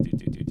drums.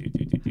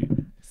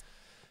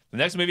 The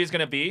next movie is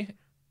going to be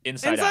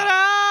Inside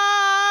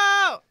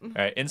Out. All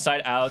right,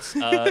 Inside Out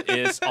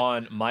is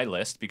on my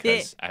list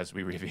because, as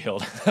we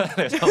revealed,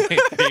 there's only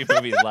 3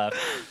 movies left,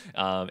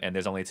 and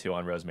there's only 2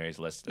 on Rosemary's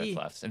list that's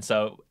left. And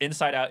so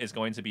Inside Out is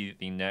going to be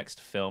the next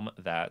film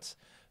that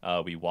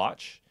we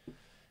watch.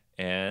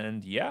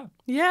 And yeah,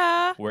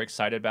 we're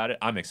excited about it.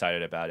 I'm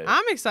excited about it.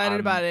 I'm excited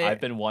about it. I've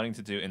been wanting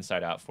to do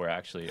Inside Out for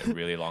actually a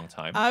really long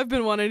time. I've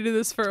been wanting to do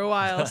this for a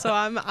while, so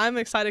I'm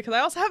excited because I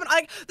also haven't.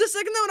 Like the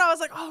second though, when I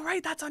was like, "Oh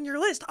right, that's on your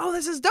list. Oh,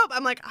 this is dope."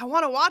 I'm like, I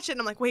want to watch it, and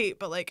I'm like, wait,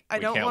 but like I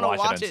don't want to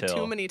watch it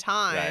too many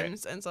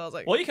times, and so I was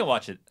like, well, you can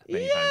watch it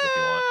many times if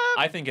you want.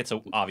 I think it's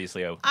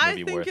obviously a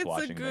movie worth watching. I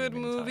think it's a good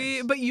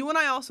movie, but you and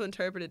I also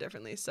interpret it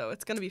differently, so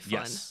it's gonna be fun.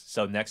 Yes.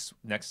 So next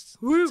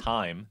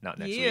time, not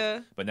next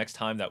week, but next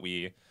time that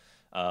we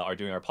are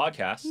doing our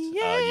podcast, you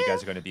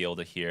guys are going to be able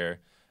to hear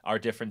our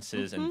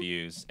differences and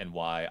views and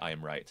why I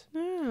am right.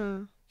 Yeah.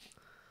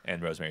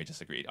 And Rosemary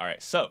just agreed. All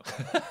right, so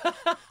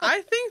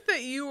I think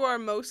that you are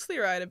mostly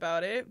right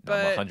about it,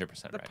 but I'm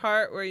 100% the right.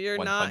 part where you're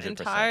 100%. Not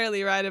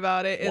entirely right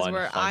about it is 100%.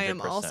 Where I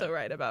am also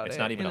right about it's it. It's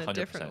not even in 100%. A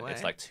different way.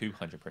 It's like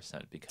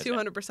 200% because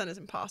 200% is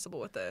impossible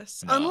with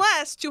this, no.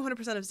 Unless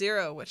 200% of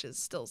 0, which is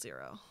still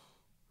 0.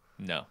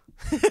 No,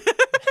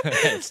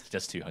 it's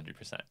just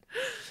 200%.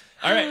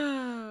 All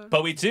right,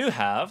 but we do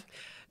have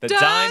the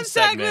dime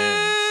segment.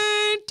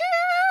 I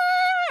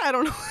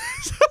don't know.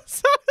 It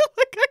sounded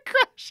like a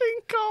crashing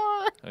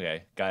car.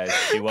 Okay, guys,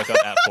 she woke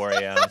up at 4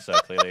 a.m., so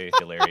clearly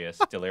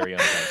delirium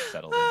has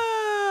settled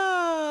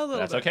in.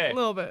 That's bit, okay. A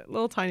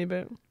little tiny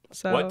bit.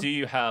 So, what do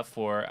you have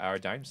for our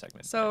dime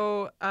segment?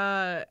 So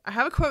I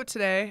have a quote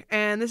today,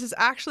 and this is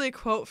actually a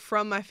quote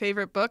from my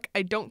favorite book.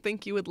 I don't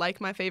think you would like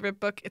my favorite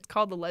book. It's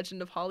called The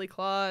Legend of Holly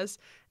Claus.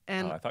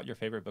 And I thought your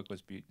favorite book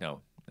was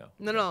No,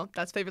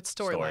 that's favorite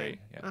storyline.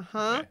 Yeah.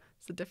 Okay.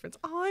 It's the difference.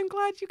 Oh, I'm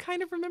glad you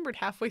kind of remembered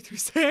halfway through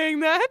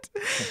saying that.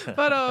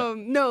 But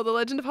no, The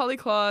Legend of Holly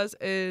Claus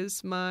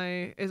is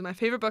my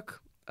favorite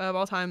book of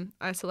all time.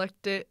 I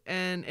selected it,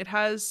 and it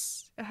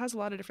has a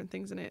lot of different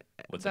things in it.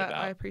 What's that it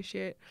about? I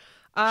appreciate.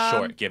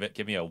 Short.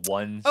 Give me a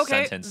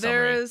one-sentence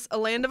summary. There's a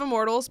land of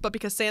immortals, but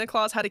because Santa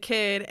Claus had a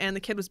kid and the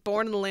kid was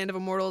born in the land of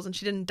immortals and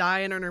she didn't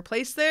die and earn her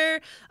place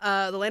there,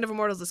 the land of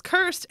immortals is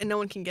cursed and no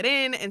one can get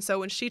in. And so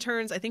when she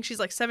turns, I think she's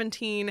like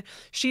 17,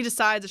 she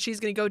decides that she's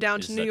going to go down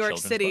to New York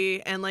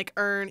City and like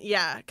earn,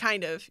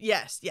 kind of.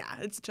 Yes,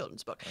 it's a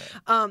children's book.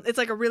 Right. It's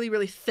like a really,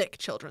 really thick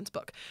children's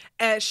book.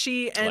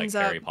 She ends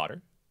like up... Harry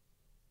Potter?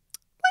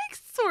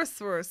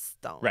 Sorcerer's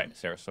Stone. Right,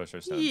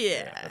 Sorcerer's Stone.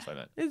 Yeah. That's what I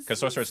meant. Because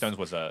Sorcerer's Stones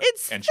was and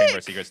thick. Chamber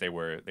of Secrets, they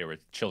were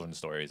children's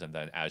stories, and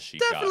then as she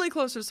definitely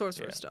closer to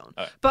Sorcerer's Stone.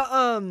 Okay.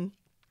 But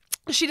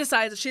she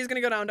decides that she's going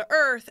to go down to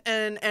Earth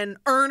and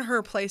earn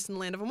her place in the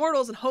land of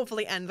immortals and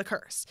hopefully end the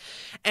curse.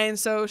 And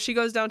so she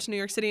goes down to New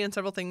York City and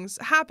several things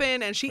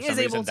happen, and she is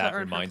able to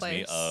earn her place. That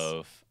reminds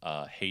me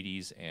of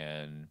Hades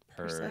and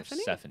Persephone.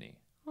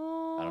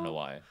 I don't know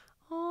why.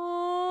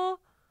 Oh,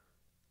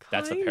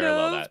 That's the Kind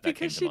parallel of, that came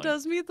because to she mind.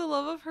 does meet the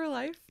love of her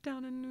life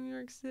down in New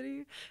York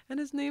City, and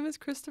his name is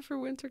Christopher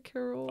Winter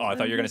Carroll. Oh, I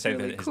thought and you were gonna he's say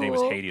really that his name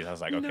was cool. Hades. I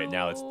was like, okay,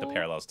 now it's the No.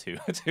 parallels too.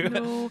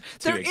 No, too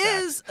there exact.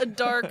 is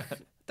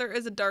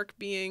a dark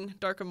being,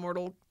 dark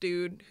immortal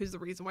dude who's the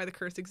reason why the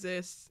curse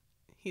exists.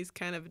 He's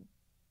kind of a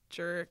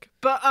jerk,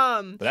 but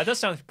that does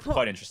sound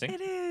quite interesting.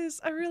 It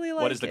is. I really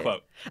like. What is the it.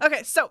 quote?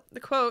 Okay, so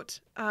the quote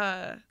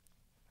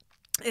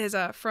is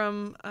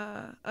from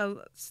a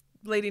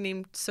lady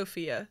named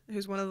Sophia,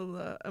 who's one of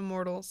the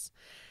immortals.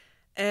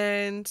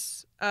 And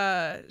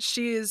so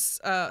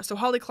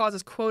Holly Claus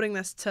is quoting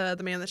this to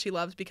the man that she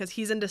loves because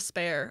he's in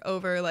despair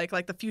over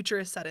like the future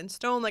is set in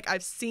stone. Like,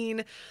 I've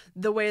seen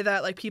the way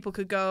that like people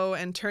could go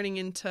and turning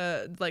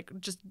into like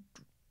just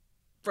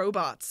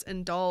robots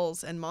and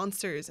dolls and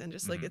monsters, and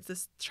just like it's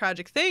this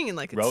tragic thing, and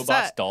like it's Robots,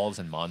 set. dolls,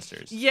 and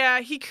monsters. Yeah,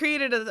 he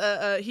created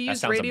he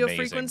used radio amazing.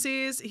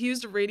 frequencies. He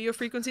used radio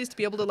frequencies to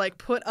be able to like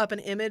put up an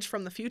image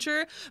from the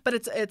future, but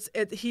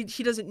he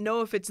doesn't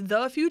know if it's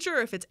the future,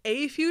 if it's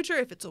a future,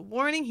 if it's a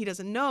warning. He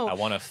doesn't know. I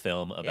want a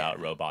film about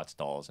robots,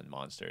 dolls, and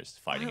monsters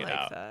fighting I it like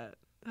out. that.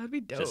 That'd be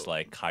dope. Just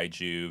like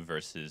kaiju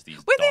versus these.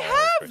 Wait, they dolls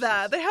have versus...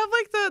 that. They have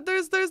like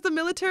there's the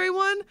military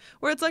one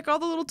where it's like all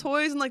the little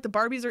toys and like the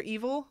Barbies are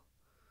evil.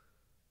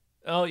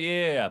 Oh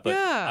yeah, but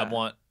Yeah.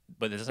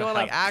 but it doesn't You have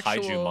want, like, kaiju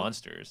actual-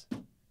 monsters.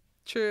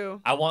 True.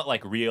 I want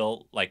like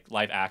real, like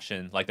live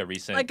action, like the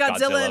recent Like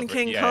Godzilla and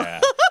King Kong.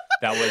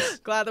 That was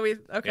Glad that we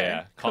okay. yeah.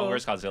 Kong cool.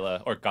 versus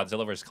Godzilla or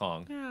Godzilla versus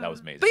Kong. Yeah. That was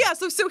amazing. But yeah,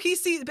 so he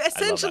sees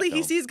essentially he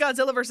film. sees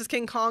Godzilla versus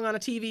King Kong on a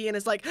TV and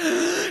is like,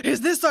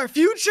 "Is this our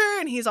future?"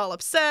 And he's all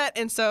upset,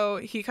 and so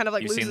he kind of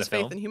like You've seen loses the faith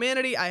film? in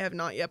humanity. I have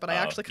not yet, but I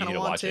actually kind of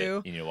want watch to.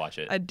 It. You need to watch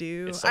it. I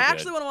do. It's so I good.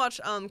 actually want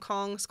to watch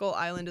Kong Skull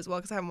Island as well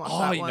because I haven't watched Oh,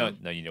 that you one. know,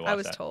 no, you need to watch I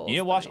was that. told You need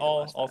to that watch I need to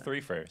watch all that.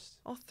 three first.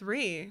 All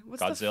three.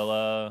 What's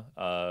Godzilla,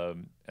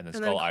 and then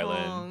Skull Kong,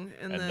 Island,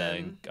 and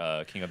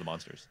then King of the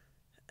Monsters.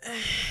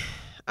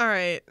 All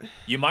right.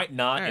 You might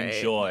not All right.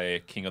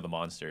 enjoy King of the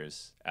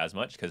Monsters as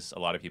much because a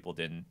lot of people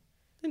didn't.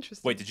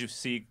 Interesting. Wait, did you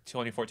see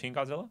 2014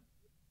 Godzilla?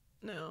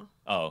 No.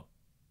 Oh.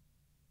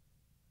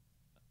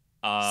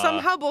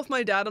 Somehow both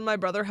my dad and my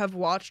brother have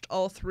watched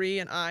all three,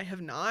 and I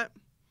have not.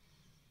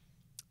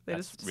 They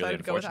That's just decided really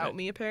to go without unfortunate.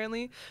 me,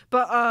 apparently.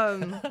 But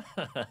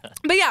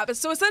yeah. But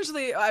so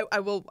essentially, I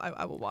will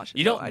watch it.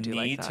 You though. don't I do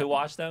like need that. to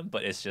watch them,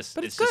 but it's just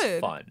But it's it's just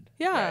good. fun.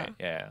 Yeah. Right?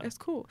 Yeah. It's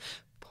cool.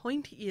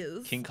 Point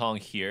is, King Kong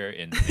here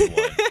in the new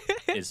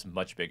one is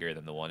much bigger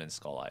than the one in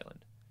Skull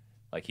Island.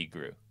 Like he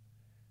grew.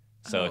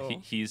 So Oh.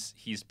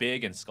 he's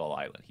big in Skull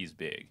Island. He's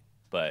big.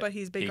 But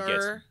he's he gets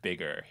bigger.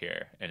 bigger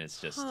here, and it's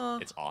just Huh.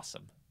 it's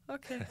awesome.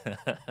 Okay.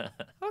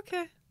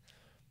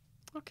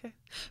 Okay.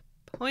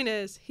 Point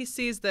is, he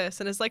sees this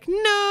and is like,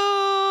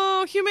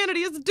 "No,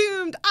 humanity is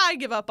doomed. I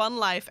give up on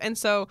life." And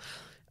so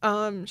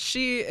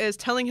she is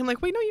telling him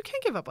like, "Wait, no, you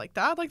can't give up like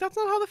that. Like, that's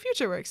not how the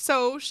future works."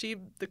 So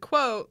the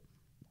quote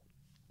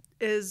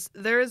is,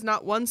 "There is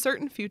not one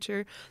certain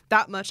future,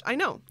 that much I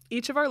know.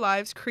 Each of our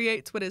lives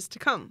creates what is to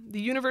come.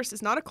 The universe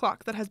is not a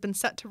clock that has been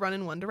set to run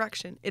in one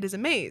direction. It is a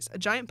maze, a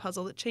giant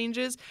puzzle that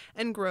changes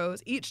and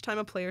grows each time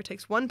a player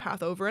takes one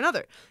path over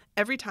another.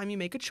 Every time you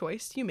make a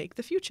choice, you make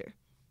the future."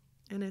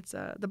 And it's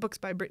the book's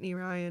by Brittany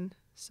Ryan,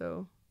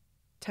 so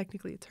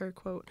technically it's her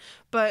quote.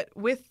 But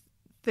with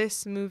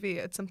this movie,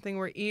 it's something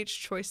where each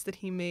choice that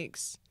he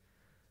makes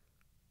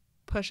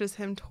pushes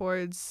him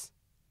towards,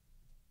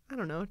 I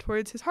don't know,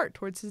 towards his heart,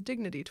 towards his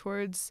dignity,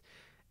 towards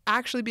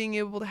actually being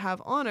able to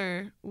have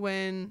honor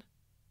when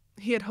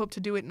he had hoped to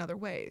do it in other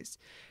ways.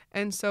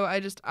 And so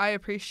I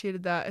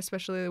appreciated that,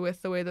 especially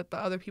with the way that the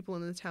other people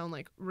in the town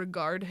like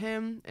regard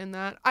him, and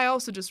that I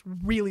also just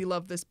really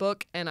love this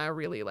book and I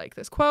really like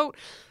this quote.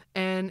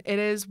 And it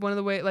is one of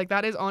the way, like,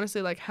 that is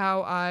honestly like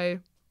how I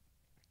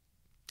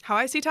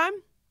see time.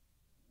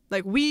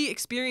 Like, we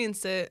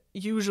experience it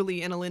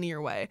usually in a linear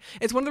way.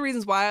 It's one of the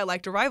reasons why I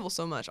liked Arrival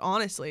so much,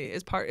 honestly,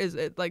 is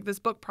it like this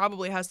book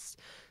probably has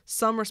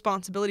some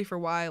responsibility for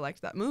why I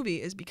liked that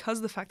movie, is because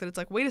of the fact that it's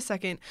like, wait a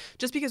second,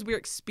 just because we're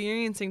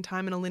experiencing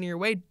time in a linear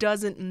way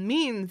doesn't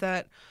mean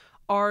that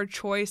our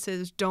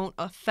choices don't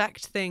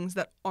affect things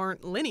that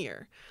aren't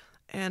linear.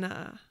 And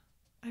I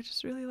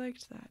just really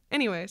liked that.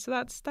 Anyway, so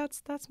that's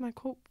my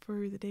quote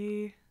for the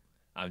day.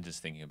 I'm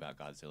just thinking about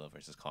Godzilla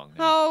versus Kong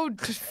now. Oh,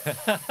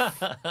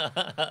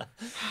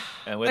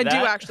 And with I that,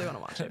 do actually want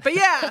to watch it. But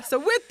yeah, so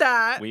with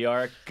that, we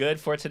are good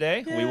for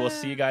today. We will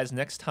see you guys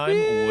next time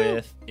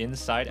with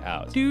Inside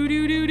Out. do.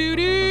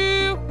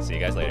 See you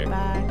guys later.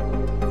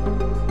 Bye.